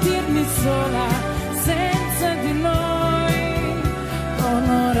sentirmi sola. Senza di noi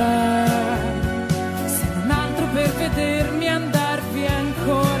onora, se non altro per vedermi andar via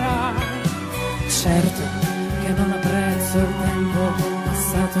ancora. Certo che non apprezzo il tempo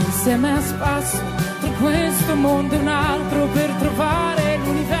passato insieme a spasso tra questo mondo e un altro per trovare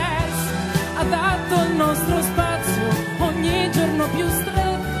l'universo adatto al nostro spazio, ogni giorno più stretto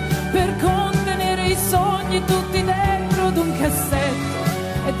per contenere i sogni tutti dentro ad un cassetto.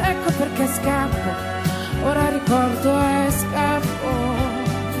 Ed ecco perché scappo, ora ricordo e scappo.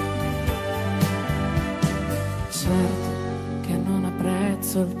 Certo che non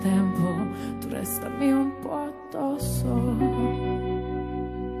apprezzo il tempo, tu restami un po' addosso.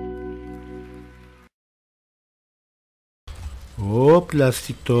 Hop,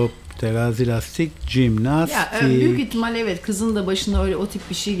 lastik top, terazi lastik, jimnastik. Ya büyük ihtimal evet, kızın da başına öyle o tip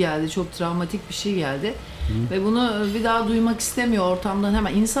bir şey geldi. Çok travmatik bir şey geldi. Ve bunu bir daha duymak istemiyor ortamdan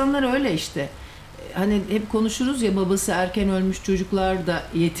hemen. İnsanlar öyle işte. Hani hep konuşuruz ya, babası erken ölmüş çocuklar da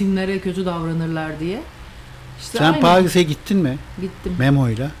yetimlere kötü davranırlar diye. İşte Sen aynı. Paris'e gittin mi? Gittim.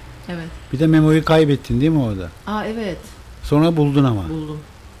 Memo'yla. Evet. Bir de Memo'yu kaybettin değil mi orada? Aa evet. Sonra buldun ama. Buldum.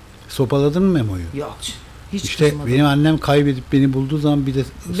 Sopaladın mı Memo'yu? Yok. Hiç İşte kızmadım. benim annem kaybedip beni bulduğu zaman bir de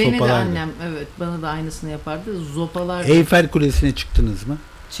Beni de sopalardı. annem evet bana da aynısını yapardı. Zopalar Eyfel Kulesi'ne çıktınız mı?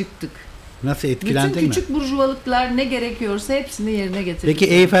 çıktık. Nasıl, Bütün etkilendin mi? küçük burjuvalıklar ne gerekiyorsa hepsini yerine getirdik.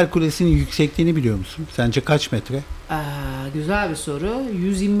 Peki Eyfel Kulesi'nin yüksekliğini biliyor musun? Sence kaç metre? Güzel bir soru.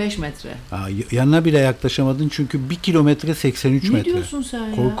 125 metre. Yanına bile yaklaşamadın çünkü 1 kilometre 83 Ne metre. diyorsun sen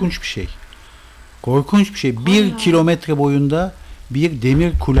ya? Korkunç bir şey. Korkunç bir şey. 1 Hayır. kilometre boyunda bir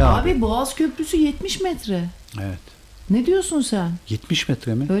demir kule abi. Abi Boğaz Köprüsü 70 metre. Evet. Ne diyorsun sen? 70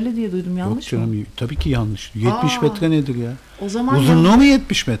 metre mi? Öyle diye duydum, yanlış Yok mı? canım, tabii ki yanlış. 70 metre nedir ya? O zaman Uzunluğu mu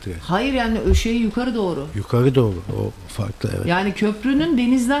 70 metre? Hayır yani yukarı doğru. Yukarı doğru. O farklı, evet. Yani köprünün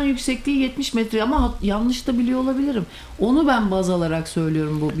denizden yüksekliği 70 metre ama yanlış da biliyor olabilirim. Onu ben baz alarak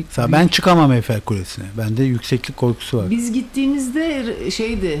söylüyorum bu. Mesela ben çıkamam Eyfel Kulesi'ne. Bende yükseklik korkusu var. Biz gittiğimizde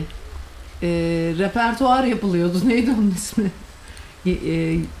repertuar yapılıyordu. Neydi onun ismi?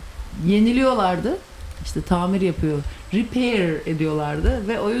 Yeniliyorlardı. İşte tamir yapıyor. Repair ediyorlardı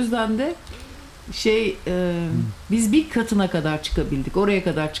ve o yüzden de biz bir katına kadar çıkabildik. Oraya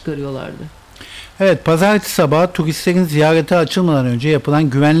kadar çıkarıyorlardı. Evet, pazartesi sabahı turistlerin ziyarete açılmadan önce yapılan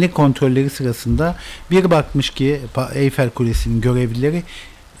güvenlik kontrolleri sırasında bir bakmış ki Eyfel Kulesi'nin görevlileri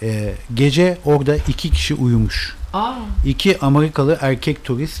gece orada 2 kişi uyumuş. 2 Amerikalı erkek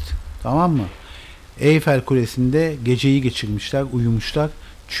turist, tamam mı? Eyfel Kulesi'nde geceyi geçirmişler, uyumuşlar.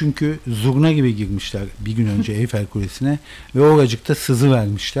 Çünkü zurna gibi girmişler bir gün önce Eyfel Kulesi'ne ve oracıkta sızı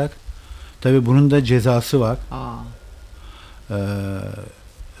vermişler. Tabii bunun da cezası var.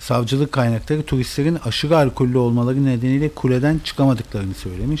 Savcılık kaynakları turistlerin aşırı alkollü olmaları nedeniyle kuleden çıkamadıklarını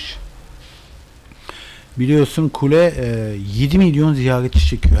söylemiş. Biliyorsun kule 7 milyon ziyaretçi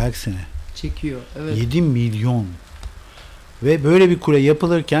çekiyor her sene. Çekiyor, evet. 7 milyon. Ve böyle bir kule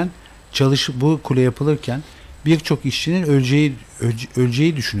yapılırken bu kule yapılırken birçok işçinin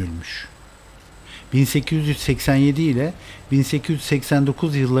öleceği düşünülmüş. 1887 ile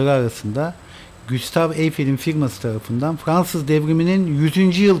 1889 yılları arasında Gustave Eiffel'in firması tarafından Fransız devriminin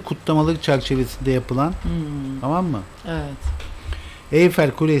 100. yıl kutlamaları çerçevesinde yapılan, tamam mı? Evet.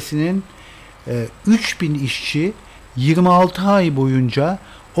 Eyfel Kulesi'nin 3000 işçi 26 ay boyunca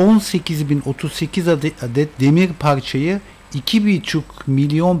 18.038 adet demir parçayı 2,5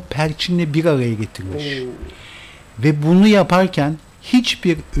 milyon perçinle bir araya getirmiş. Ve bunu yaparken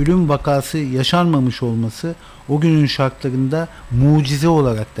hiçbir ölüm vakası yaşanmamış olması o günün şartlarında mucize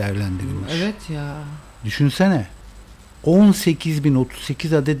olarak değerlendirilmiş. Evet ya. Düşünsene.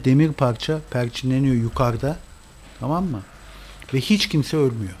 18.038 adet demir parça perçinleniyor yukarıda. Tamam mı? Ve hiç kimse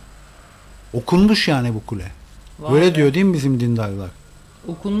ölmüyor. Okunmuş yani bu kule. Vay Böyle be. diyor değil mi bizim dindarlar?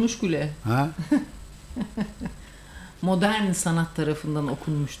 Okunmuş kule. Ha? Modern sanat tarafından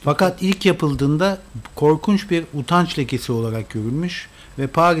okunmuştu. Fakat ilk yapıldığında korkunç bir utanç lekesi olarak görülmüş ve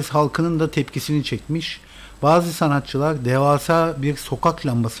Paris halkının da tepkisini çekmiş. Bazı sanatçılar devasa bir sokak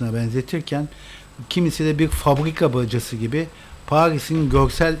lambasına benzetirken kimisi de bir fabrika bacası gibi Paris'in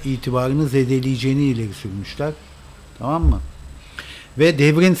görsel itibarını zedeleyeceğini ileri sürmüşler. Tamam mı? Ve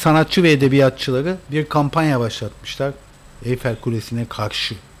devrin sanatçı ve edebiyatçıları bir kampanya başlatmışlar. Eyfel Kulesi'ne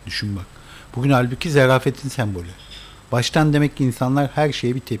karşı, düşün bak. Bugün halbuki zarafetin sembolü. Baştan demek ki insanlar her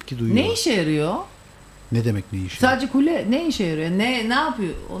şeye bir tepki duyuyor. Ne işe yarıyor? Ne demek ne işe? Sadece kule ne işe yarıyor? Ne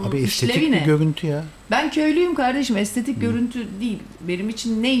yapıyor? Onun Abi estetik işlevi bir ne? görüntü ya. Ben köylüyüm kardeşim. Estetik görüntü değil. Benim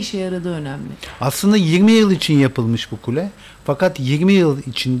için ne işe yaradığı önemli. Aslında 20 yıl için yapılmış bu kule. Fakat 20 yıl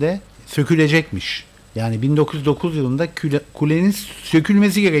içinde sökülecekmiş. Yani 1909 yılında kulenin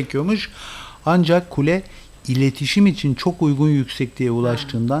sökülmesi gerekiyormuş. Ancak kule iletişim için çok uygun yüksekliğe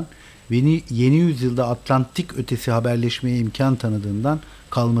ulaştığından ve yeni yüzyılda Atlantik ötesi haberleşmeye imkan tanıdığından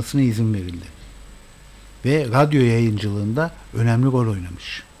kalmasına izin verildi. Ve radyo yayıncılığında önemli rol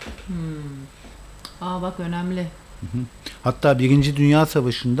oynamış. Bak önemli. Hatta Birinci Dünya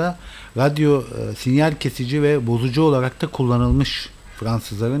Savaşı'nda radyo sinyal kesici ve bozucu olarak da kullanılmış.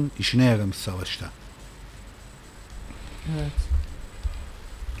 Fransızların işine yaramış savaşta. Evet.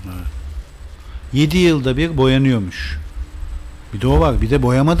 7 yılda bir boyanıyormuş. Bir de o var. Bir de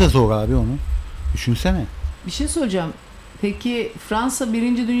boyama da zor abi onu. Düşünsene. Bir şey soracağım. Peki Fransa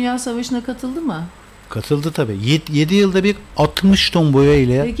 1. Dünya Savaşı'na katıldı mı? Katıldı tabii. 7 yılda bir 60 ton boya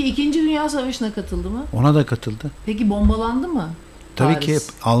ile. Peki 2. Dünya Savaşı'na katıldı mı? Ona da katıldı. Peki bombalandı mı? Tabii Paris?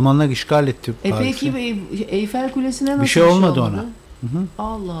 ki Almanlar işgal etti Paris'i. Peki Eyfel Kulesi'ne nasıl bir şey olmadı ona. Hı-hı.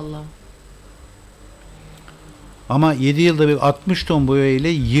 Allah Allah. Ama 7 yılda bir 60 ton boya ile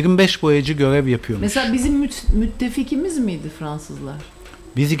 25 boyacı görev yapıyormuş. Mesela bizim müttefikimiz miydi Fransızlar?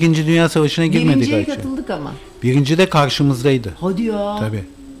 Biz 2. Dünya Savaşı'na girmedik. Birinciye katıldık ama. Birinci de karşımızdaydı. Hadi ya. Tabii.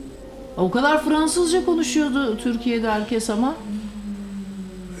 O kadar Fransızca konuşuyordu Türkiye'de herkes ama.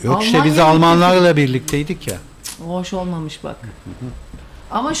 Yok işte biz Almanlarla birlikteydik ya. Hoş olmamış bak.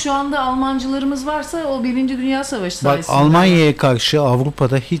 Ama şu anda Almancılarımız varsa o 1. Dünya Savaşı sayesinde. Bak Almanya'ya karşı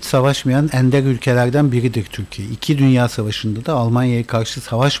Avrupa'da hiç savaşmayan ender ülkelerden biridir Türkiye. 2 Dünya Savaşı'nda da Almanya'ya karşı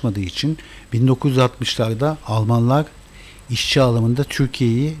savaşmadığı için 1960'larda Almanlar işçi alımında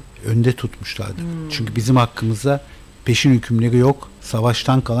Türkiye'yi önde tutmuşlardı. Çünkü bizim hakkımızda peşin hükümleri yok,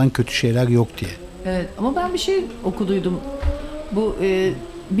 savaştan kalan kötü şeyler yok diye. Evet ama ben bir şey okuduydum. Bu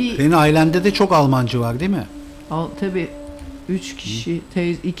bir... Senin ailende de çok Almancı var değil mi? Tabii. 3 kişi,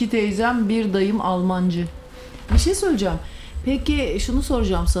 2 teyzem, 1 dayım Almancı. Bir şey söyleyeceğim. Peki şunu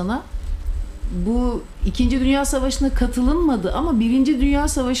soracağım sana. Bu 2. Dünya Savaşı'na katılınmadı ama 1. Dünya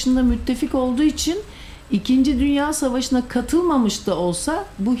Savaşı'nda müttefik olduğu için 2. Dünya Savaşı'na katılmamış da olsa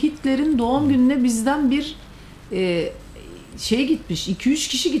bu Hitler'in doğum gününe bizden bir şey gitmiş. 2-3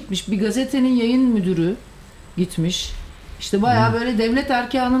 kişi gitmiş. Bir gazetenin yayın müdürü gitmiş. İşte bayağı böyle devlet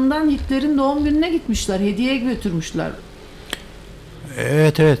erkanından Hitler'in doğum gününe gitmişler. Hediye götürmüşler.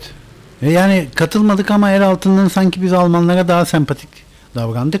 Evet. Yani katılmadık ama el altından sanki biz Almanlara daha sempatik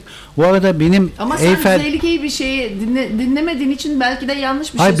davrandık. Bu arada benim ama sen tehlikeli bir şeyi dinlemediğin için belki de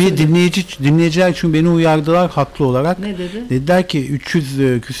yanlış bir şey söyledin. Dinleyiciler çünkü beni uyardılar haklı olarak. Ne dedi? Dediler ki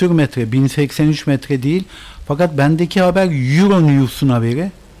 300 küsür metre, 1083 metre değil. Fakat bendeki haber Euronews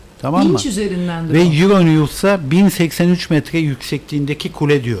haberi. Tamam mı? İnç üzerindendir Ve o. Euronews'a 1083 metre yüksekliğindeki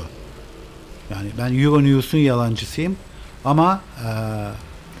kule diyor. Yani ben Euronews'un yalancısıyım. Ama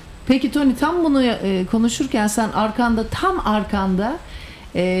Peki Toni, tam bunu konuşurken sen tam arkanda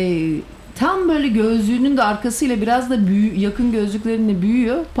tam böyle gözlüğünün de arkasıyla biraz da yakın gözlüklerinle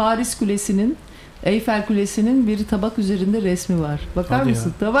büyüyor. Paris Kulesi'nin, Eyfel Kulesi'nin bir tabak üzerinde resmi var. Bakar Hadi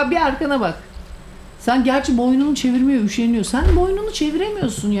mısın? Tabak, bir arkana bak. Sen gerçi boynunu çevirmiyor, üşeniyor. Sen boynunu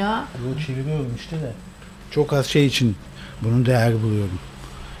çeviremiyorsun ya. Yok, çeviriyorum işte de. Çok az şey için bunun değer buluyorum.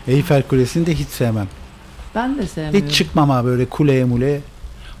 Eyfel Kulesi'ni de hiç sevmem. Ben de sevmiyorum. Hiç çıkmam ha böyle kuleye muleye.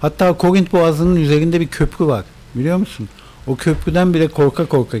 Hatta Korint Boğazı'nın üzerinde bir köprü var. Biliyor musun? O köprüden bile korka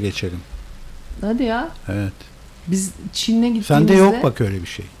korka geçerim. Hadi ya. Evet. Biz Çin'e gittiğimizde... Sende yok bak öyle bir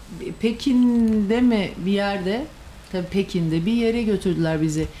şey. Pekin'de mi bir yerde, tabii Pekin'de bir yere götürdüler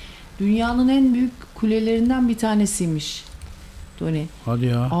bizi. Dünyanın en büyük kulelerinden bir tanesiymiş Toni. Hadi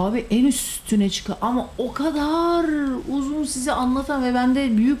ya. Abi en üstüne çıkıyor ama o kadar uzun, size anlatan ve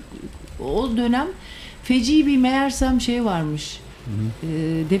bende büyük o dönem feci bir meğersem şey varmış.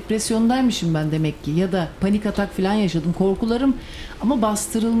 Depresyondaymışım ben demek ki, ya da panik atak falan yaşadım, korkularım ama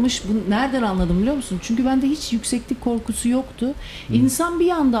bastırılmış. Bunu nereden anladım biliyor musun? Çünkü bende hiç yükseklik korkusu yoktu. İnsan bir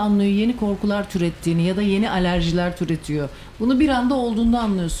anda anlıyor yeni korkular türettiğini ya da yeni alerjiler türetiyor. Bunu bir anda olduğunda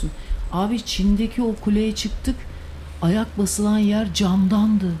anlıyorsun. Abi Çin'deki o kuleye çıktık, ayak basılan yer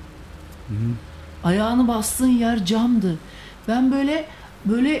camdandı. Ayağını bastığın yer camdı. Ben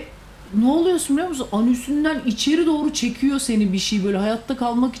böyle ne oluyorsun biliyor musun? Anüsünden içeri doğru çekiyor seni bir şey, böyle hayatta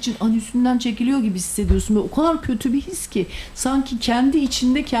kalmak için anüsünden çekiliyor gibi hissediyorsun. Böyle o kadar kötü bir his ki sanki kendi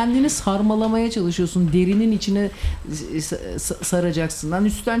içinde kendini sarmalamaya çalışıyorsun. Derinin içine saracaksın.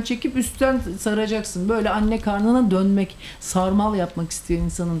 Anüsten çekip üstten saracaksın. Böyle anne karnına dönmek, sarmal yapmak istiyor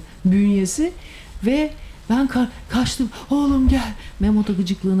insanın bünyesi ve ben kaçtım. Oğlum gel. Memo da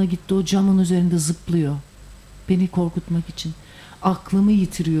gıcıklığına gitti. O camın üzerinde zıplıyor. Beni korkutmak için. Aklımı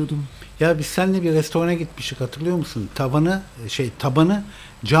yitiriyordum. Ya biz seninle bir restorana gitmiştik, hatırlıyor musun? Tabanı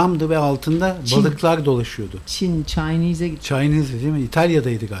camdı ve altında balıklar dolaşıyordu. Chinese'e gittim. Chinese değil mi?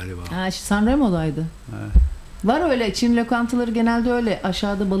 İtalya'daydı galiba. Sanremo'daydı. Evet. Var öyle. Çin lokantaları genelde öyle.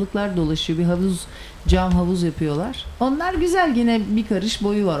 Aşağıda balıklar dolaşıyor. Bir havuz, cam havuz yapıyorlar. Onlar güzel, yine bir karış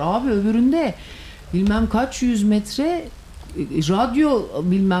boyu var. Abi öbüründe bilmem kaç yüz metre radyo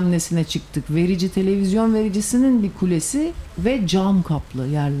bilmem nesine çıktık. Televizyon vericisinin bir kulesi ve cam kaplı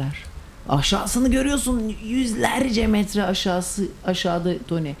yerler. Aşağısını görüyorsun, yüzlerce metre aşağıda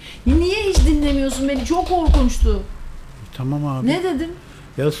Toni. Niye hiç dinlemiyorsun beni? Çok korkunçtu. Tamam abi. Ne dedim?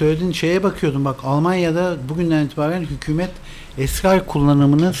 Ya söylediğin şeye bakıyordum, bak Almanya'da bugünden itibaren hükümet esrar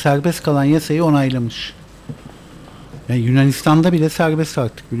kullanımını serbest kalan yasayı onaylamış. Yani Yunanistan'da bile serbest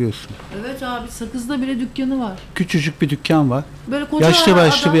artık, biliyorsun. Evet abi, Sakız'da bile dükkanı var. Küçücük bir dükkan var. Böyle koca yaşlı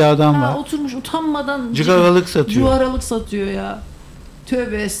başlı bir adam var. Oturmuş utanmadan cigaralık satıyor. Cigaralık satıyor ya.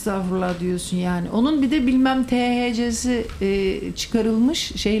 Tövbe estağfurullah diyorsun yani. Onun bir de bilmem THC'si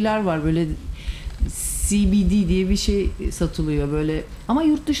çıkarılmış şeyler var, böyle CBD diye bir şey satılıyor böyle. Ama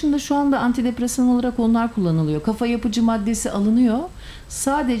yurt dışında şu anda antidepresan olarak onlar kullanılıyor. Kafa yapıcı maddesi alınıyor.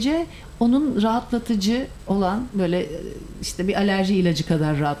 Sadece onun rahatlatıcı olan, böyle işte bir alerji ilacı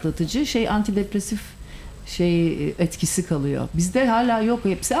kadar rahatlatıcı antidepresif etkisi kalıyor. Bizde hala yok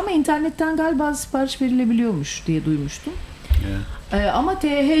hepsi ama internetten galiba sipariş verilebiliyormuş diye duymuştum. Evet. Ama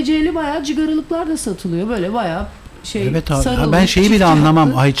THC'li bayağı cigaralıklar da satılıyor. Böyle bayağı evet abi. sarılı, Ben şeyi bile çift anlamam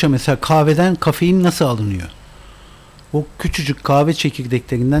yaptı. Ayça, mesela kahveden kafein nasıl alınıyor? O küçücük kahve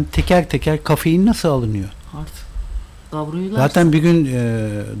çekirdeklerinden teker teker kafein nasıl alınıyor? Artık kavruyorlar. Zaten bir gün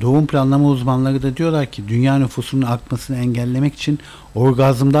doğum planlama uzmanları da diyorlar ki dünya nüfusunun artmasını engellemek için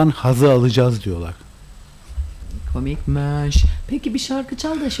orgazmdan hazı alacağız diyorlar. Komikmiş. Peki bir şarkı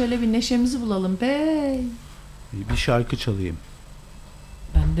çal da şöyle bir neşemizi bulalım bey. Bir şarkı çalayım.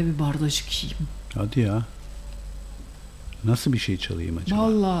 Ben de bir bardacık yiyeyim. Hadi ya. Nasıl bir şey çalayım acaba?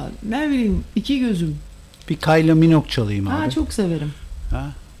 Vallahi ne bileyim, iki gözüm. Bir Kylie Minogue çalayım abi. Çok severim.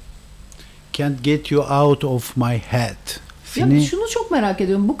 Ha? Can't get you out of my head. Ya şunu çok merak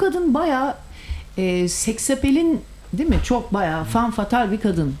ediyorum. Bu kadın bayağı seksapelin değil mi? Çok bayağı fan fatal bir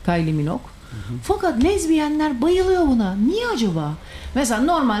kadın Kylie Minogue. Fakat lezbiyenler bayılıyor buna. Niye acaba? Mesela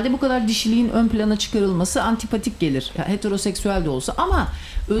normalde bu kadar dişiliğin ön plana çıkarılması antipatik gelir. Ya, heteroseksüel de olsa ama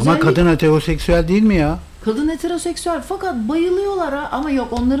özellikle... Ama kadın heteroseksüel değil mi ya? Kadın heteroseksüel fakat bayılıyorlar ha. Ama yok,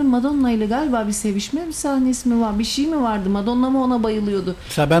 onların Madonna ile galiba bir sevişme bir sahnesi mi var? Bir şey mi vardı? Madonna mı ona bayılıyordu?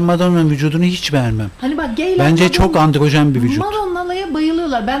 Mesela ben Madonna'nın vücudunu hiç beğenmem. Hani bak, gayler bence çok androjen bir vücut. Madonna'ya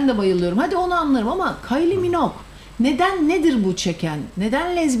bayılıyorlar. Ben de bayılıyorum. Hadi onu anlarım ama Kylie Minogue nedir bu çeken?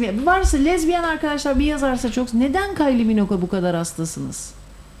 Neden lezbiyen? Varsa lezbiyen arkadaşlar bir yazarsa çok. Neden Kylie Minogue'a bu kadar hastasınız?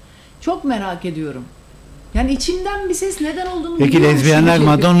 Çok merak ediyorum. Yani içimden bir ses neden olduğunu Peki biliyormuş lezbiyenler gibi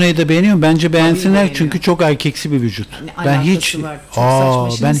geliyor. Madonna'yı da beğeniyor mu? Bence beğensinler beğeniyor. çünkü çok erkeksi bir vücut. Ne Ben alakası hiç var? Çok saçma.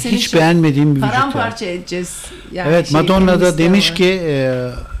 Şimdi ben seni hiç çok beğenmediğim bir vücut. paramparça edeceğiz. Yani Evet, Madonna da feministler demiş olarak. ki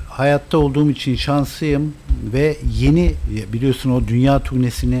hayatta olduğum için şanslıyım ve yeni biliyorsun o dünya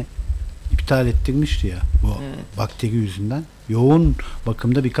turnesini iptal ettirmişti ya bu bakteri yüzünden. Yoğun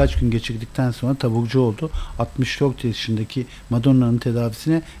bakımda birkaç gün geçirdikten sonra taburcu oldu. 64 yaşındaki Madonna'nın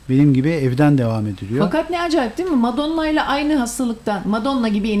tedavisine benim gibi evden devam ediliyor. Fakat ne acayip değil mi? Madonna ile aynı hastalıktan. Madonna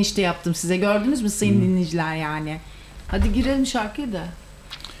gibi enişte yaptım size. Gördünüz mü sayın dinleyiciler yani? Hadi girelim şarkıya da.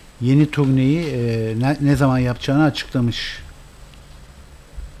 Yeni turneyi ne zaman yapacağını açıklamış.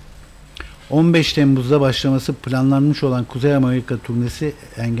 15 Temmuz'da başlaması planlanmış olan Kuzey Amerika turnesi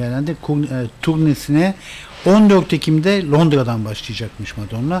engellendi. Turnesine 14 Ekim'de Londra'dan başlayacakmış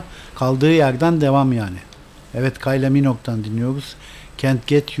Madonna. Kaldığı yerden devam yani. Evet, Kylie Minogue'dan dinliyoruz. Can't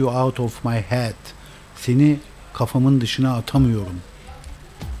get you out of my head. Seni kafamın dışına atamıyorum.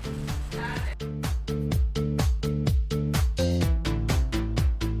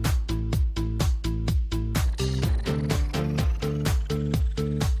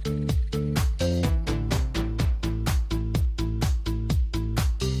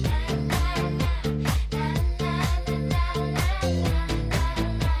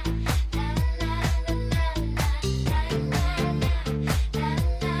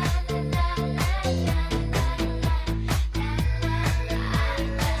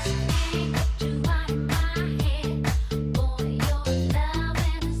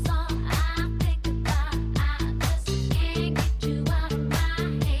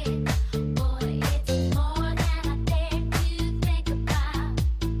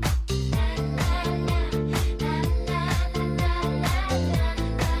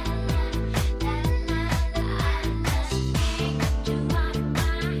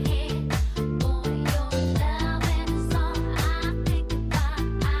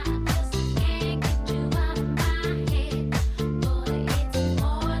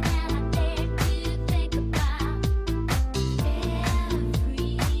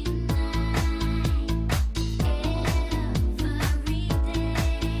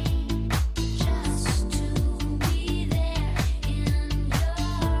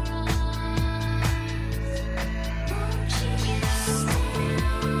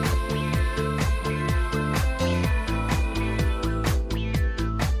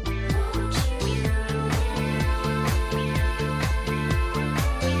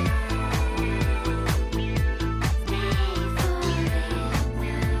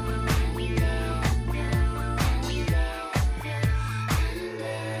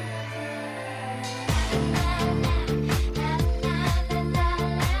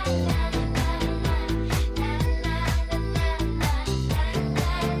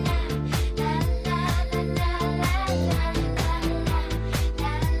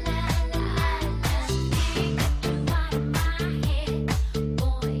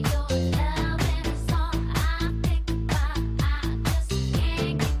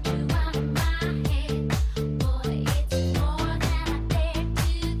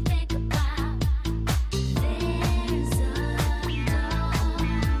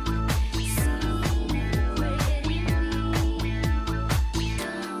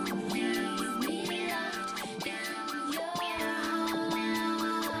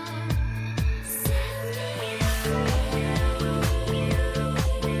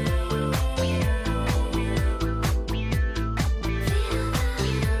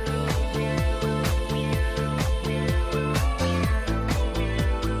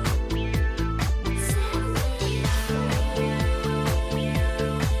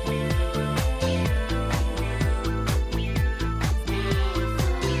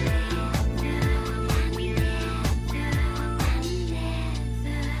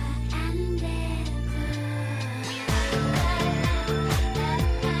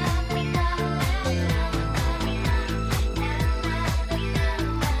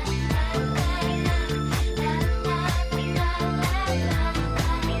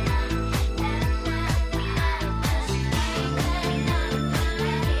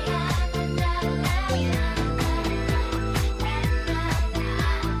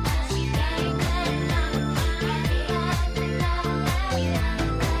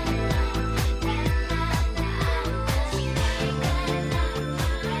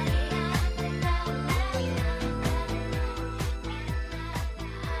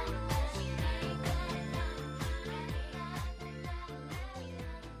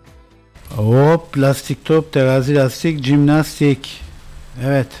 Hop, plastik top, terazi lastik, jimnastik.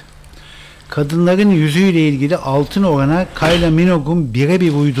 Evet. kadınların yüzüyle ilgili altın orana Kylie Minogue'un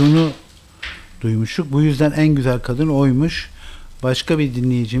birebir uyduğunu duymuştuk. Bu yüzden en güzel kadın oymuş. Başka bir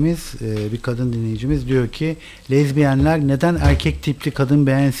dinleyicimiz, bir kadın dinleyicimiz diyor ki lezbiyenler neden erkek tipli kadın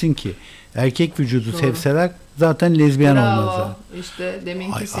beğensin ki? Erkek vücudu sevseler zaten lezbiyen olmazlar. İşte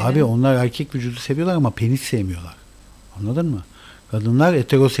deminki senin. Abi onlar erkek vücudu seviyorlar ama penis sevmiyorlar. Anladın mı? Kadınlar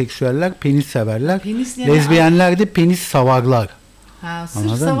heteroseksüeller penis severler. Lezbiyenler de penis savarlar.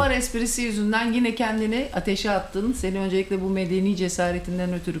 Sırf savar esprisi yüzünden yine kendini ateşe attın. Seni öncelikle bu medeni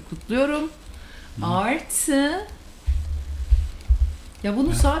cesaretinden ötürü kutluyorum. Artı ya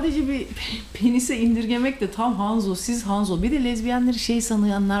bunu sadece bir penise indirgemek de tam Hanzo, siz Hanzo. Bir de lezbiyenleri şey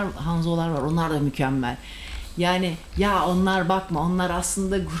sanıyanlar, Hanzolar var. Onlar da mükemmel. Yani ya onlar bakma, onlar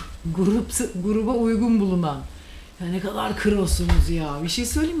aslında gruba uygun bulunan. Ya ne kadar krosunuz ya. Bir şey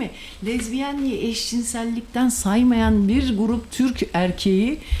söyleyeyim mi? Lezbiyenliği eşcinsellikten saymayan bir grup Türk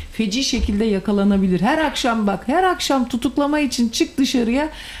erkeği feci şekilde yakalanabilir. Her akşam tutuklama için çık dışarıya.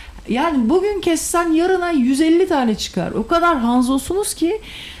 Yani bugün kessen yarına 150 tane çıkar. O kadar hanzosunuz ki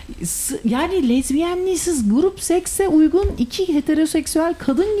yani lezbiyenliği siz grup sekse uygun iki heteroseksüel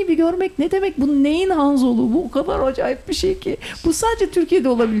kadın gibi görmek ne demek? Bu neyin hanzoluğu? Bu o kadar acayip bir şey ki. Bu sadece Türkiye'de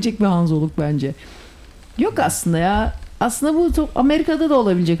olabilecek bir hanzoluk bence. Yok aslında ya. Aslında bu Amerika'da da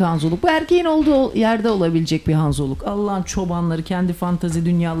olabilecek hanzoluk. Bu erkeğin olduğu yerde olabilecek bir hanzoluk. Allah'ın çobanları, kendi fantazi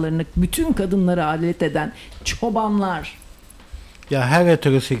dünyalarını bütün kadınları alet eden çobanlar. Ya her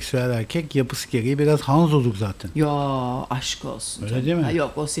heteroseksüel erkek yapısı gereği biraz hanzoluk zaten. Ya aşk olsun. Öyle değil mi? Ha,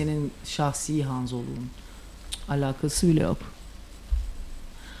 yok o senin şahsi hanzoluğun. Alakası bile yok.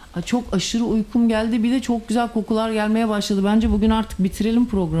 Çok aşırı uykum geldi. Bir de çok güzel kokular gelmeye başladı. Bence bugün artık bitirelim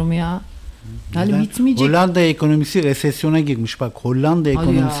programı ya. Yani bitmeyecek. Hollanda ekonomisi resesyona girmiş. Bak Hollanda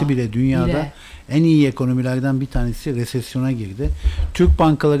ekonomisi bile dünyada en iyi ekonomilerden bir tanesi resesyona girdi. Türk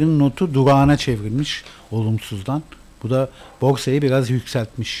bankalarının notu durağına çevrilmiş olumsuzdan. Bu da borsayı biraz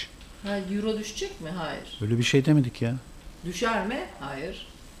yükseltmiş. Euro düşecek mi? Hayır. Öyle bir şey demedik ya. Düşer mi? Hayır.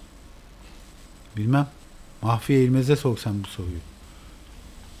 Bilmem. Mahfiye İlmez'e sorsan bu soruyu.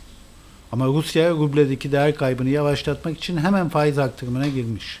 Ama Rusya rubledeki değer kaybını yavaşlatmak için hemen faiz artırımına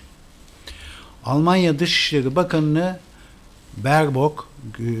girmiş. Almanya Dışişleri Bakanı'nı Baerbock,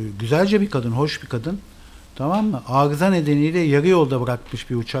 güzelce bir kadın, hoş bir kadın, tamam mı? Arıza nedeniyle yarı yolda bırakmış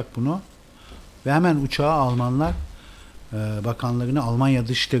bir uçak bunu. Ve hemen uçağı Almanlar bakanlarını Almanya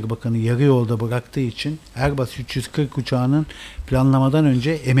Dışişleri Bakanı yarı yolda bıraktığı için Airbus 340 uçağının planlamadan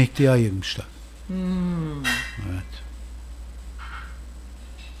önce emekliye ayırmışlar. Evet.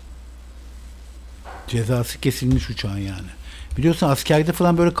 Cezası kesilmiş uçağın yani. Biliyorsun askerde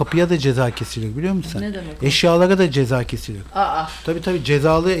falan böyle kapıya da ceza kesilir, biliyor musun sen? Ne demek o? Eşyalara da ceza kesilir. Aa. Tabii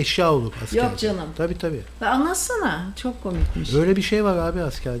cezalı eşya olur askerde. Yok canım. Tabii. Anlatsana. Çok komikmiş. Öyle bir şey var abi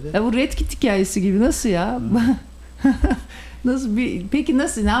askerde. Ya bu Red Kit hikayesi gibi nasıl ya? Peki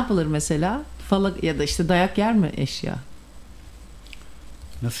ne yapılır mesela? Falak ya da işte dayak yer mi eşya?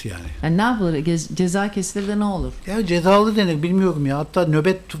 Nasıl yani? Yani ne yapılır? Ceza kesilir de ne olur? Ya cezalı denir, bilmiyorum ya. Hatta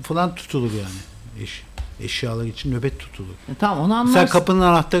nöbet falan tutulur yani. Eşyalar için nöbet tutulur. Tamam, onu anlarsın. Mesela kapının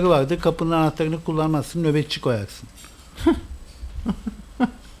anahtarı vardır. Kapının anahtarını kullanmazsın. Nöbetçi koyarsın.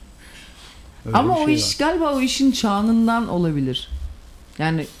 Ama o iş galiba o işin çağınından olabilir.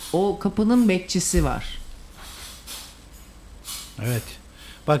 Yani o kapının bekçisi var. Evet.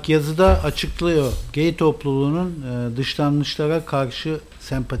 Bak yazıda açıklıyor. Gay topluluğunun dışlanmışlara karşı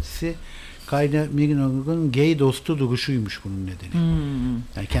sempatisi Kylie Minogue'un gay dostu duruşuymuş bunun nedeni.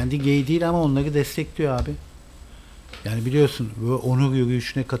 Yani kendi gay değil ama onları destekliyor abi. Yani biliyorsun bu onur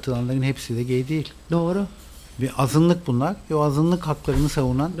yürüyüşüne katılanların hepsi de gay değil. Doğru. Bir azınlık bunlar. O azınlık haklarını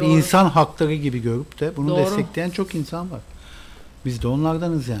savunan, bir insan hakları gibi görüp de bunu destekleyen çok insan var. Biz de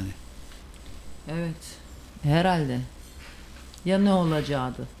onlardanız yani. Evet. Herhalde. Ya ne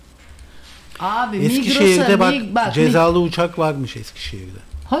olacaktı? Abi Eskişehir'de bak cezalı uçak varmış Eskişehir'de.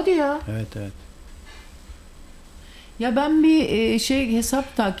 Hadi ya. Evet. Ya ben bir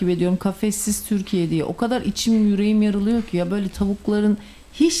hesap takip ediyorum. Kafessiz Türkiye diye. O kadar içim yüreğim yarılıyor ki ya böyle tavukların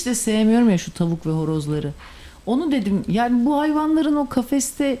hiç de sevmiyorum ya şu tavuk ve horozları. Onu dedim yani bu hayvanların o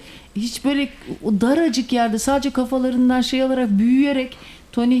kafeste hiç böyle o daracık yerde sadece kafalarından şey alarak büyüyerek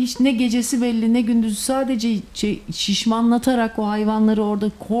Toni hiç ne gecesi belli ne gündüzü sadece şişmanlatarak o hayvanları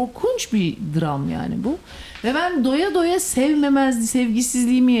orada korkunç bir dram yani bu. Ve ben doya doya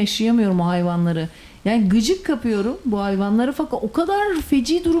sevgisizliğimi yaşayamıyorum o hayvanları. Yani gıcık kapıyorum bu hayvanları fakat o kadar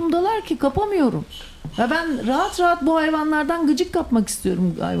feci durumdalar ki kapamıyorum. Ve ben rahat bu hayvanlardan gıcık kapmak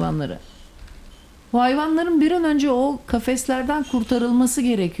istiyorum hayvanları. Bu hayvanların bir an önce o kafeslerden kurtarılması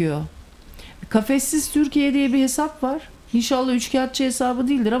gerekiyor. Kafessiz Türkiye diye bir hesap var. İnşallah üçkağıtçı hesabı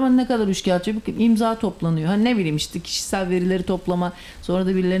değildir ama ne kadar üçkağıtçı? İmza toplanıyor. Ha ne bileyim işte kişisel verileri toplama, sonra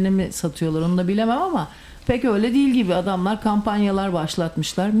da birilerine mi satıyorlar onu da bilemem ama pek öyle değil gibi. Adamlar kampanyalar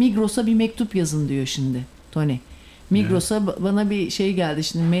başlatmışlar. Migros'a bir mektup yazın diyor şimdi Toni. Migros'a bana bir şey geldi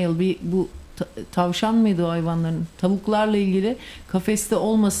şimdi mail, bu tavşan mıydı o hayvanların? Tavuklarla ilgili kafeste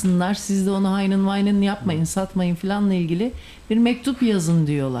olmasınlar. Siz de onu haynın yapmayın, satmayın filanla ilgili bir mektup yazın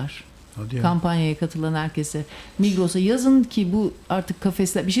diyorlar. Kampanyaya katılan herkese. Migros'a yazın ki bu artık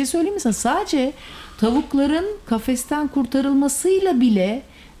kafesler... Bir şey söyleyeyim mi sana? Sadece tavukların kafesten kurtarılmasıyla bile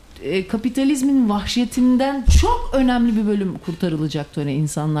kapitalizmin vahşetinden çok önemli bir bölüm kurtarılacak. Toni,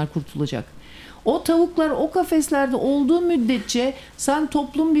 insanlar kurtulacak. O tavuklar o kafeslerde olduğu müddetçe sen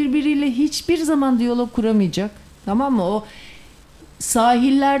toplum birbiriyle hiçbir zaman diyalog kuramayacak. Tamam mı? O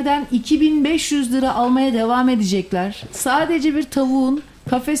sahillerden 2500 lira almaya devam edecekler. Sadece bir tavuğun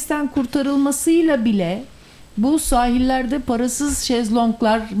kafesten kurtarılmasıyla bile bu sahillerde parasız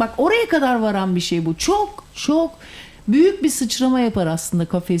şezlonglar, bak oraya kadar varan bir şey bu. Çok çok büyük bir sıçrama yapar aslında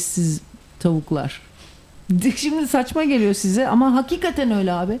kafessiz tavuklar. Şimdi saçma geliyor size ama hakikaten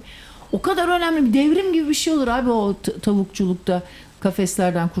öyle abi. O kadar önemli bir devrim gibi bir şey olur abi o tavukçulukta,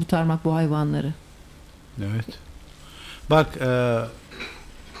 kafeslerden kurtarmak bu hayvanları. Evet. Bak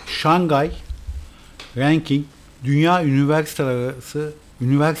Şangay Ranking Dünya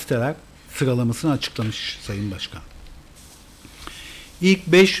Üniversiteler sıralamasını açıklamış Sayın Başkan. İlk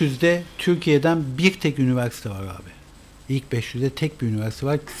 500'de Türkiye'den bir tek üniversite var abi. İlk 500'de tek bir üniversite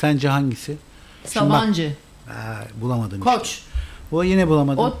var. Sence hangisi? Sabancı. Bulamadın. Koç. Işte. O yine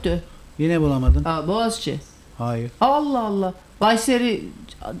bulamadın. ODTÜ. Yine bulamadın. Boğaziçi. Hayır. Allah Allah. Kayseri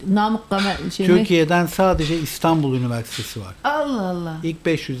Namık Kamer Türkiye'den sadece İstanbul Üniversitesi var. Allah Allah. İlk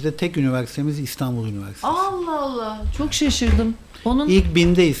 500'de tek üniversitemiz İstanbul Üniversitesi. Allah Allah. Çok şaşırdım. Onun İlk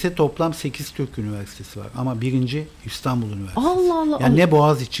 1000'de ise toplam 8 Türk Üniversitesi var. Ama birinci İstanbul Üniversitesi. Allah Allah. Yani ne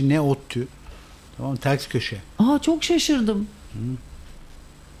Boğaziçi ne ODTÜ. Tamam, ters köşe. Çok şaşırdım.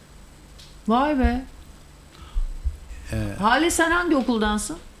 Vay be. Hali sen hangi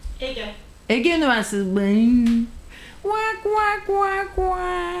okuldansın? Ege. Ege Üniversitesi. Vak vak vak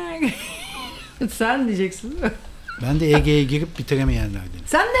vak. Sen diyeceksin. Ben de Ege'ye girip bitiremeyenlerdenim.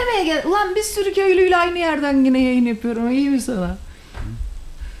 Sen de mi Ege? Ulan bir sürü köylüyle aynı yerden yine yayın yapıyorum. İyi mi sana?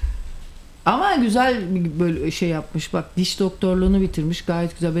 Ama güzel bir böyle şey yapmış. Bak diş doktorluğunu bitirmiş.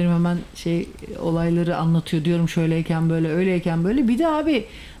 Gayet güzel. Benim hemen olayları anlatıyor diyorum. Şöyleyken böyle, öyleyken böyle. Bir de abi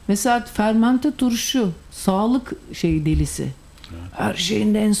mesela fermente turşu. Sağlık delisi. Her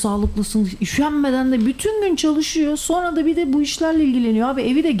şeyinde en sağlıklısın. Üşenmeden de bütün gün çalışıyor. Sonra da bir de bu işlerle ilgileniyor. Abi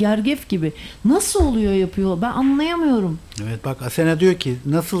evi de gergef gibi. Nasıl oluyor yapıyor? Ben anlayamıyorum. Evet bak Asena diyor ki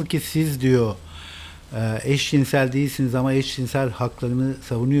nasıl ki siz diyor eşcinsel değilsiniz ama eşcinsel haklarını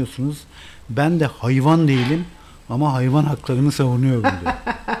savunuyorsunuz. Ben de hayvan değilim ama hayvan haklarını savunuyorum diyor.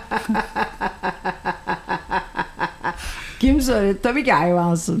 Kim söyledi? Tabii ki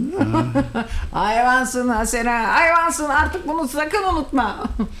hayvansın. Hayvansın Asena. Hayvansın. Artık bunu sakın unutma.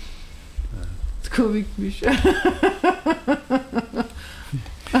 Komikmiş.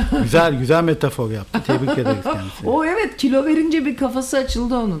 Güzel metafor yaptı. Tebrik ederiz kendisine. O evet, kilo verince bir kafası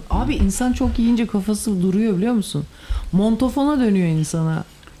açıldı onun. Abi insan çok yiyince kafası duruyor biliyor musun? Montofona dönüyor insana.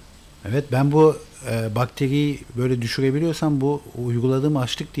 Evet, ben bu bakteriyi böyle düşürebiliyorsam bu uyguladığım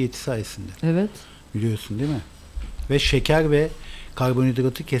açlık diyeti sayesinde. Evet. Biliyorsun değil mi? Ve şeker ve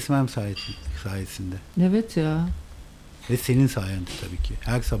karbonhidratı kesmem sayesinde. Evet ya. Ve senin sayende tabii ki.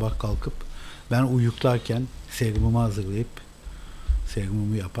 Her sabah kalkıp ben uyuklarken serumumu hazırlayıp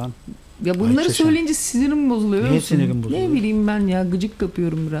serumumu yapan. Ya bunları söyleyince sinirim bozuluyor. Niye sinirim bozuluyor? Ne bileyim ben ya, gıcık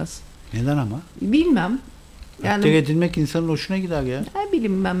kapıyorum biraz. Neden ama? Bilmem. Yani takdir edilmek insanın hoşuna gider ya. Ne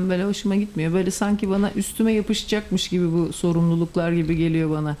bileyim ben, böyle hoşuma gitmiyor. Böyle sanki bana üstüme yapışacakmış gibi bu sorumluluklar gibi geliyor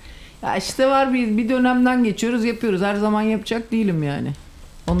bana. Ya işte var bir dönemden geçiyoruz, yapıyoruz. Her zaman yapacak değilim yani.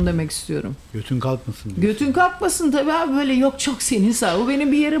 Onu demek istiyorum. Götün kalkmasın diyorsun. Götün kalkmasın tabii abi, böyle yok çok senin sağ. O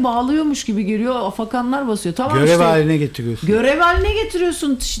beni bir yere bağlıyormuş gibi geliyor. Afakanlar basıyor. Tamam, görev işte, haline getiriyorsun. Görev haline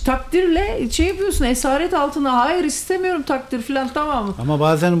getiriyorsun. Takdirle yapıyorsun. Esaret altına. Hayır istemiyorum takdir falan, tamam mı? Ama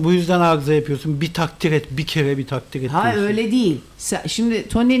bazen bu yüzden arıza yapıyorsun. Bir takdir et. Bir kere bir takdir et. Hayır diyorsun. öyle değil. Şimdi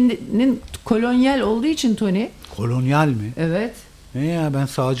Toni'nin kolonyal olduğu için Toni. Kolonyal mi? Evet. Ne ya, ben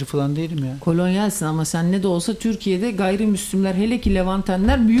sağcı falan değilim ya. Kolonyalsin ama sen ne de olsa Türkiye'de gayrimüslimler, hele ki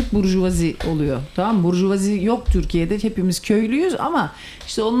Levantenler büyük burjuvazi oluyor. Tamam mı? Burjuvazi yok Türkiye'de. Hepimiz köylüyüz ama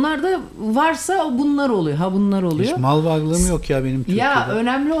işte onlar da varsa bunlar oluyor. Ha bunlar oluyor. Hiç mal varlığım yok ya benim Türkiye'de. Ya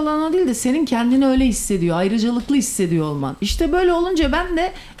önemli olan o değil de senin kendini öyle hissediyor. Ayrıcalıklı hissediyor olman. İşte böyle olunca ben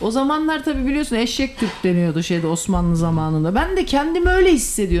de o zamanlar tabii biliyorsun eşek Türk deniyordu şeyde Osmanlı zamanında. Ben de kendimi öyle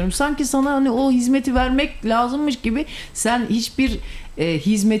hissediyorum. Sanki sana hani o hizmeti vermek lazımmış gibi sen hiçbir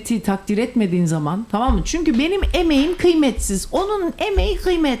hizmeti takdir etmediğin zaman, tamam mı? Çünkü benim emeğim kıymetsiz. Onun emeği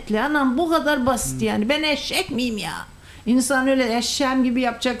kıymetli. Anam bu kadar basit yani. Ben eşek miyim ya? İnsan öyle eşeğim gibi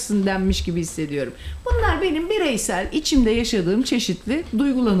yapacaksın denmiş gibi hissediyorum. Bunlar benim bireysel, içimde yaşadığım çeşitli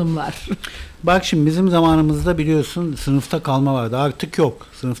duygulanımlar. Bak şimdi bizim zamanımızda biliyorsun sınıfta kalma vardı. Artık yok.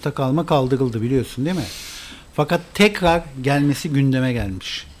 Sınıfta kalma kaldırıldı biliyorsun değil mi? Fakat tekrar gelmesi gündeme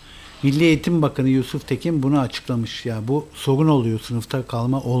gelmiş. Milli Eğitim Bakanı Yusuf Tekin bunu açıklamış. Ya bu sorun oluyor, sınıfta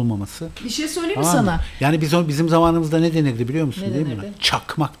kalma olmaması. Bir şey söyleyeyim mi Tamam mı? sana? Yani bizim zamanımızda ne denirdi biliyor musun? Ne değil denirdi? mi?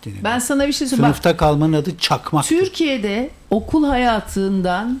 Çakmak denirdi. Ben sana bir şey söyleyeyim. Sınıfta kalmanın adı çakmak. Türkiye'de okul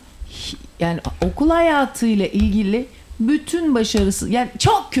hayatından, yani okul hayatıyla ilgili bütün başarısı, yani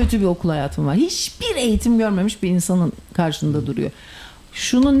çok kötü bir okul hayatım var. Hiçbir eğitim görmemiş bir insanın karşında duruyor.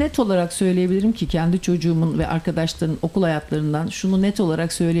 Şunu net olarak söyleyebilirim ki kendi çocuğumun ve arkadaşlarının okul hayatlarından şunu net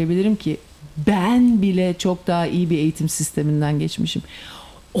olarak söyleyebilirim ki ben bile çok daha iyi bir eğitim sisteminden geçmişim.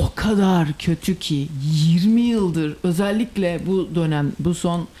 O kadar kötü ki 20 yıldır özellikle bu dönem, bu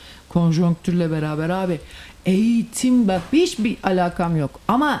son konjonktürle beraber abi eğitim, bak hiçbir alakam yok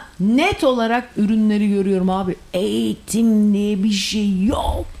ama net olarak ürünleri görüyorum abi. Eğitim diye bir şey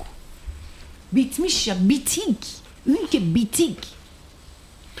yok. Bitmiş ya, bitik. Ülke bitik.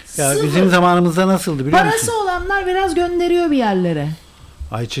 Ya Sıfır. bizim zamanımızda nasıldı biliyor Parası musun? olanlar biraz gönderiyor bir yerlere.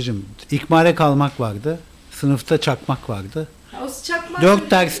 Ayça'cığım, ikmale kalmak vardı. Sınıfta çakmak vardı. O çakmak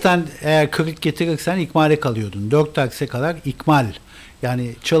 4 dersten eğer 40 getirirsen ikmale kalıyordun. 4 derse kadar ikmal.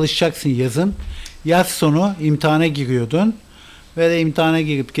 Yani çalışacaksın yazın. Yaz sonu imtihana giriyordun. Ve de imtihana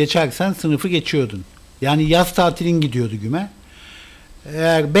girip geçersen sınıfı geçiyordun. Yani yaz tatilin gidiyordu güme.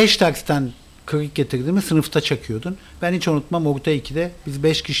 Eğer 5 dersten 40 getirdin mi sınıfta çakıyordun. Ben hiç unutmam, orta 2'de biz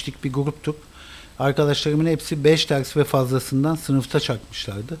 5 kişilik bir gruptuk. Arkadaşlarımın hepsi 5 ders ve fazlasından sınıfta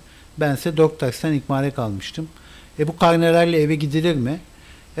çakmışlardı. Bense 4 dersten ikmale kalmıştım. Bu karnelerle eve gidilir mi?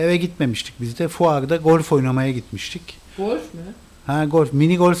 Eve gitmemiştik biz de. Fuarda golf oynamaya gitmiştik. Golf mü? Ha, golf.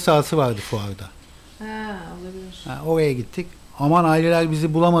 Mini golf sahası vardı fuarda. Ha, olabilir. Ha, oraya gittik. Aman aileler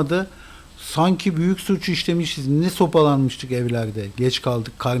bizi bulamadı. Sanki büyük suç işlemişiz. Ne sopalanmıştık evlerde. Geç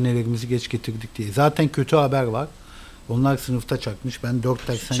kaldık, karnelerimizi geç getirdik diye. Zaten kötü haber var. Onlar sınıfta çakmış. Ben 4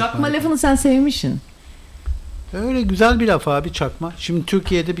 dersten Çakma lafını sen sevmişsin. Öyle güzel bir laf abi, çakma. Şimdi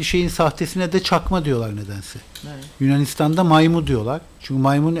Türkiye'de bir şeyin sahtesine de çakma diyorlar nedense. Evet. Yunanistan'da maymu diyorlar. Çünkü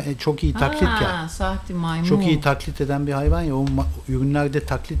maymun çok iyi taklit ya. Sahte maymun. Çok iyi taklit eden bir hayvan ya. O ürünler de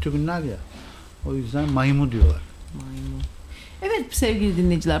taklit ürünler ya. O yüzden maymu diyorlar. Maymun. Evet sevgili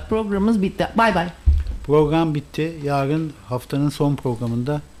dinleyiciler, programımız bitti. Bay bay. Program bitti. Yarın haftanın son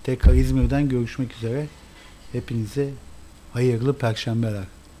programında tekrar İzmir'den görüşmek üzere. Hepinize hayırlı perşembeler.